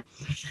 Yeah.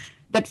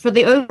 But for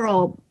the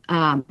overall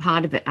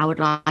part of it, I would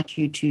like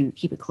you to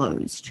keep it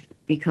closed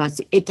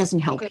because it doesn't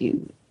help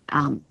you.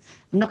 I'm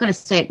not going to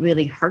say it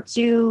really hurts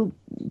you,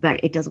 but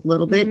it does a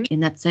little bit in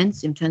that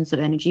sense, in terms of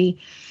energy.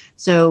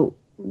 So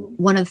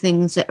one of the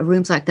things that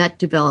rooms like that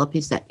develop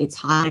is that it's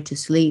harder to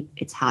sleep,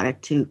 it's harder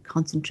to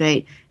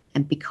concentrate,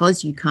 and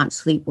because you can't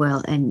sleep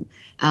well and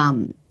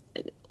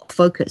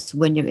focus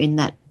when you're in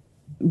that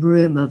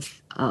room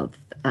of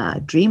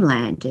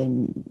dreamland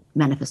and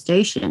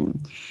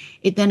manifestation,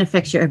 it then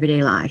affects your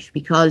everyday life,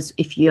 because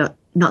if you're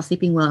not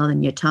sleeping well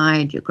and you're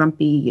tired, you're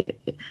grumpy,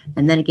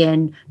 and then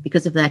again,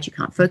 because of that, you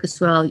can't focus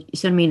well. You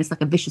see what I mean? It's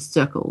like a vicious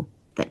circle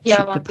that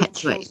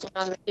perpetuates.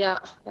 Yeah,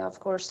 of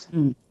course.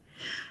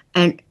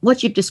 And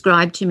what you've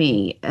described to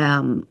me,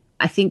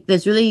 I think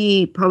there's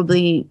really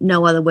probably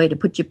no other way to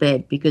put your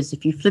bed, because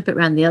if you flip it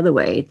around the other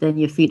way, then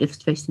your feet are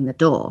facing the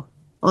door.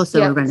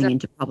 Also running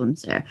into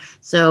problems there.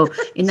 So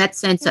in that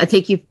sense, I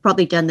think you've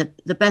probably done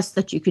the best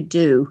that you could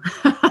do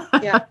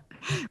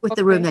with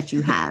the room that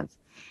you have.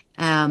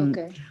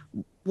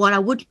 what I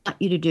would like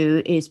you to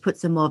do is put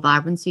some more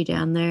vibrancy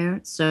down there.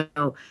 So,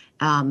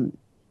 um,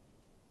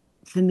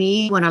 for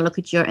me, when I look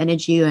at your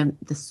energy and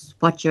the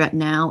spot you're at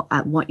now,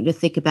 I want you to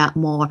think about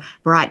more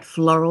bright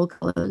floral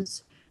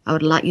colors. I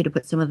would like you to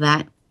put some of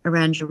that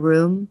around your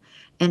room.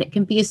 And it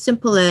can be as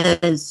simple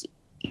as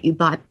you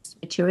buy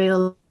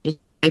material, just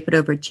drape it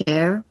over a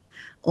chair,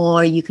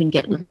 or you can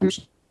get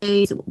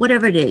lampshades,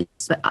 whatever it is.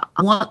 But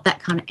I want that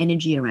kind of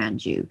energy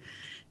around you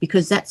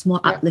because that's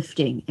more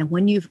uplifting. And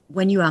when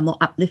you are more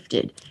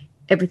uplifted,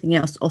 everything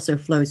else also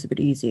flows a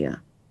bit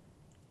easier.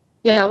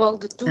 Yeah, well,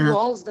 the two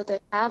walls that I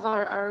have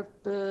are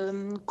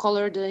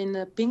colored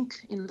in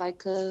pink, in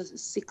like a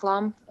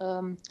cyclam,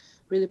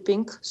 really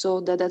pink.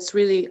 So that's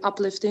really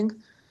uplifting.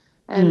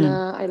 And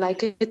I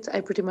like it.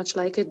 I pretty much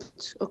like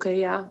it. Okay,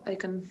 yeah, I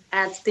can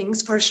add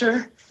things for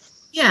sure.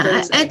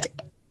 Yeah, and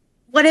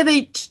whatever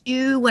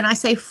you, when I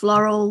say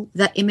floral,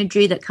 that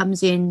imagery that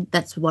comes in,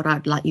 that's what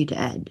I'd like you to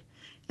add.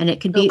 And it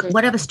can be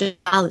whatever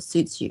style that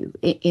suits you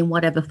in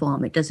whatever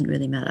form. It doesn't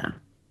really matter.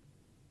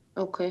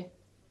 Okay.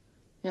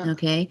 Yeah.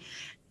 Okay.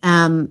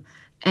 And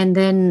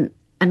then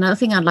another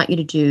thing I'd like you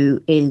to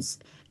do is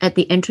at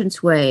the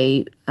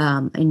entranceway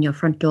in your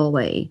front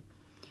doorway,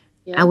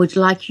 I would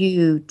like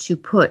you to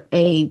put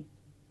a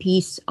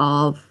piece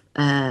of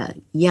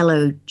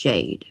yellow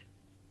jade.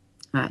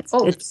 Right.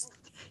 It's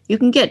you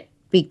can get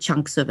big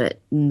chunks of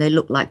it, and they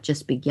look like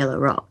just big yellow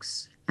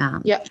rocks.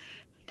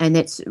 And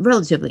it's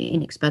relatively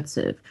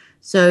inexpensive.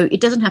 So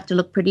it doesn't have to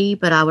look pretty,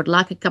 but I would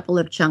like a couple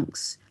of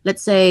chunks,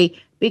 let's say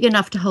big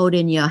enough to hold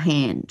in your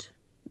hand,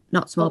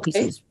 not small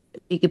pieces,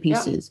 bigger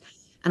pieces.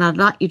 And I'd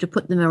like you to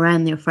put them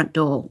around your front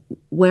door,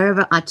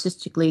 wherever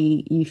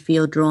artistically you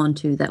feel drawn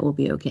to, that will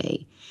be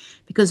okay.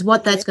 Because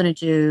what that's going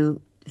to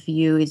do for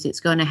you is it's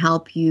going to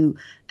help you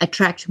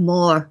attract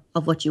more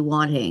of what you're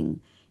wanting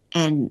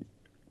and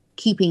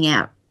keeping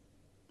out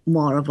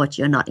more of what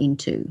you're not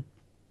into.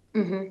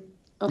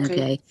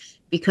 Okay.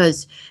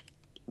 Because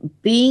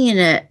being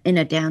in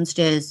a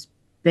downstairs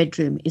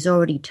bedroom is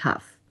already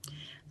tough.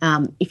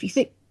 If you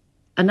think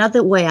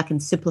another way I can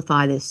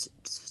simplify this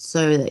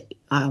so that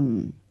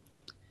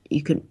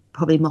you can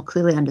probably more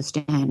clearly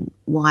understand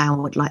why I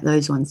would like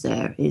those ones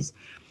there is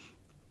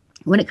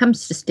when it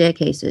comes to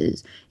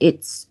staircases,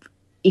 it's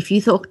if you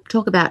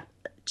talk about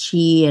chi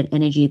and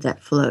energy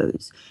that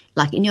flows,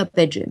 like in your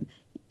bedroom,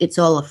 it's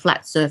all a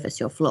flat surface,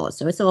 your floor.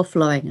 So it's all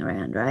flowing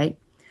around, right?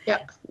 Yeah.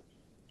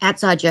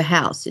 Outside your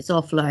house, it's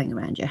all flowing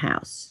around your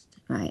house,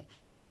 right?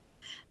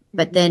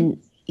 But then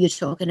you're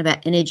talking about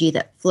energy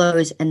that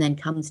flows and then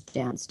comes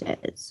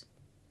downstairs.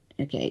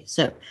 Okay,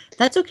 so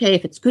that's okay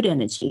if it's good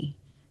energy,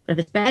 but if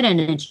it's bad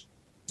energy,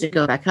 to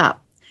go back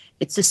up.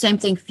 It's the same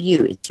thing for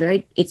you.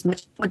 It's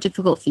much more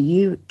difficult for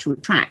you to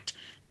attract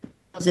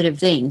positive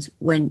things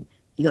when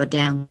you're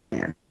down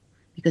there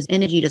because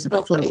energy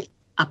doesn't flow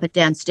up and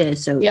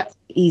downstairs so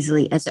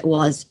easily as it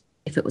was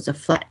if it was a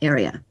flat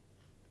area.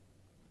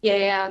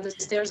 Yeah, the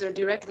stairs are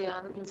directly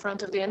in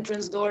front of the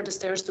entrance door. The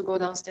stairs to go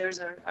downstairs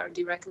are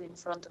directly in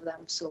front of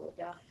them. So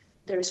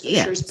there's for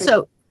sure space.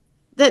 So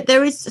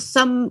there is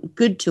some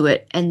good to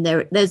it, and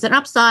there's an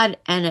upside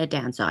and a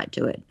downside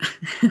to it.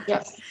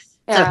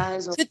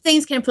 So good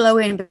things can flow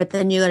in, but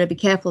then you got to be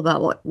careful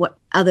about what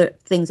other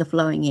things are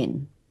flowing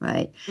in,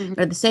 right? But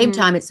at the same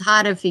time, it's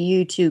harder for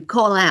you to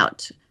call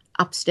out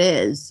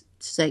upstairs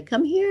to say,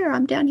 "Come here,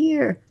 I'm down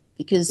here,"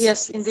 because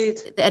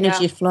indeed, the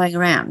energy is flowing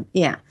around.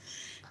 Yeah.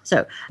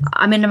 So,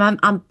 I mean,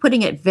 I'm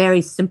putting it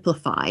very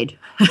simplified.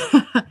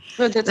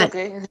 But that's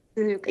okay.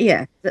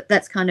 Yeah,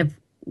 that's kind of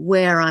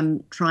where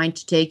I'm trying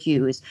to take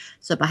you is,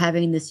 so by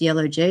having this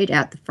yellow jade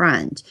out the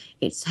front,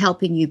 it's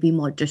helping you be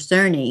more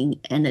discerning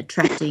and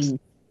attracting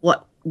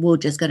what we're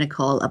just going to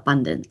call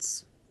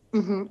abundance,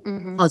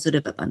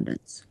 positive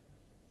abundance.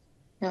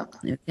 Yeah.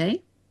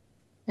 Okay?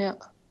 Yeah.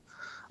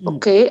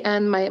 Okay,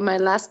 and my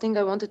last thing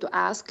I wanted to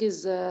ask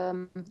is,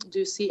 do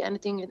you see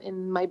anything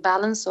in my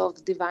balance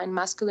of divine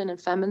masculine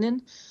and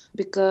feminine?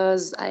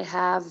 Because I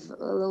have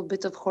a little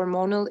bit of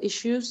hormonal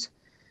issues.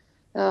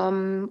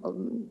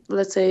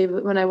 Let's say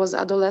when I was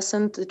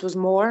adolescent, it was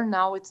more.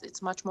 Now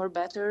it's much more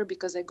better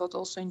because I got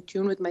also in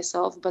tune with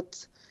myself.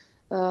 But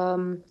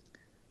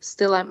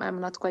still, I'm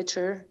not quite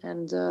sure.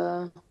 And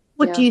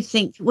what do you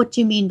think? What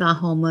do you mean by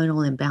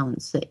hormonal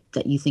imbalance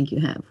that you think you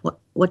have?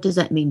 What does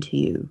that mean to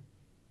you?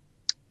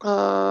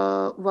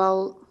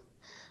 Well,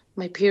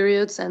 my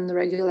periods and the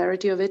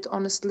regularity of it,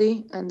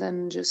 honestly, and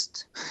then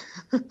just,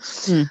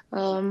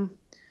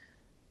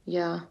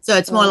 yeah. So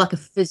it's more like a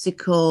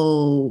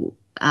physical,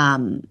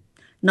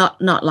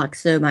 not like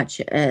so much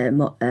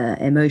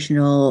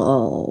emotional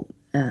or.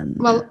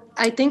 Well,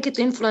 I think it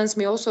influenced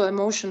me also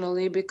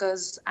emotionally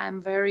because I'm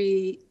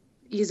very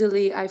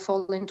easily I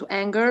fall into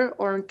anger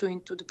or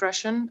into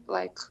depression.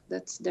 Like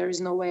there is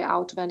no way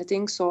out of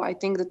anything. So I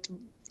think that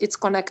it's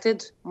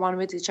connected one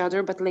with each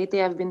other, but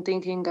lately I've been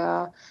thinking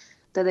that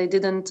I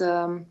didn't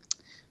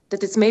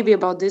that it's maybe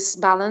about this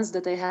balance,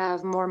 that I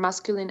have more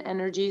masculine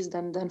energies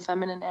than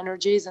feminine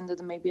energies, and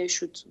that maybe I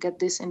should get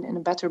this in a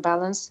better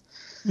balance,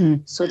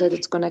 so that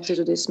it's connected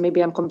to this.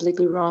 Maybe I'm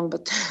completely wrong,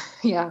 but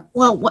yeah.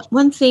 Well,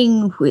 one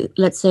thing,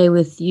 let's say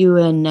with you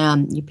and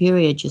your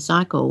period, your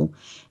cycle,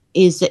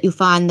 is that you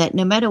find that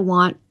no matter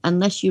what,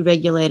 unless you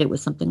regulate it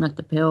with something like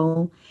the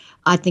pill,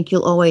 I think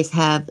you'll always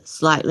have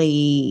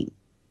slightly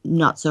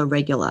not so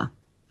regular.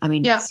 I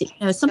mean, Yeah.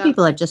 some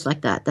people are just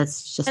like that.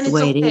 That's just And the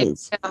way okay. it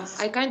is. Yeah,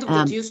 I kind of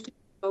get used to it,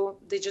 so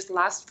they just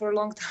last for a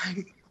long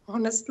time,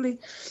 honestly.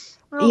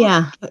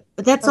 Yeah, but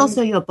that's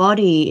also your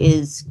body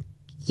is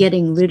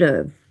getting rid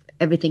of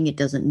everything it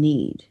doesn't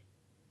need.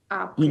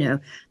 Okay.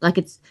 Like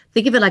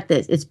think of it like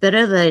this. It's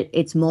better that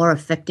it's more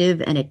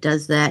effective and it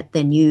does that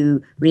than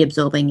you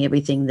reabsorbing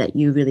everything that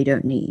you really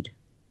don't need.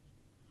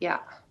 Yeah.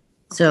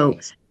 Okay. So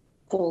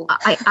cool.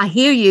 I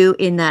hear you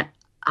in that.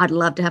 I'd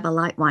love to have a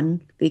light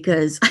one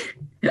because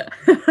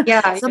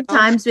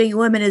sometimes being a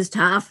woman is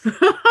tough.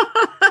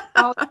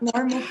 How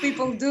normal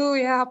people do.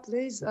 Yeah,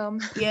 please.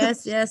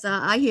 Yes,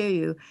 I hear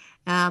you.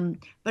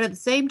 But at the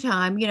same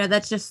time,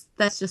 that's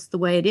just the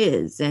way it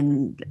is,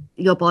 and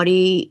your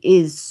body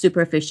is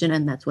super efficient,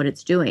 and that's what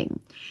it's doing.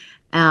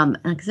 Like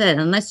I said,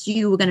 unless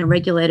you were going to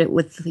regulate it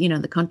with,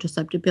 the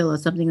contraceptive pill or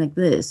something like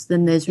this,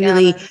 then there's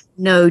really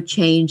no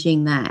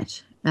changing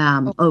that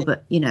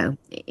over,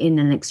 in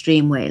an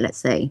extreme way, let's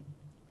say.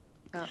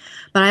 Yeah.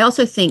 But I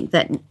also think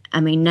that,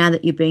 now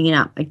that you bring it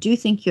up, I do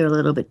think you're a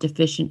little bit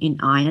deficient in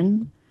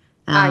iron.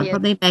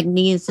 Probably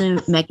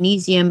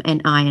magnesium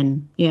and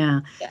iron.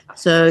 Yeah.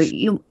 So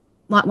you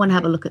might want to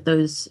have a look at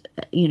those,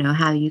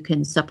 how you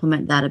can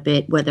supplement that a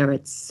bit, whether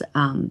it's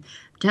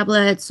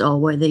tablets or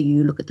whether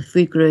you look at the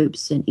food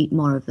groups and eat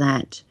more of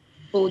that.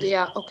 Food,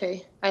 yeah,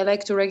 okay. I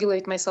like to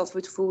regulate myself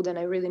with food, and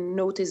I really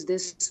notice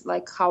this,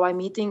 like how I'm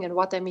eating and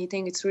what I'm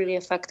eating. It's really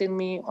affecting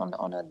me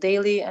on a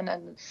daily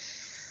and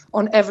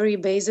on every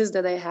basis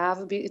that I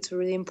have. It's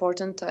really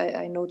important.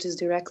 I notice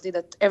directly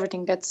that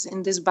everything gets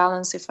in this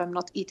balance if I'm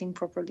not eating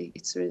properly.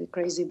 It's really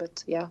crazy,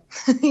 but yeah,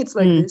 it's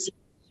like this.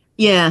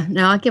 Yeah,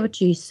 no, I get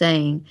what you're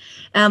saying.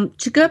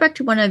 To go back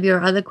to one of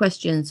your other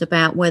questions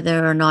about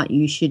whether or not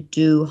you should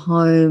do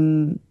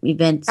home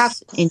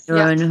events in your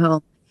own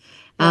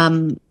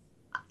home.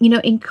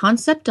 In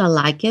concept, I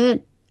like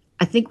it.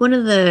 I think one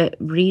of the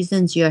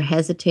reasons you're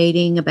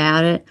hesitating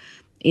about it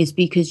is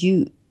because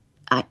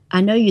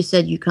I know you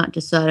said you can't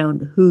decide on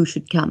who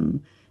should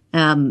come,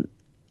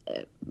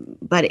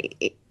 but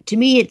to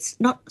me, it's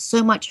not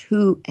so much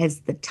who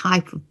as the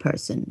type of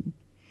person,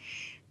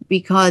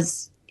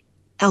 because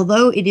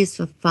although it is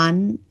for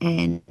fun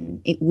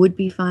and it would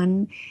be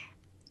fun,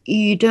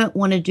 you don't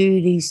want to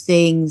do these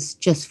things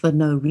just for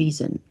no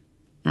reason.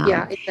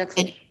 Yeah,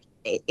 exactly. And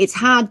it's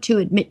hard to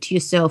admit to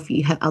yourself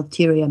you have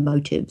ulterior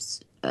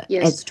motives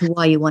as to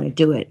why you want to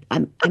do it.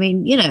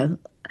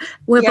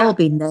 We've all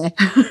been there.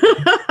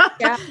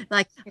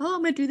 Like,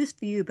 I'm going to do this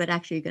for you, but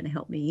actually you're going to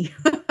help me.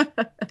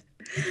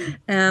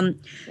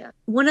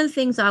 One of the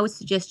things I would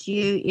suggest to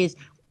you is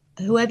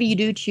whoever you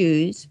do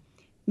choose,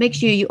 make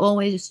sure you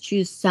always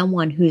choose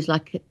someone who's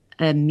like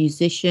a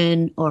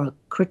musician or a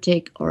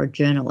critic or a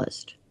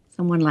journalist,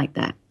 someone like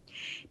that,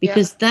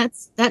 because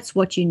that's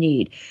what you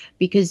need.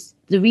 Because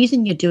the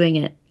reason you're doing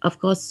it, of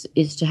course,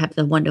 is to have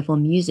the wonderful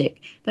music,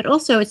 but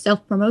also it's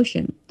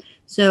self-promotion.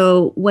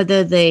 So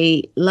whether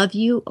they love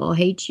you or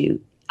hate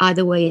you,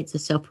 either way, it's a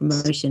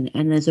self-promotion,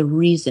 and there's a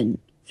reason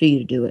for you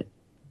to do it.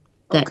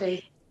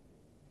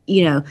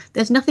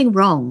 There's nothing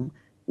wrong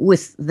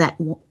with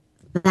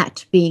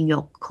that being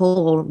your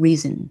core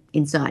reason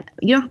inside.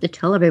 You don't have to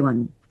tell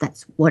everyone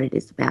that's what it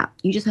is about.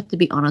 You just have to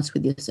be honest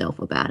with yourself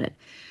about it,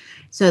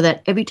 so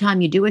that every time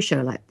you do a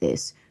show like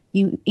this,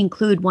 you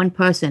include one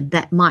person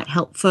that might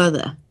help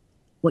further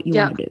what you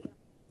want to do.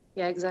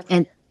 Yeah, exactly.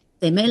 And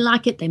they may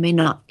like it, they may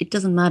not. It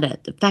doesn't matter.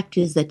 The fact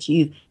is that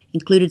you've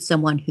included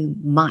someone who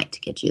might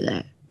get you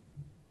there.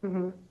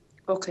 Mm-hmm.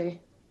 Okay.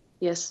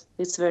 Yes,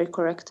 it's very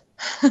correct.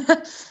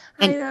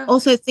 And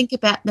also think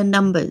about the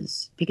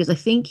numbers, because I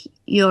think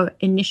your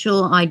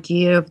initial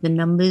idea of the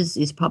numbers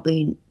is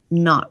probably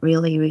not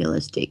really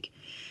realistic.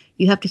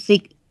 You have to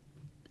think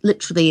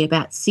literally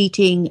about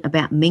seating,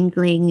 about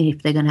mingling,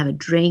 if they're going to have a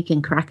drink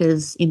and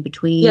crackers in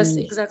between. Yes,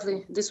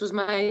 exactly. This was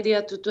my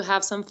idea, to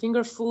have some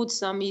finger food,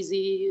 some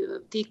easy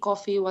tea,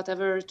 coffee,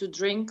 whatever to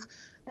drink,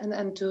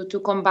 and to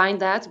combine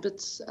that.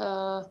 But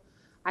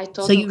I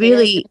thought... So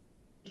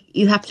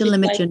you have to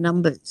limit your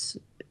numbers.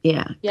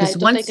 Yeah, because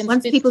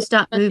once people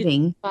start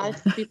moving...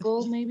 5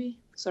 people, maybe?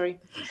 Sorry.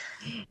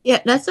 Yeah,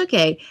 that's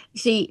okay.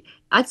 See,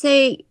 I'd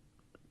say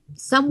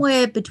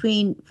somewhere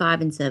between 5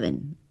 and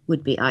 7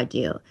 would be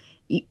ideal.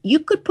 You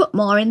could put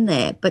more in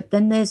there, but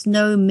then there's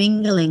no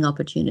mingling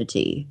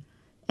opportunity.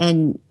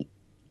 And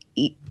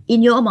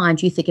in your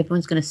mind, you think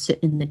everyone's going to sit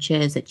in the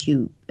chairs that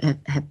you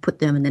have put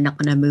them, and they're not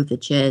going to move the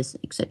chairs,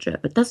 etc.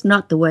 But that's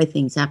not the way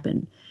things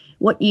happen.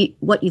 What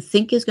you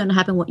think is going to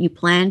happen, what you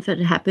plan for it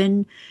to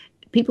happen,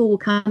 people will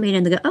come in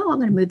and they go, oh, I'm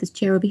going to move this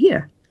chair over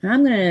here. And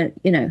I'm going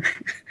to,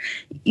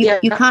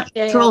 you can't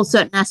control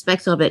certain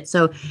aspects of it.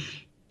 So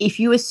if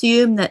you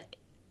assume that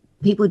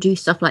people do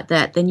stuff like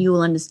that, then you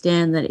will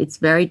understand that it's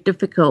very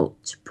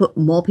difficult to put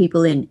more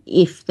people in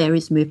if there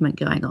is movement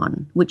going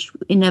on, which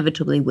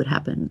inevitably would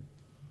happen.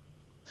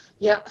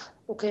 Yeah.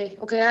 Okay.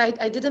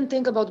 I didn't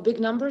think about big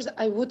numbers.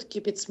 I would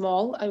keep it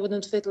small. I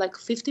wouldn't fit like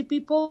 50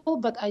 people,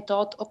 but I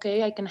thought,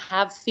 okay, I can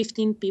have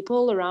 15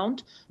 people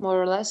around,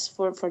 more or less,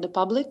 for the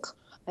public.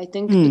 I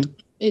think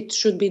it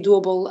should be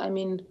doable. I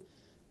mean,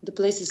 the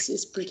place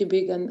is pretty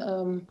big,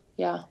 and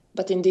yeah.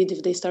 But indeed,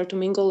 if they start to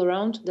mingle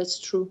around, that's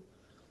true.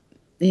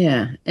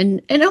 Yeah,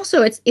 and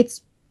also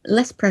it's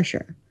less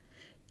pressure.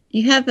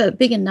 You have a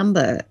bigger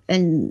number,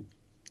 and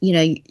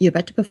you're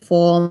about to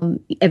perform.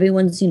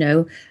 Everyone's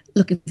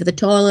looking for the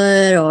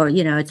toilet, or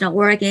it's not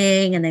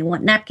working, and they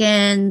want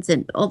napkins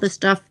and all this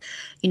stuff.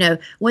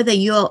 Whether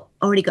you're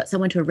already got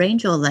someone to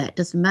arrange all that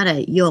doesn't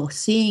matter. You're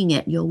seeing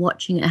it, you're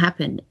watching it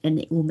happen, and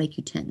it will make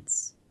you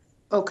tense.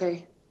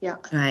 Okay. Yeah.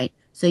 Right.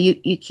 So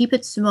you keep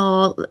it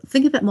small.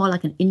 Think of it more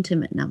like an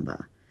intimate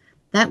number.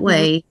 That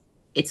way,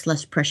 it's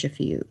less pressure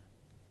for you.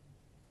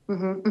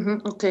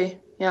 Okay.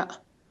 Yeah.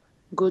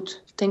 Good.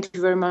 Thank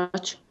you very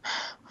much.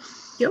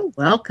 You're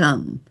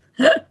welcome.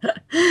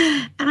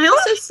 And I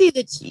also see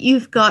that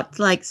you've got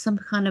like some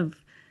kind of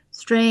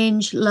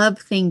strange love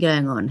thing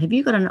going on. Have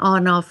you got an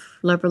on-off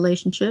love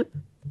relationship?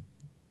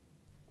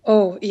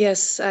 Oh,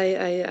 yes,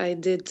 I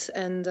did,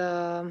 and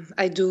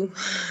I do.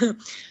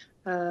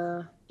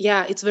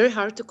 Yeah, it's very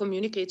hard to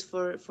communicate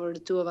for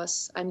the two of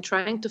us. I'm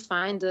trying to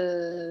find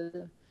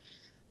a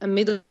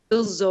middle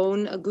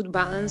zone, a good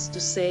balance to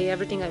say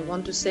everything I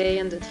want to say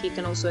and that he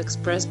can also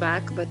express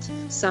back. But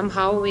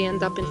somehow we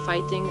end up in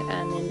fighting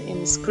and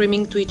in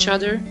screaming to each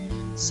other.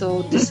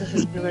 So this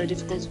has been very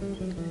difficult.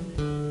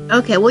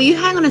 Okay, well, you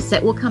hang on a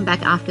sec. We'll come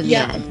back after the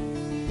ad.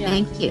 Yeah.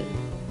 Thank you.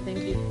 Thank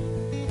you.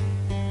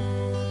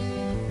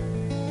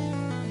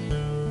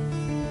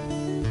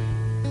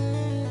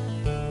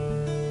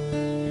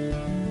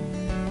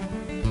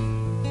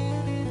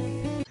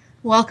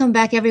 Welcome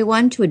back,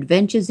 everyone, to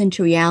Adventures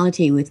into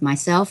Reality with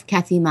myself,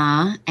 Kathy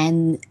Ma,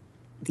 and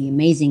the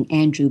amazing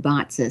Andrew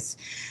Bartzis,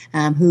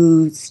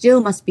 who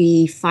still must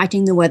be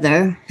fighting the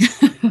weather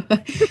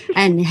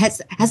and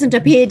hasn't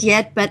appeared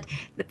yet, but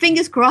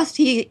fingers crossed,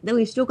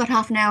 we've still got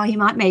half an hour, he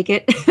might make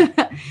it.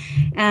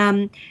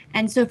 And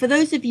so for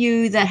those of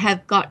you that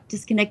have got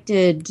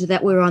disconnected,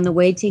 that we're on the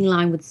waiting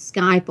line with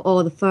Skype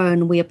or the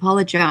phone, we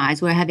apologize.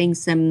 We're having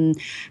some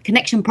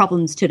connection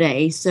problems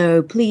today,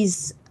 so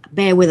please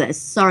bear with us.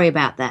 Sorry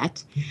about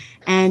that.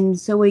 And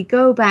so we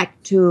go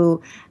back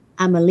to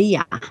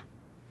Amalia. Did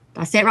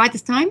I say it right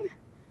this time?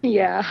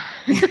 Yeah.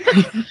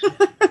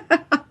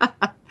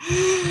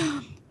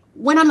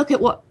 When I look at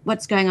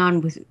what's going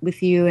on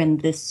with you and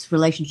this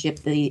relationship,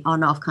 the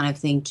on-off kind of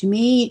thing, to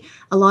me,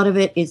 a lot of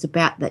it is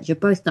about that you're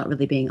both not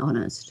really being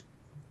honest.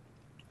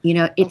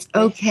 It's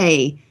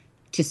okay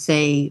to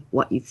say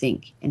what you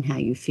think and how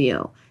you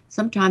feel.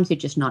 Sometimes you're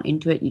just not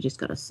into it. You just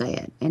got to say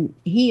it. And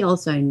he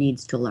also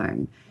needs to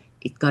learn.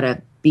 It's got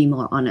to be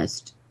more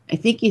honest. I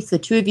think if the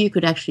two of you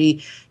could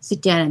actually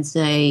sit down and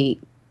say,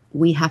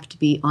 we have to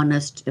be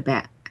honest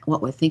about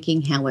what we're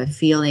thinking, how we're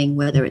feeling,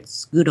 whether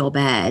it's good or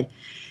bad,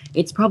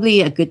 it's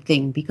probably a good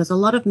thing, because a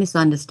lot of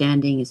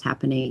misunderstanding is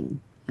happening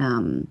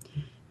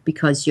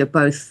because you're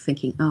both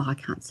thinking, oh, I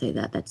can't say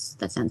that. That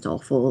sounds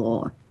awful,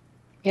 or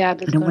yeah, I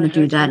don't want to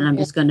do that, and I'm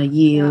just going to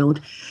yield.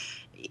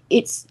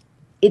 Yeah.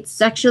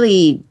 It's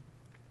actually,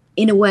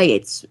 in a way,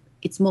 it's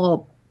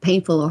more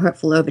painful or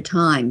hurtful over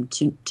time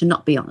to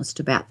not be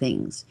honest about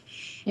things.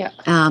 Yeah.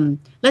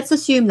 Let's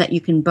assume that you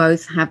can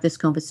both have this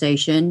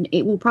conversation.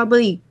 It will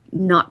probably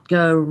not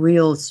go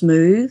real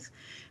smooth,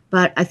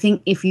 but I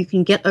think if you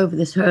can get over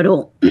this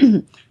hurdle,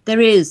 there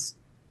is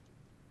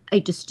a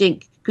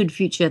distinct good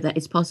future that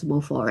is possible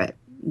for it.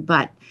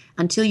 But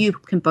until you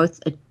can both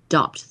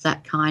adopt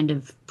that kind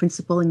of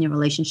principle in your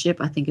relationship,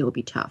 I think it will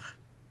be tough.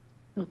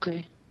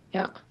 Okay.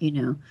 Yeah.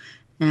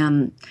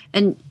 And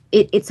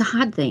it's a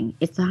hard thing.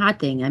 It's a hard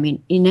thing. I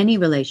mean, in any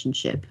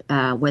relationship,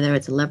 whether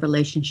it's a love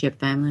relationship,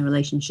 family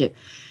relationship,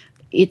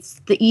 it's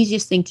the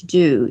easiest thing to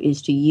do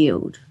is to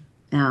yield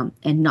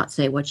and not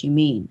say what you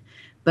mean.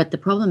 But the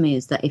problem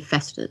is that it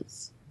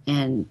festers,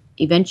 and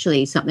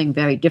eventually something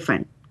very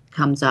different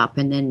comes up,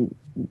 and then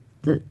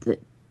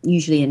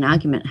usually an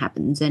argument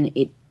happens, and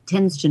it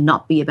tends to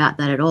not be about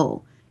that at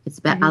all. It's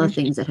about other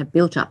things that have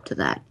built up to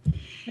that.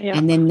 Yeah.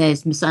 And then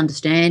there's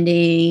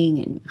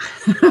misunderstanding and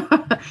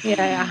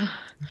yeah.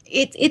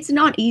 It's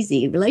not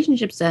easy.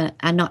 Relationships are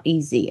not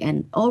easy,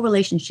 and all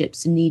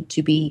relationships need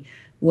to be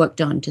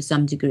worked on to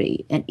some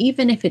degree. And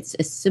even if it's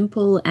as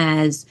simple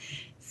as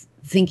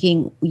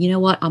thinking, you know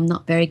what, I'm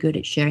not very good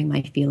at sharing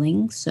my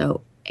feelings,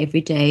 so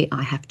every day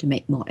I have to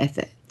make more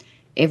effort.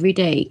 Every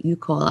day you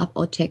call up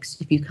or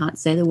text if you can't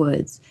say the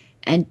words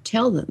and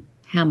tell them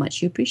how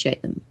much you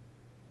appreciate them.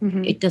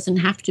 Mm-hmm. It doesn't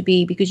have to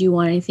be because you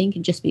want anything. It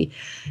can just be,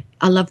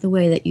 I love the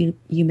way that you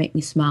make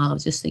me smile. I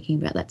was just thinking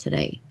about that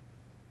today.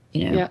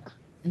 Yeah.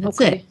 And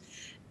that's it.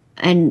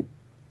 And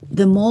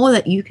the more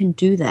that you can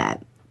do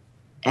that,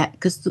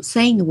 because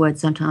saying the word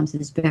sometimes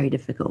is very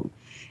difficult.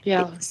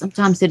 Yeah.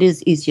 Sometimes it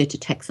is easier to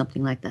text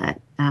something like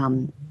that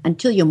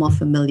until you're more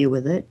familiar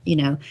with it, you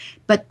know.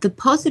 But the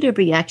positive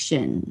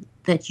reaction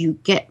that you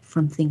get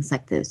from things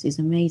like this is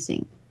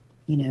amazing,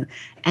 you know.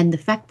 And the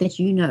fact that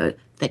you know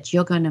that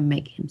you're going to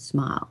make him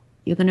smile,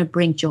 you're going to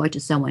bring joy to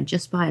someone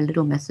just by a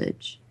little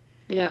message.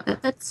 Yeah.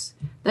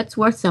 That's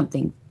worth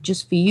something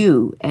just for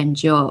you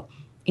and your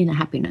inner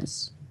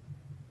happiness.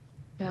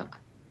 Yeah.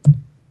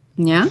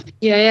 Yeah.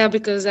 Yeah,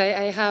 because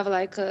I have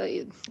like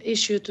a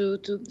issue to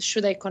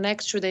should I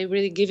connect, should I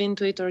really give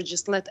into it, or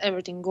just let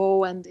everything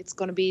go and it's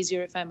gonna be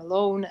easier if I'm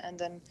alone, and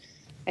then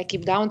I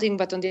keep doubting.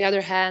 But on the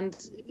other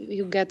hand,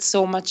 you get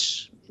so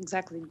much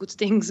exactly good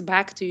things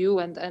back to you,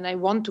 and I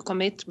want to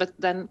commit, but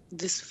then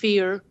this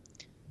fear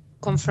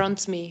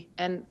confronts me,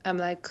 and I'm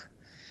like,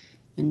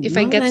 if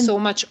I get so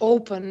much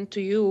open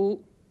to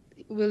you,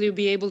 will you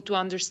be able to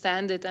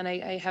understand it? And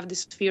I have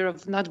this fear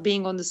of not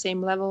being on the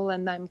same level,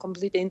 and I'm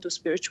completely into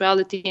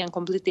spirituality and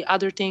completely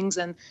other things.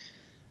 And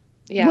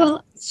yeah.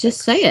 Well,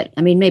 just say it.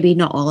 I mean, maybe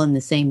not all in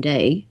the same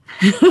day.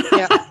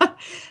 Yeah.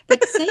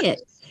 But say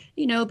it,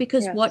 you know,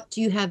 because Yeah. what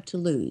do you have to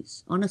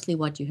lose? Honestly,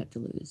 what do you have to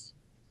lose?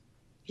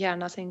 Yeah,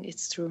 nothing.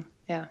 It's true.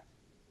 Yeah.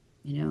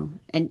 You know,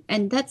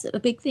 and that's a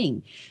big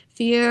thing.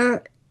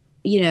 Fear,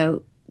 you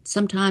know,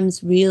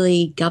 sometimes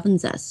really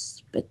governs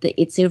us, but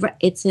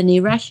it's an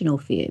irrational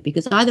fear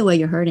because either way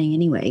you're hurting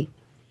anyway.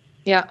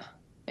 Yeah.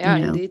 Yeah,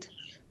 You know? indeed.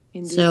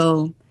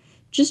 So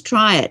just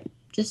try it.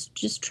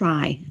 Just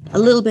try a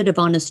little bit of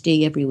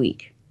honesty every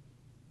week.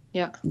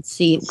 Yeah. And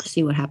see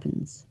what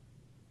happens.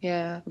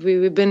 Yeah.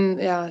 We've been,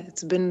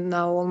 it's been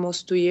now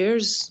almost 2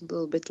 years, a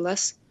little bit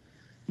less.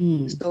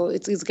 So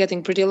it's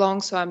getting pretty long.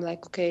 So I'm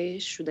like, okay,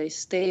 should I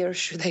stay or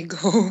should I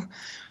go?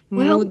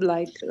 Mood,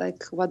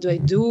 like what do I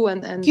do?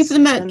 And give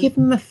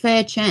them a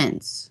fair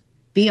chance.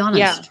 Be honest.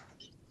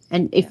 Yeah.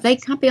 And if they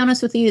can't be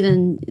honest with you,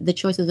 then the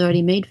choice is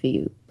already made for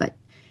you. But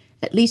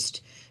at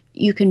least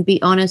you can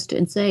be honest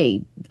and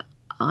say,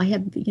 I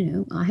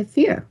have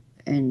fear,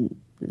 and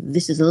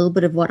this is a little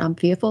bit of what I'm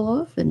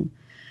fearful of, and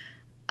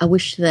I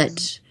wish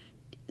that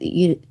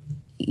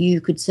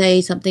you could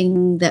say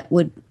something that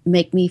would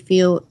make me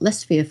feel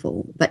less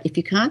fearful. But if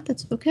you can't,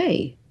 that's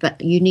okay.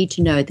 But you need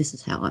to know this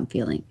is how I'm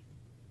feeling.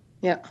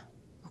 Yeah.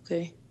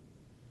 Okay.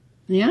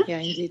 Yeah? Yeah,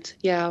 indeed.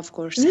 Yeah, of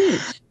course.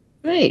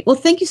 Great. Well,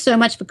 thank you so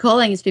much for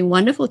calling. It's been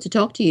wonderful to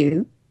talk to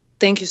you.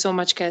 Thank you so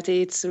much,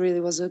 Kathy. It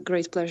really was a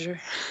great pleasure.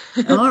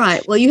 All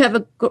right. Well, you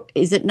have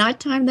is it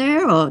nighttime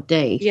there or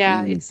day?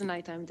 Yeah, it's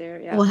nighttime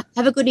there. Yeah. Well,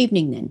 have a good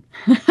evening then.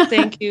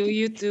 Thank you.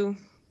 You too.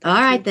 All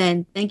right,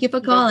 then. Thank you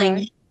for calling.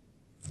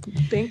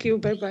 Bye-bye. Thank you.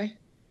 Bye-bye.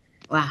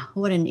 Wow,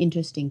 what an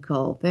interesting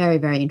call. Very,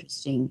 very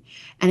interesting.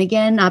 And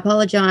again, I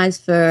apologize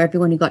for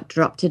everyone who got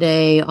dropped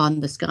today on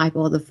the Skype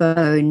or the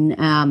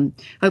phone.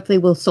 Hopefully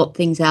we'll sort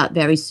things out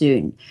very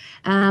soon.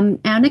 Our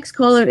next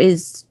caller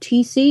is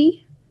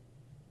TC.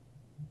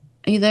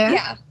 Are you there?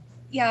 Yeah.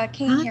 Yeah.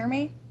 Can you hear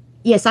me?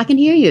 Yes, I can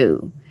hear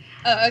you.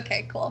 Oh,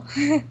 okay, cool.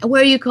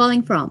 Where are you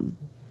calling from?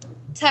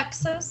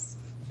 Texas.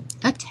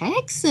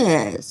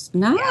 Texas.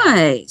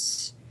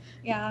 Nice.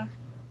 Yeah.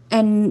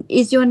 And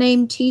is your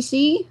name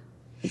TC?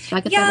 Did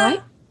I get that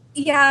right?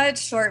 Yeah, it's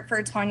short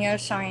for Tanya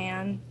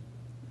Cheyenne.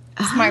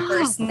 It's my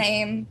first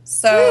name.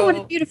 So oh, what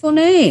a beautiful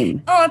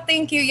name. Oh,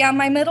 thank you. Yeah,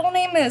 my middle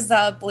name is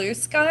Blue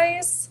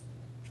Skies.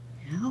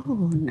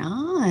 Oh,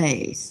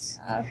 nice.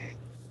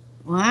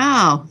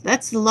 Wow,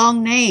 that's a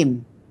long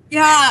name.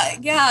 Yeah,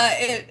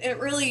 it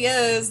really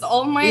is.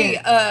 All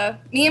my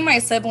me and my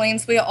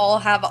siblings, we all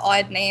have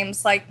odd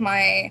names. Like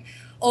my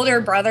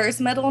older brother's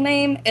middle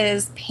name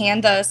is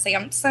Panda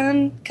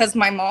Sampson because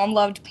my mom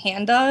loved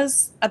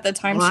pandas at the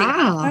time she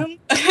had them.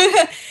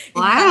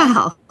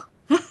 Wow.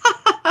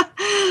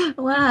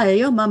 Wow,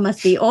 your mom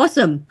must be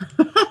awesome.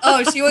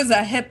 Oh, she was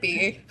a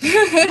hippie.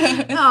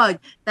 Oh,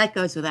 that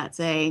goes without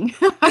saying.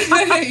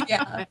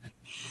 Yeah.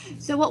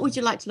 So what would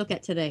you like to look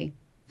at today?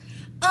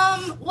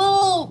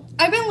 Well,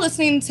 I've been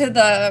listening to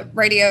the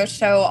radio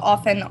show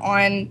off and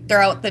on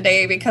throughout the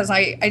day because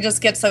I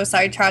just get so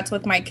sidetracked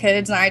with my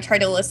kids, and I try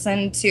to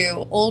listen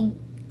to old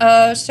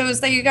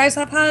shows that you guys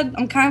have had.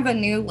 I'm kind of a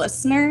new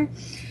listener.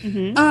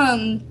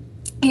 Mm-hmm.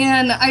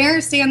 And I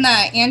understand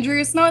that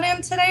Andrew's not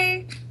in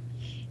today.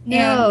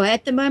 No,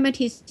 at the moment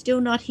he's still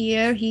not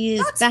here. He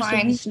is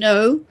battling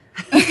snow.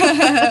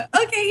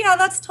 Okay, yeah,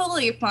 that's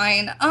totally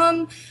fine.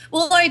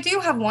 Well, I do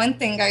have one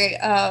thing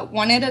I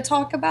wanted to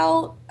talk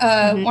about,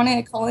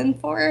 wanted to call in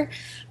for.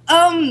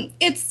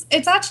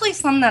 It's actually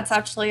something that's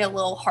actually a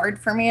little hard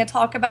for me to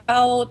talk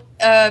about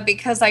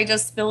because I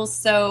just feel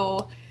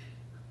so,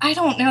 I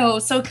don't know,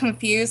 so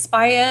confused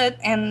by it,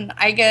 and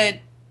I get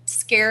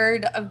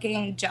scared of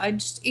getting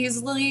judged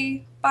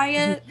easily by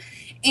it.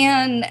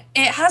 And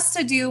it has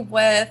to do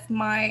with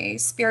my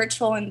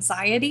spiritual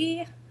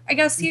anxiety, I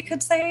guess you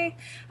could say.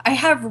 I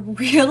have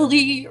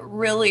really,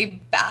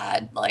 really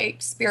bad,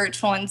 like,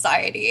 spiritual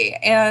anxiety.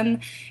 And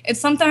it's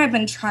something I've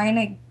been trying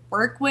to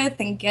work with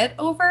and get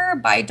over,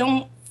 but I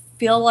don't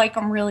feel like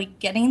I'm really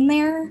getting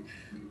there.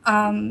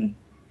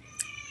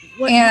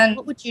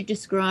 What would you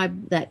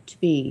describe that to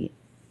be,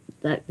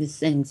 that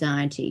this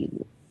anxiety?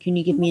 Can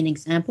you give me an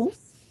example?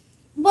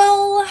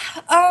 Well,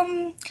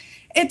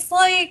 it's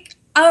like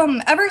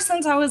ever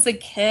since I was a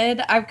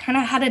kid, I've kind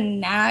of had a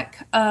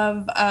knack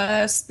of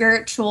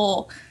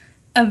spiritual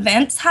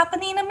events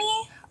happening to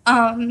me.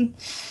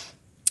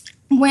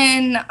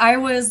 When I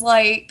was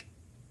like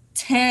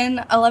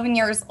 10, 11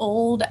 years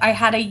old, I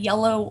had a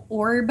yellow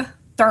orb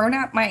thrown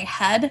at my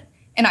head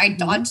and I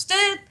dodged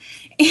it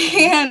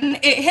and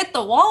it hit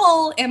the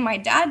wall and my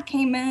dad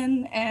came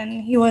in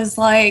and he was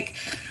like,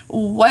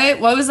 what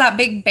was that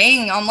big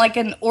bang? I'm like,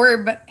 an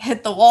orb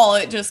hit the wall.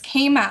 It just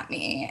came at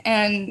me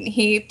and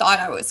he thought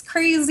I was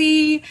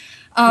crazy.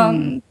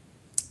 When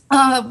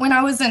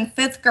I was in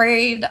 5th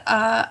grade,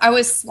 I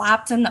was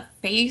slapped in the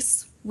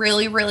face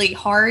really, really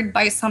hard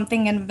by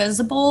something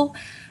invisible.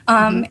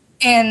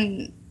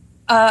 And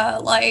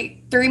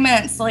like 3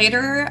 minutes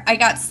later, I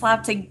got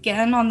slapped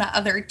again on the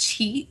other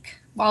cheek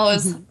while I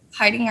was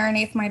hiding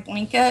underneath my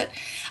blanket.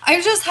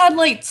 I just had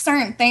like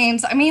certain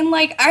things. I mean,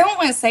 like, I don't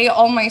want to say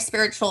all my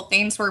spiritual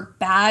things were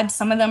bad.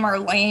 Some of them are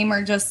lame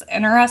or just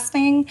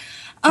interesting.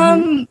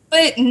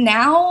 But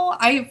now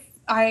I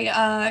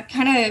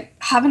kind of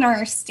have an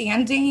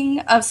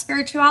understanding of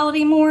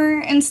spirituality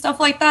more and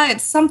stuff like that.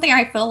 It's something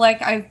I feel like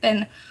I've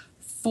been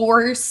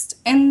forced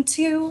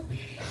into.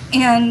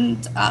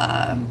 And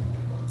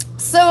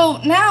so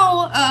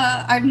now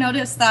I've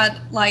noticed that,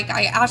 like,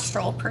 I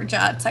astral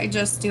project. I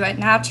just do it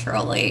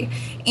naturally.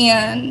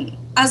 And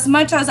as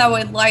much as I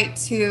would like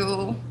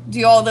to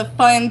do all the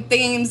fun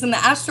things in the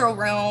astral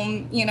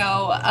realm, you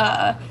know,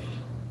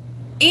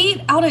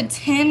 8 out of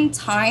 10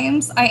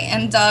 times I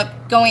end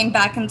up going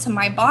back into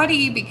my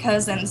body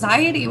because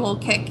anxiety will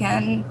kick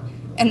in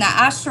the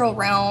astral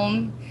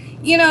realm,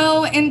 you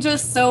know, and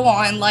just so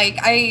on. Like,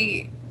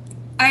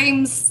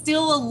 I'm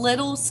still a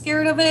little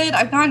scared of it.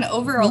 I've gotten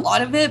over a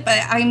lot of it, but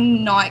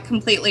I'm not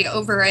completely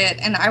over it.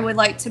 And I would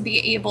like to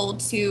be able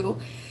to,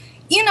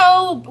 you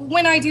know,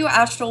 when I do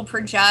astral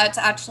project,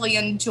 actually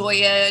enjoy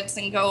it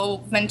and go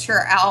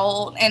venture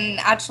out and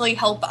actually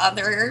help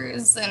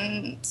others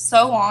and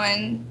so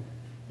on.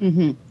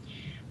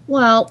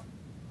 Well,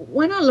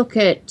 when I look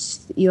at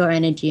your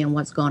energy and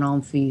what's gone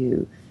on for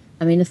you,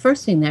 I mean, the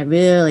first thing that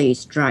really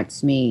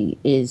strikes me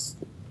is,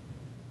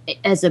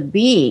 as a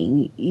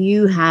being,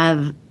 you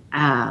have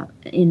an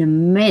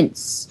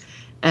immense,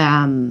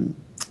 what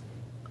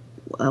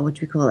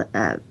do we call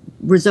it,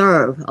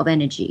 reserve of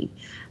energy.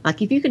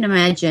 Like, if you can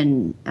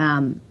imagine,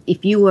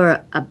 if you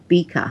were a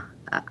beaker,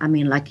 I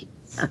mean, like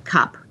a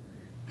cup,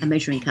 a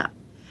measuring cup,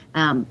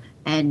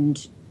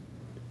 and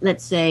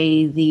let's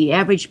say the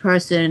average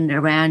person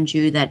around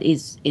you that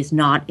is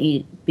not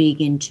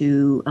big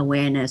into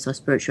awareness or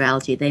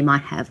spirituality, they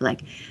might have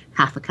like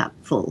half a cup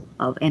full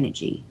of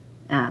energy.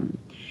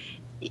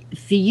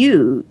 For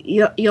you,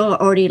 you're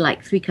already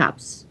like 3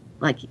 cups.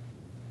 Like,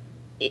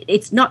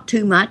 it's not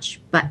too much,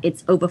 but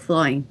it's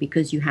overflowing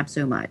because you have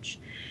so much.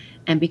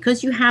 And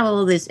because you have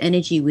all this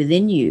energy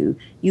within you,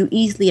 you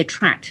easily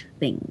attract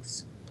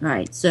things,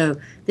 right? So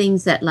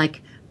things that,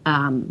 like,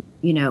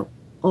 you know,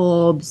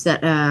 orbs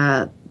that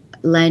are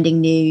landing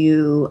near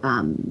you,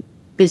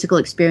 physical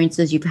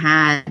experiences you've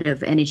had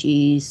of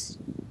energies,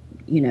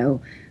 you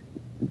know,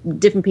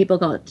 different people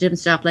call it different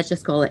stuff. Let's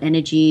just call it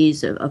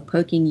energies of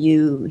poking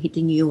you,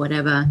 hitting you,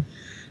 whatever.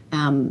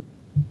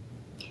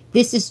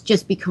 This is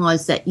just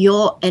because that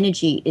your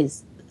energy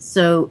is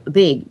so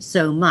big,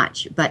 so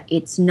much, but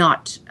it's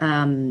not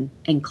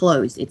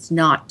enclosed. It's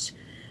not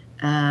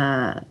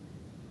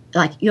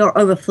like you're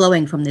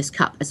overflowing from this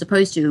cup, as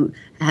opposed to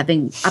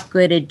having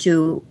upgraded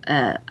to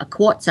a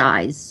quart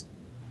size.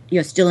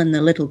 You're still in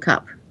the little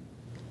cup.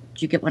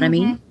 Do you get what I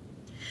mean?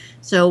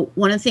 So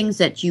one of the things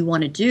that you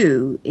want to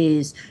do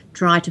is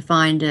try to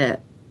find a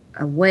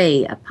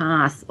way, a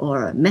path,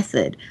 or a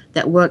method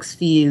that works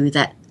for you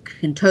that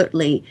can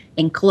totally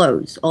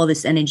enclose all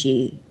this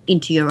energy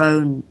into your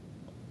own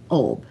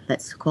orb,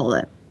 let's call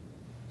it.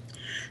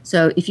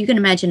 So if you can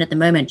imagine at the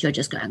moment, you're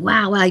just going,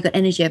 wow, you got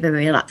energy everywhere,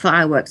 you're like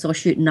fireworks all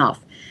shooting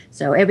off.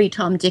 So every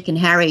Tom, Dick, and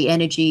Harry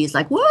energy is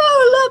like,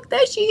 whoa, look,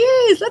 there she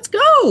is, let's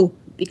go.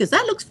 Because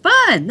that looks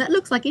fun. That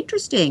looks like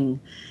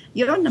interesting.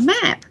 You're on the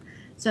map.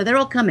 So they're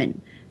all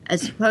coming.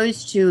 As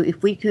opposed to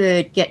if we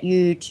could get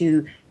you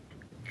to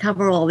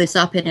cover all this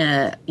up in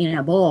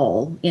a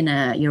ball, in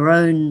your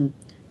own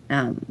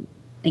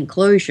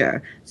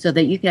enclosure, so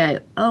that you go,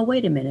 oh,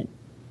 wait a minute.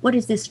 What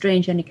is this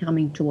strange energy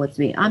coming towards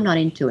me? I'm not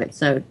into it,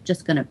 so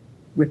just going to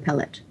repel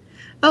it.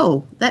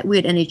 Oh, that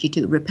weird energy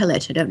too, repel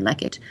it. I don't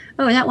like it.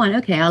 Oh, that one,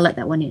 okay, I'll let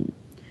that one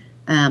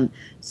in.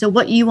 So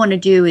what you want to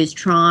do is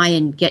try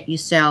and get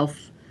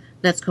yourself,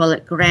 let's call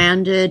it,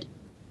 grounded,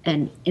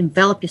 and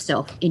envelop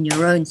yourself in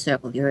your own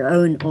circle, your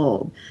own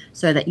orb,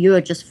 so that you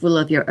are just full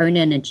of your own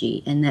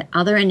energy, and that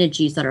other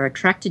energies that are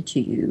attracted to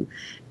you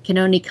can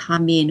only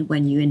come in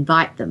when you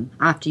invite them,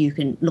 after you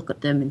can look at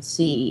them and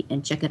see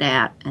and check it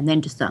out and then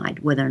decide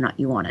whether or not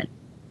you want it.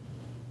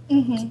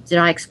 Did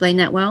I explain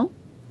that well?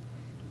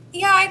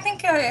 Yeah, I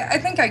think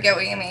I get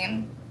what you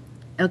mean.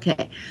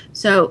 Okay,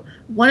 so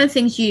one of the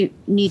things you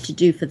need to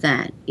do for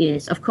that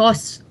is, of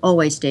course,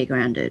 always stay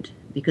grounded,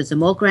 because the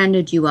more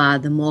grounded you are,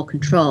 the more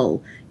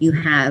control you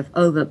have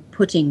over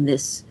putting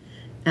this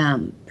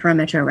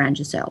perimeter around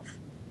yourself.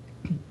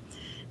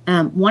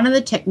 One of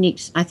the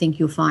techniques I think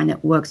you'll find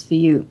that works for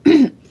you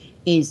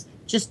is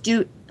just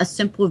do a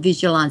simple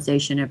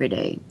visualization every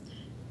day.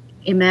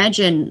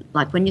 Imagine,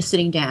 like when you're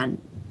sitting down,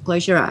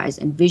 close your eyes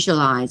and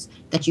visualize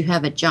that you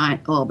have a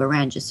giant orb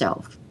around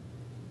yourself.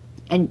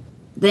 And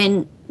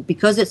then,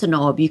 because it's an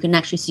orb, you can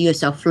actually see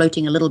yourself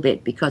floating a little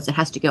bit because it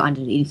has to go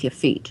underneath your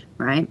feet,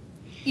 right?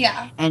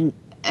 Yeah. And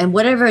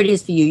whatever it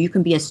is for you, you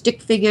can be a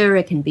stick figure,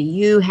 it can be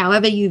you,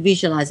 however you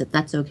visualize it,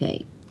 that's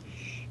okay.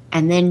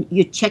 And then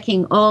you're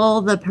checking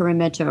all the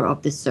perimeter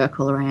of this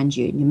circle around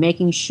you, and you're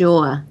making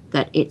sure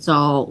that it's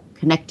all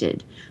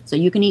connected. So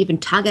you can even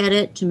tug at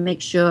it to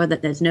make sure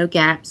that there's no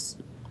gaps.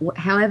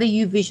 However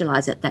you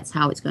visualize it, that's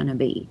how it's going to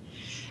be.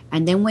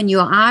 And then when you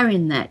are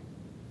in that,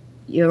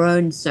 your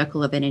own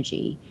circle of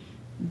energy,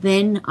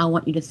 then I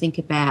want you to think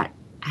about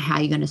how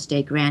you're going to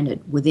stay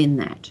grounded within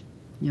that,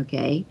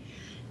 okay?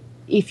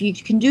 If you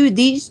can do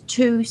these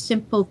two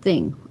simple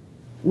things,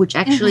 which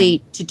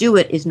actually to do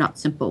it is not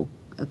simple,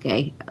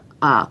 okay?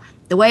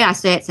 The way I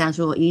say it sounds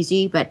real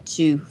easy, but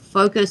to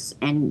focus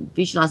and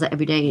visualize that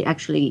every day,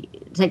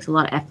 it takes a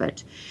lot of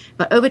effort.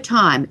 But over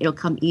time, it'll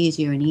come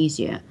easier and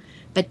easier.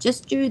 But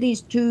just do these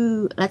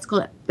two, let's call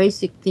it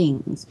basic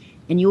things,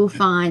 and you'll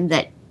find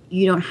that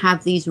you don't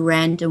have these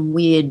random,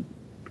 weird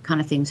kind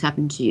of things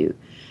happen to you.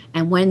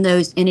 And when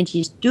those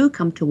energies do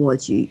come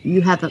towards you,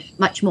 you have a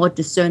much more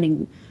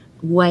discerning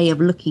way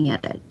of looking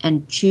at it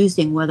and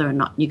choosing whether or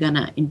not you're going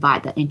to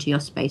invite that into your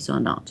space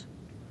or not.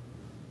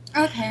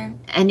 Okay.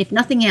 And if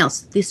nothing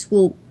else, this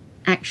will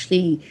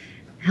actually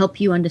help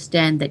you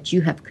understand that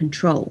you have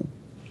control.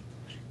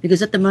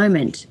 Because at the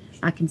moment,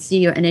 I can see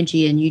your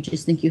energy and you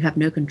just think you have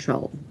no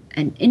control.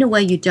 And in a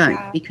way you don't,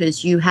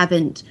 because you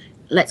haven't,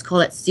 let's call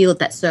it, sealed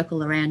that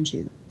circle around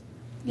you.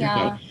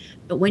 Yeah. Okay?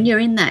 But when you're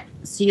in that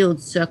sealed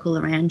circle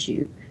around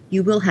you,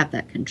 you will have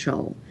that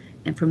control.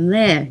 And from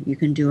there, you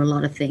can do a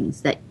lot of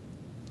things that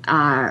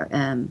are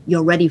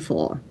you're ready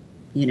for,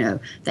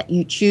 that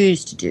you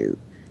choose to do,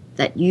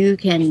 that you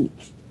can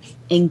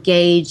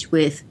engage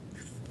with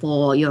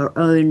for your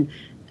own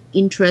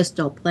interest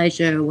or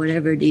pleasure or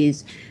whatever it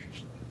is,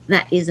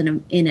 that is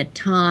in a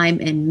time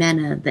and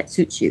manner that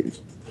suits you.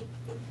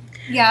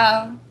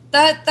 Yeah,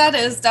 that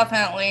is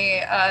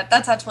definitely,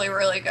 that's actually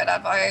really good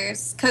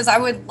advice, because I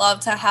would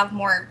love to have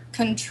more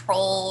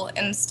control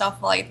and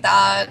stuff like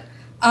that.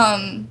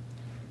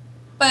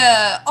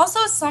 But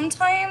also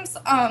sometimes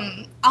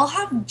I'll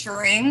have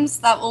dreams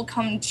that will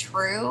come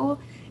true,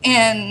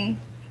 and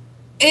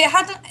it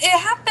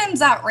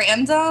happens at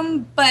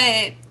random,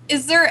 but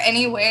is there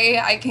any way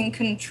I can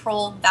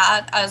control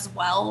that as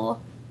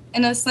well,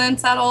 in a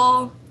sense, at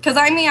all? Because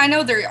I mean,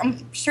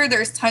 I'm sure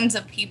there's tons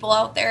of people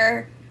out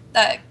there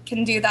that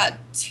can do that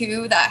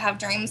too, that have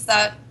dreams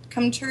that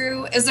come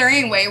true. Is there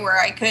any way where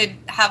I could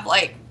have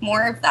like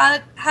more of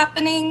that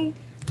happening?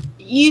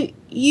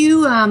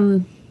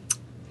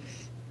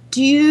 Do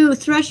you,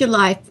 throughout your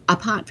life,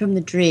 apart from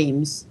the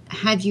dreams,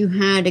 have you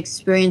had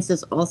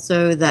experiences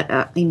also that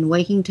are in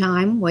waking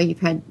time where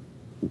you've had,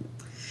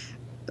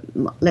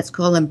 let's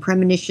call them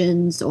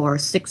premonitions or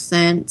sixth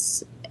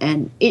sense,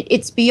 and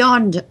it's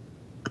beyond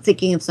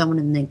thinking of someone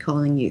and then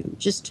calling you.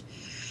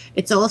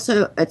 It's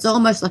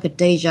almost like a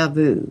deja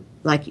vu,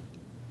 like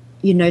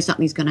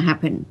something's going to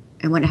happen,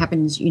 and when it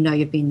happens,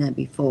 you've been there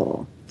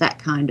before. That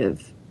kind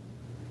of.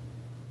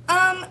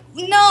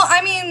 No,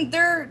 I mean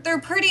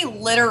they're pretty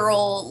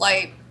literal,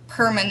 like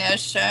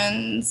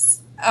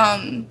premonitions.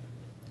 Okay,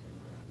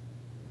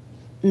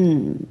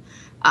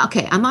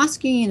 I'm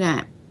asking you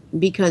that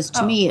because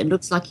to me it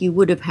looks like you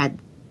would have had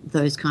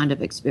those kind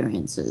of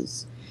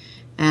experiences.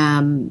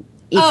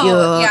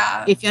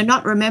 If you're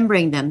not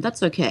remembering them,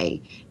 that's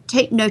okay.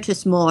 Take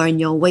notice more in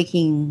your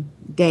waking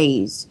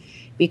days,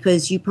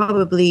 because you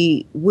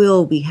probably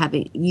will be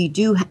having. You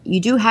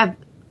do have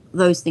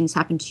those things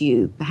happen to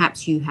you.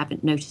 Perhaps you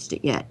haven't noticed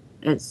it yet.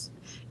 It's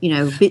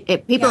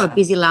people have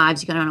busy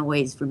lives. You can't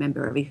always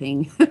remember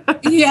everything.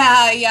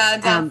 yeah,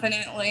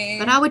 definitely.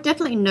 But I would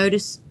definitely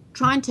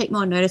try and take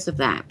more notice of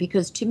that,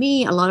 because to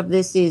me a lot of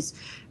this is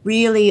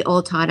really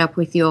all tied up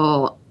with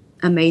your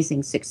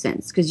amazing sixth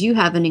sense, because you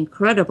have an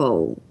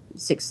incredible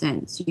sixth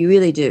sense. You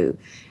really do.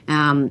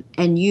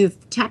 And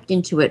you've tapped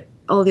into it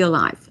all your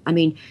life. I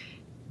mean,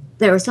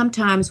 there are some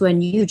times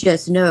when you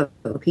just know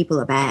people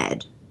are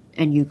bad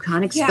and you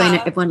can't explain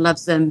it. Everyone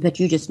loves them, but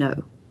you just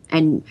know.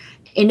 And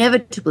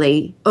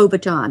inevitably, over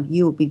time,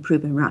 you will be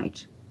proven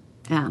right.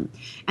 And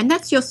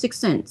that's your sixth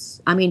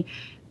sense. I mean,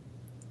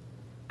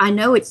 I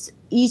know it's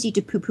easy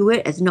to poo-poo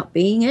it as not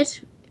being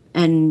it.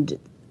 And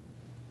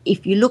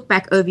if you look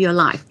back over your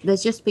life,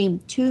 there's just been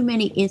too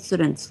many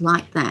incidents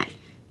like that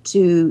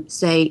to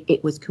say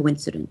it was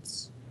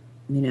coincidence,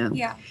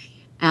 Yeah.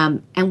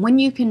 And when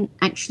you can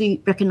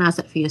actually recognize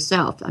it for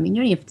yourself, I mean,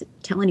 you don't have to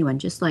tell anyone,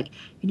 just like,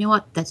 you know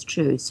what, that's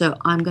true. So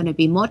I'm going to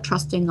be more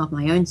trusting of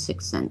my own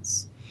sixth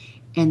sense.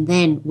 and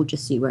then we'll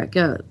just see where it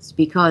goes.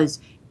 Because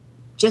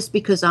just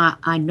because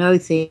I know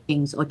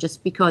things, or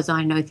just because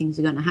I know things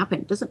are going to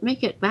happen, doesn't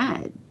make it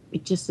bad.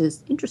 It just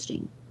is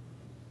interesting.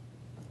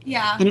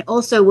 Yeah. And it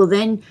also will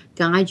then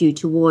guide you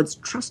towards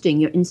trusting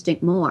your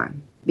instinct more.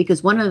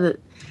 Because when I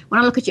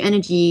look at your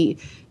energy,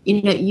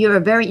 you're a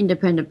very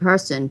independent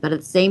person, but at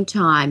the same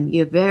time,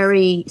 you're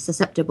very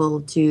susceptible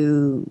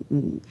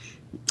to,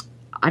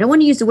 I don't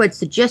want to use the word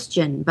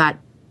suggestion, but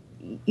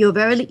you're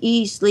very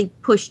easily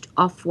pushed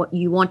off what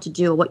you want to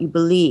do or what you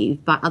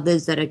believe by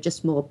others that are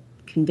just more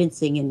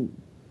convincing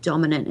and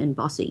dominant and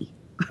bossy.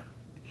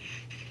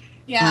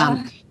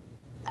 Yeah.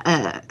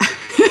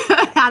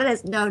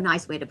 There's no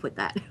nice way to put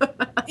that.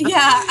 Yeah,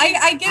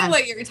 I get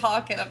what you're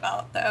talking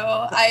about,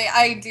 though.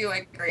 I do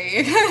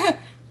agree.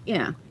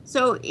 Yeah.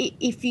 So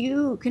if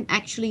you can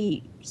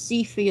actually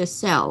see for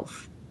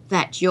yourself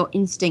that your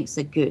instincts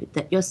are good,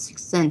 that your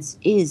sixth sense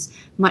is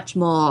much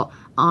more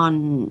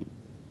on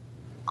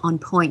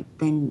point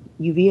than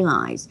you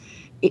realize,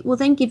 it will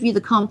then give you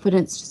the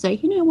confidence to say,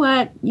 you know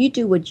what, you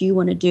do what you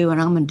want to do, and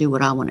I'm going to do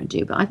what I want to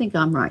do. But I think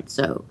I'm right,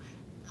 so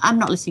I'm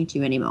not listening to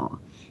you anymore.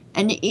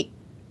 And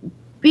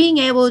being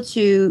able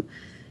to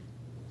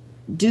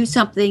do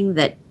something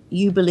that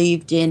you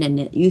believed in and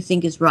that you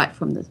think is right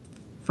from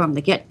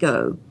the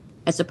get-go,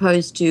 as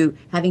opposed to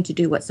having to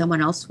do what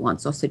someone else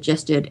wants or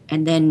suggested,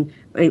 and then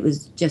it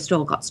was just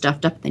all got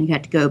stuffed up, then you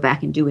had to go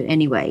back and do it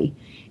anyway.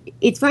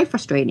 It's very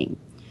frustrating.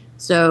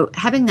 So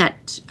having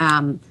that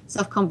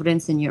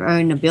self-confidence in your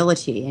own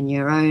ability and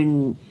your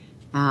own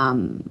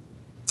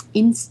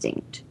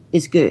instinct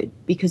is good,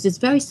 because it's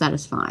very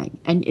satisfying,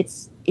 and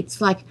it's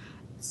like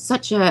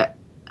such a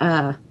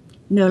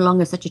no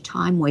longer such a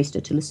time waster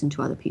to listen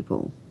to other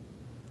people.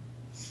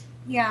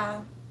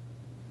 Yeah.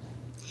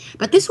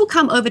 But this will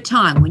come over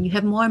time when you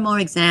have more and more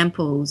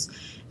examples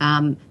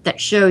that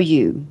show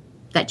you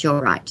that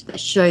you're right, that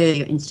show you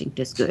your instinct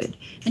is good,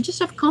 and just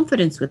have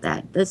confidence with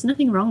that. There's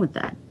nothing wrong with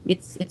that.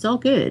 It's all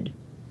good.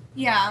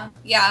 Yeah.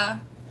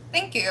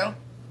 Thank you.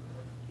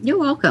 You're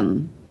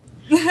welcome.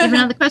 You have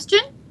another question?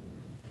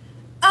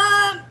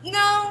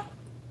 No,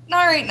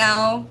 not right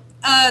now.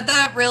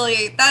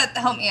 That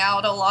helped me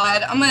out a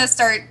lot. I'm gonna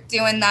start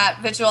doing that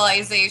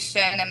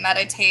visualization and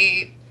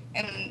meditate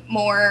and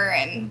more,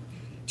 and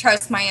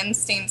trust my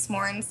instincts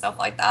more and stuff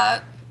like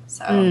that.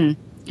 So.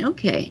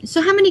 Okay.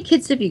 So how many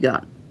kids have you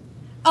got?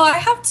 Oh, I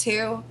have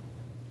 2.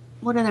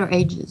 What are their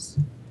ages?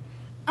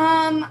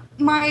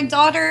 My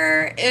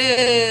daughter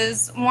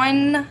is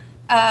 1.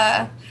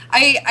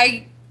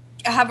 I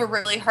have a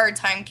really hard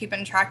time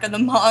keeping track of the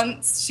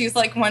months. She's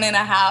like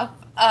 1.5.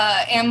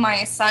 And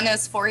my son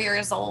is 4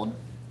 years old.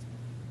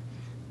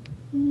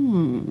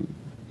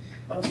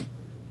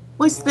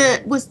 Was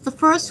the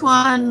first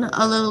one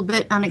a little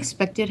bit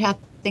unexpected how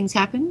things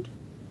happened?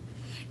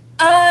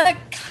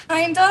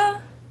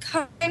 Kinda.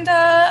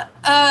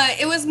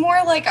 It was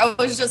more like I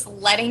was just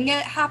letting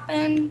it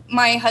happen.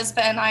 My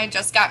husband and I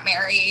just got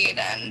married,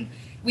 and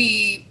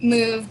we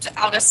moved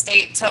out of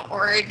state to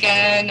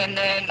Oregon, and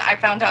then I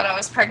found out I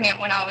was pregnant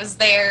when I was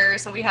there,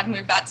 so we had to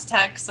move back to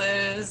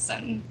Texas.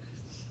 And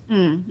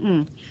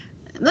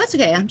That's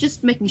okay. I'm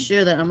just making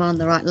sure that I'm on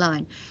the right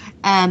line.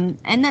 And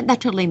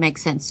that totally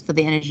makes sense for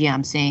the energy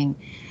I'm seeing.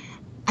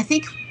 I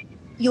think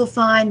you'll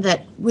find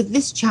that with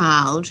this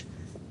child,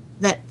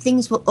 that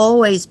things will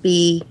always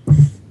be,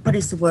 what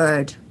is the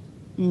word?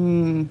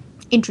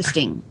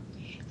 Interesting.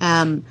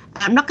 I'm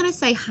not going to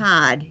say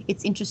hard.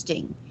 It's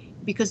interesting,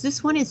 because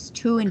this one is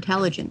too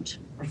intelligent.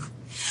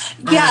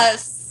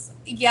 Yes,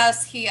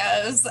 he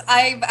is.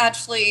 I've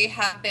actually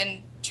have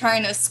been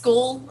trying to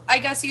school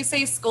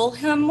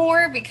him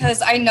more,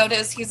 because I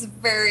notice he's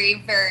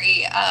very,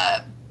 very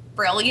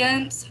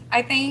brilliant,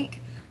 I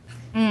think.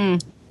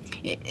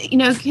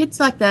 Kids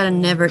like that are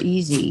never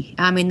easy.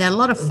 I mean, they're a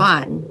lot of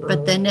fun,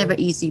 but they're never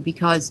easy,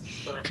 because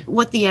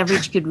what the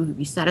average kid would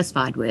be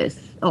satisfied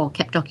with or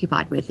kept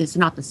occupied with is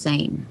not the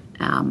same.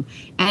 And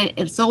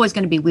it's always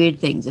going to be weird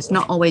things. It's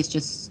not always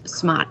just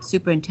smart,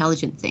 super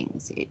intelligent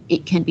things.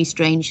 It can be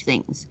strange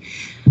things.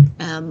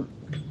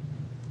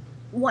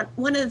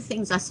 One of the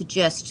things I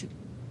suggest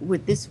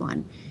with this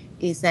one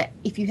is that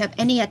if you have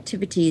any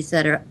activities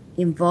that are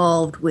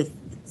involved with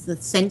the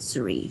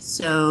sensory,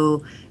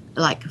 so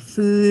like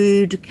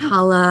food,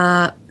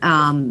 color,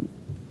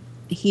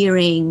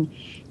 hearing,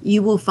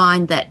 you will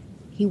find that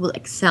he will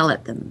excel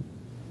at them.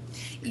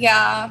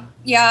 Yeah.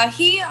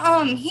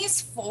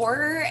 He's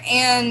 4,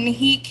 and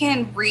he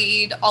can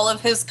read all of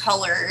his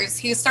colors.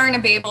 He's starting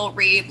to be able to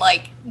read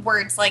like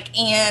words like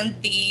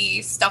and,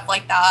 the, stuff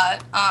like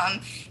that.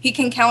 He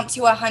can count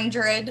to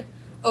 100,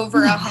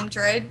 over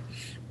 100.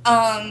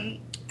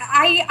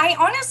 I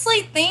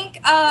honestly think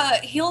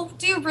he'll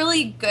do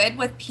really good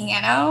with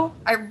piano.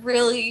 I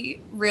really,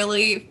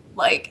 really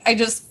I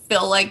just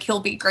feel like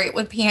he'll be great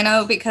with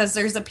piano, because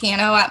there's a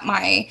piano at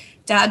my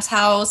dad's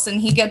house,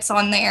 and he gets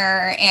on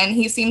there and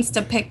he seems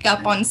to pick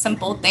up on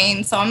simple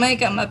things. So I'm gonna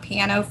get him a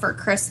piano for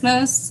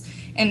Christmas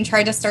and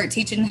try to start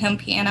teaching him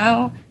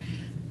piano.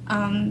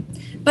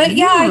 But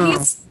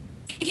yeah,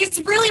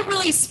 he's really,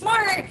 really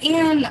smart,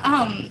 and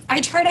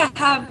I try to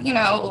have, you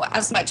know,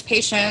 as much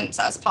patience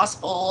as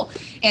possible,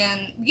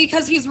 and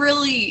because he's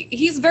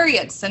very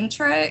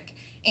eccentric,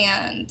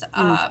 and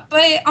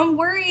but I'm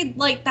worried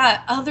like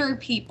that other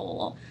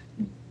people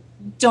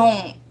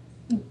don't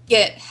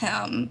get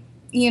him,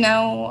 you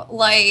know,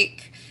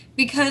 like,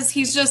 because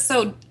he's just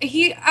so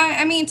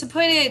I mean, to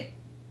put it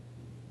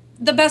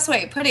the best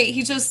way to put it,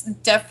 he's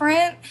just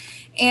different,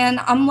 and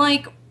I'm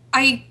like,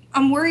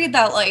 I'm worried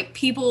that like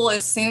people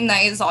assume that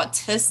he's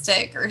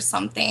autistic or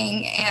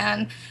something,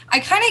 and I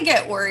kind of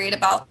get worried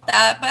about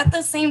that. But at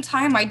the same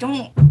time, I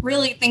don't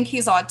really think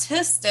he's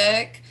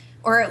autistic,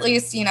 or at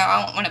least, you know,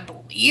 I don't want to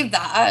believe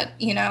that,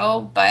 you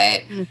know.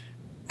 But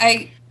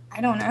I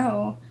don't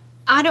know.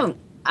 I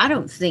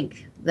don't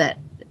think that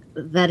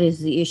is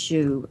the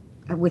issue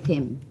with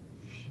him.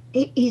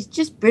 He's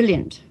just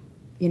brilliant,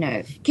 you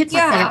know. Kids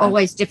like that are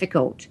always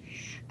difficult.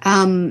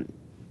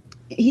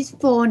 He's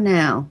 4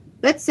 now.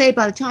 Let's say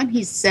by the time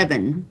he's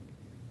 7,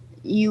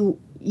 you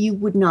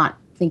would not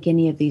think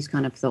any of these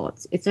kind of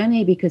thoughts. It's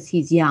only because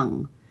he's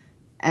young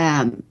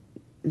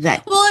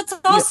that. Well, it's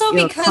also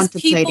because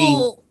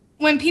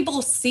when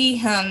people see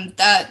him,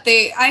 that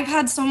I've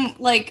had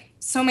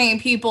so many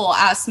people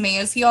ask me,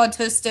 is he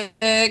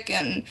autistic?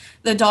 And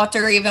the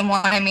doctor even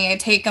wanted me to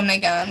take him to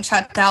get him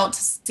checked out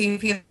to see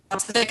if he's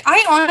autistic.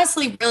 I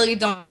honestly really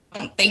don't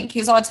think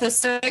he's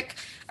autistic.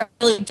 I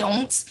really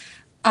don't.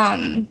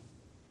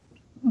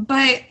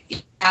 But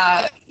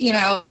yeah, you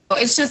know,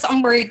 it's just,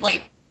 I'm worried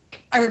like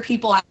other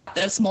people at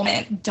this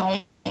moment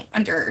don't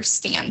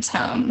understand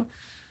him.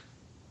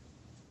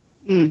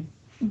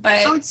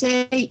 But I would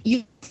say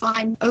you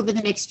find over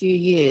the next few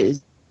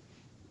years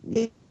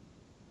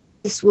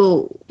this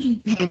will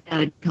pan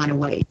out a kind of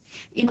way.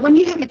 You know, when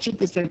you have a kid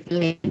that's very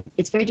brilliant,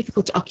 it's very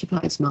difficult to occupy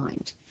his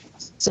mind.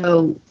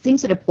 So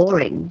things that are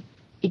boring,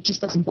 it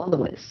just doesn't bother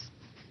with.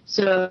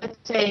 So let's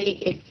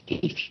say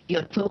if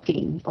you're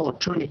talking or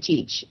trying to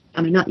teach,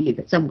 I mean, not you,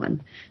 but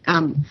someone,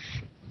 and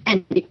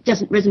it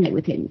doesn't resonate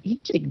with him, he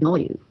just ignore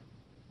you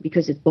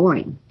because it's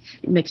boring.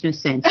 It makes no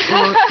sense.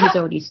 Or he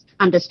already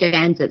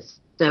understands it,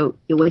 so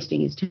you're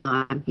wasting his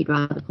time. He'd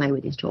rather play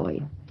with his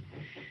toy.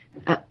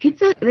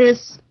 Kids like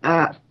this,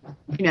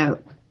 you know,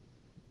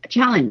 a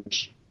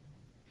challenge.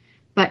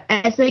 But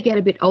as they get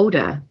a bit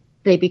older,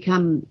 they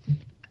become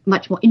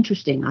much more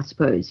interesting, I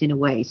suppose, in a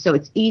way. So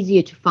it's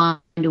easier to find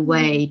a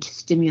way to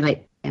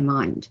stimulate their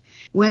mind.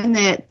 When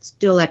they're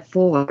still at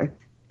 4,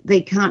 they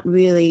can't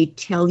really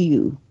tell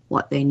you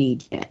what they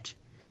need yet.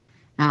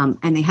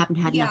 And they haven't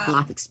had enough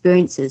life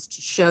experiences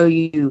to show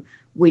you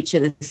which are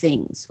the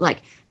things.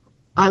 Like,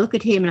 I look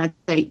at him and I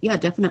say, yeah,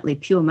 definitely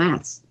pure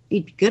maths.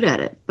 He'd be good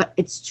at it, but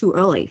it's too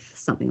early for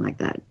something like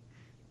that,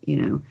 you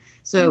know.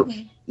 So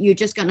you're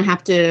just going to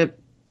have to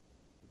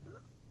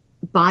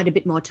bide a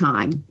bit more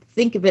time,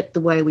 think of it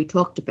the way we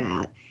talked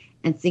about,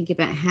 and think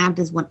about how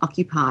does one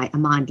occupy a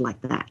mind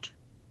like that.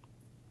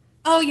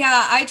 Oh,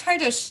 yeah, I try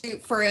to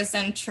shoot for his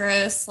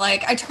interests.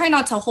 Like, I try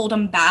not to hold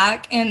him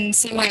back and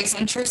see what he's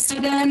interested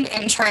in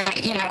and try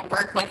to, you know,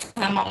 work with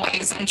him on what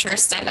he's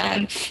interested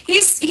in.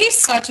 He's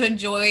such a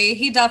joy.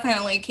 He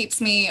definitely keeps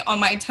me on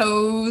my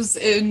toes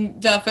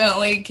and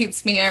definitely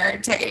keeps me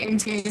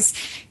entertained.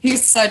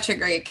 He's such a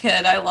great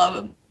kid. I love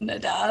him to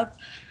death.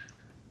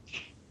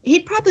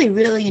 He'd probably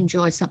really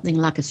enjoy something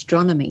like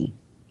astronomy.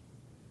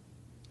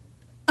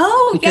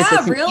 Oh,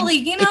 yeah, really.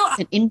 You know, it's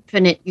an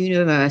infinite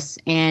universe,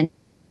 and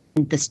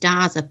the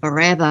stars are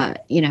forever.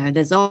 You know,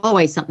 there's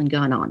always something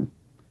going on,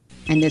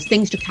 and there's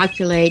things to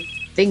calculate,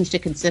 things to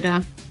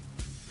consider.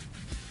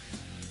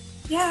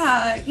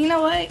 Yeah, you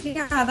know what?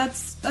 Yeah, that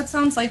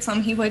sounds like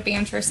something he would be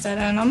interested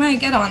in. I'm gonna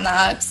get on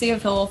that, see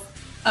if he'll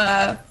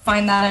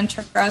find that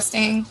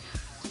interesting.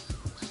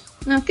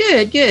 Oh,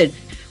 good.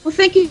 Well,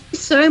 thank you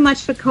so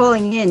much for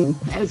calling in.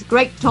 It was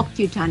great to talk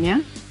to you,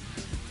 Tanya.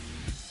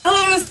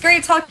 Oh, it was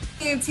great talking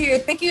to you too.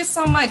 Thank you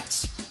so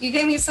much. You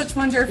gave me such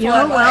wonderful advice.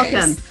 You're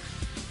welcome.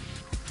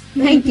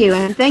 Thank you,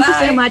 and thank you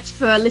so much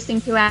for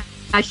listening to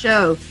our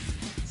show.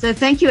 So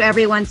thank you,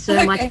 everyone,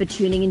 so much for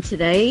tuning in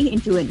today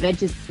into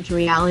Adventures into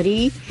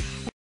Reality.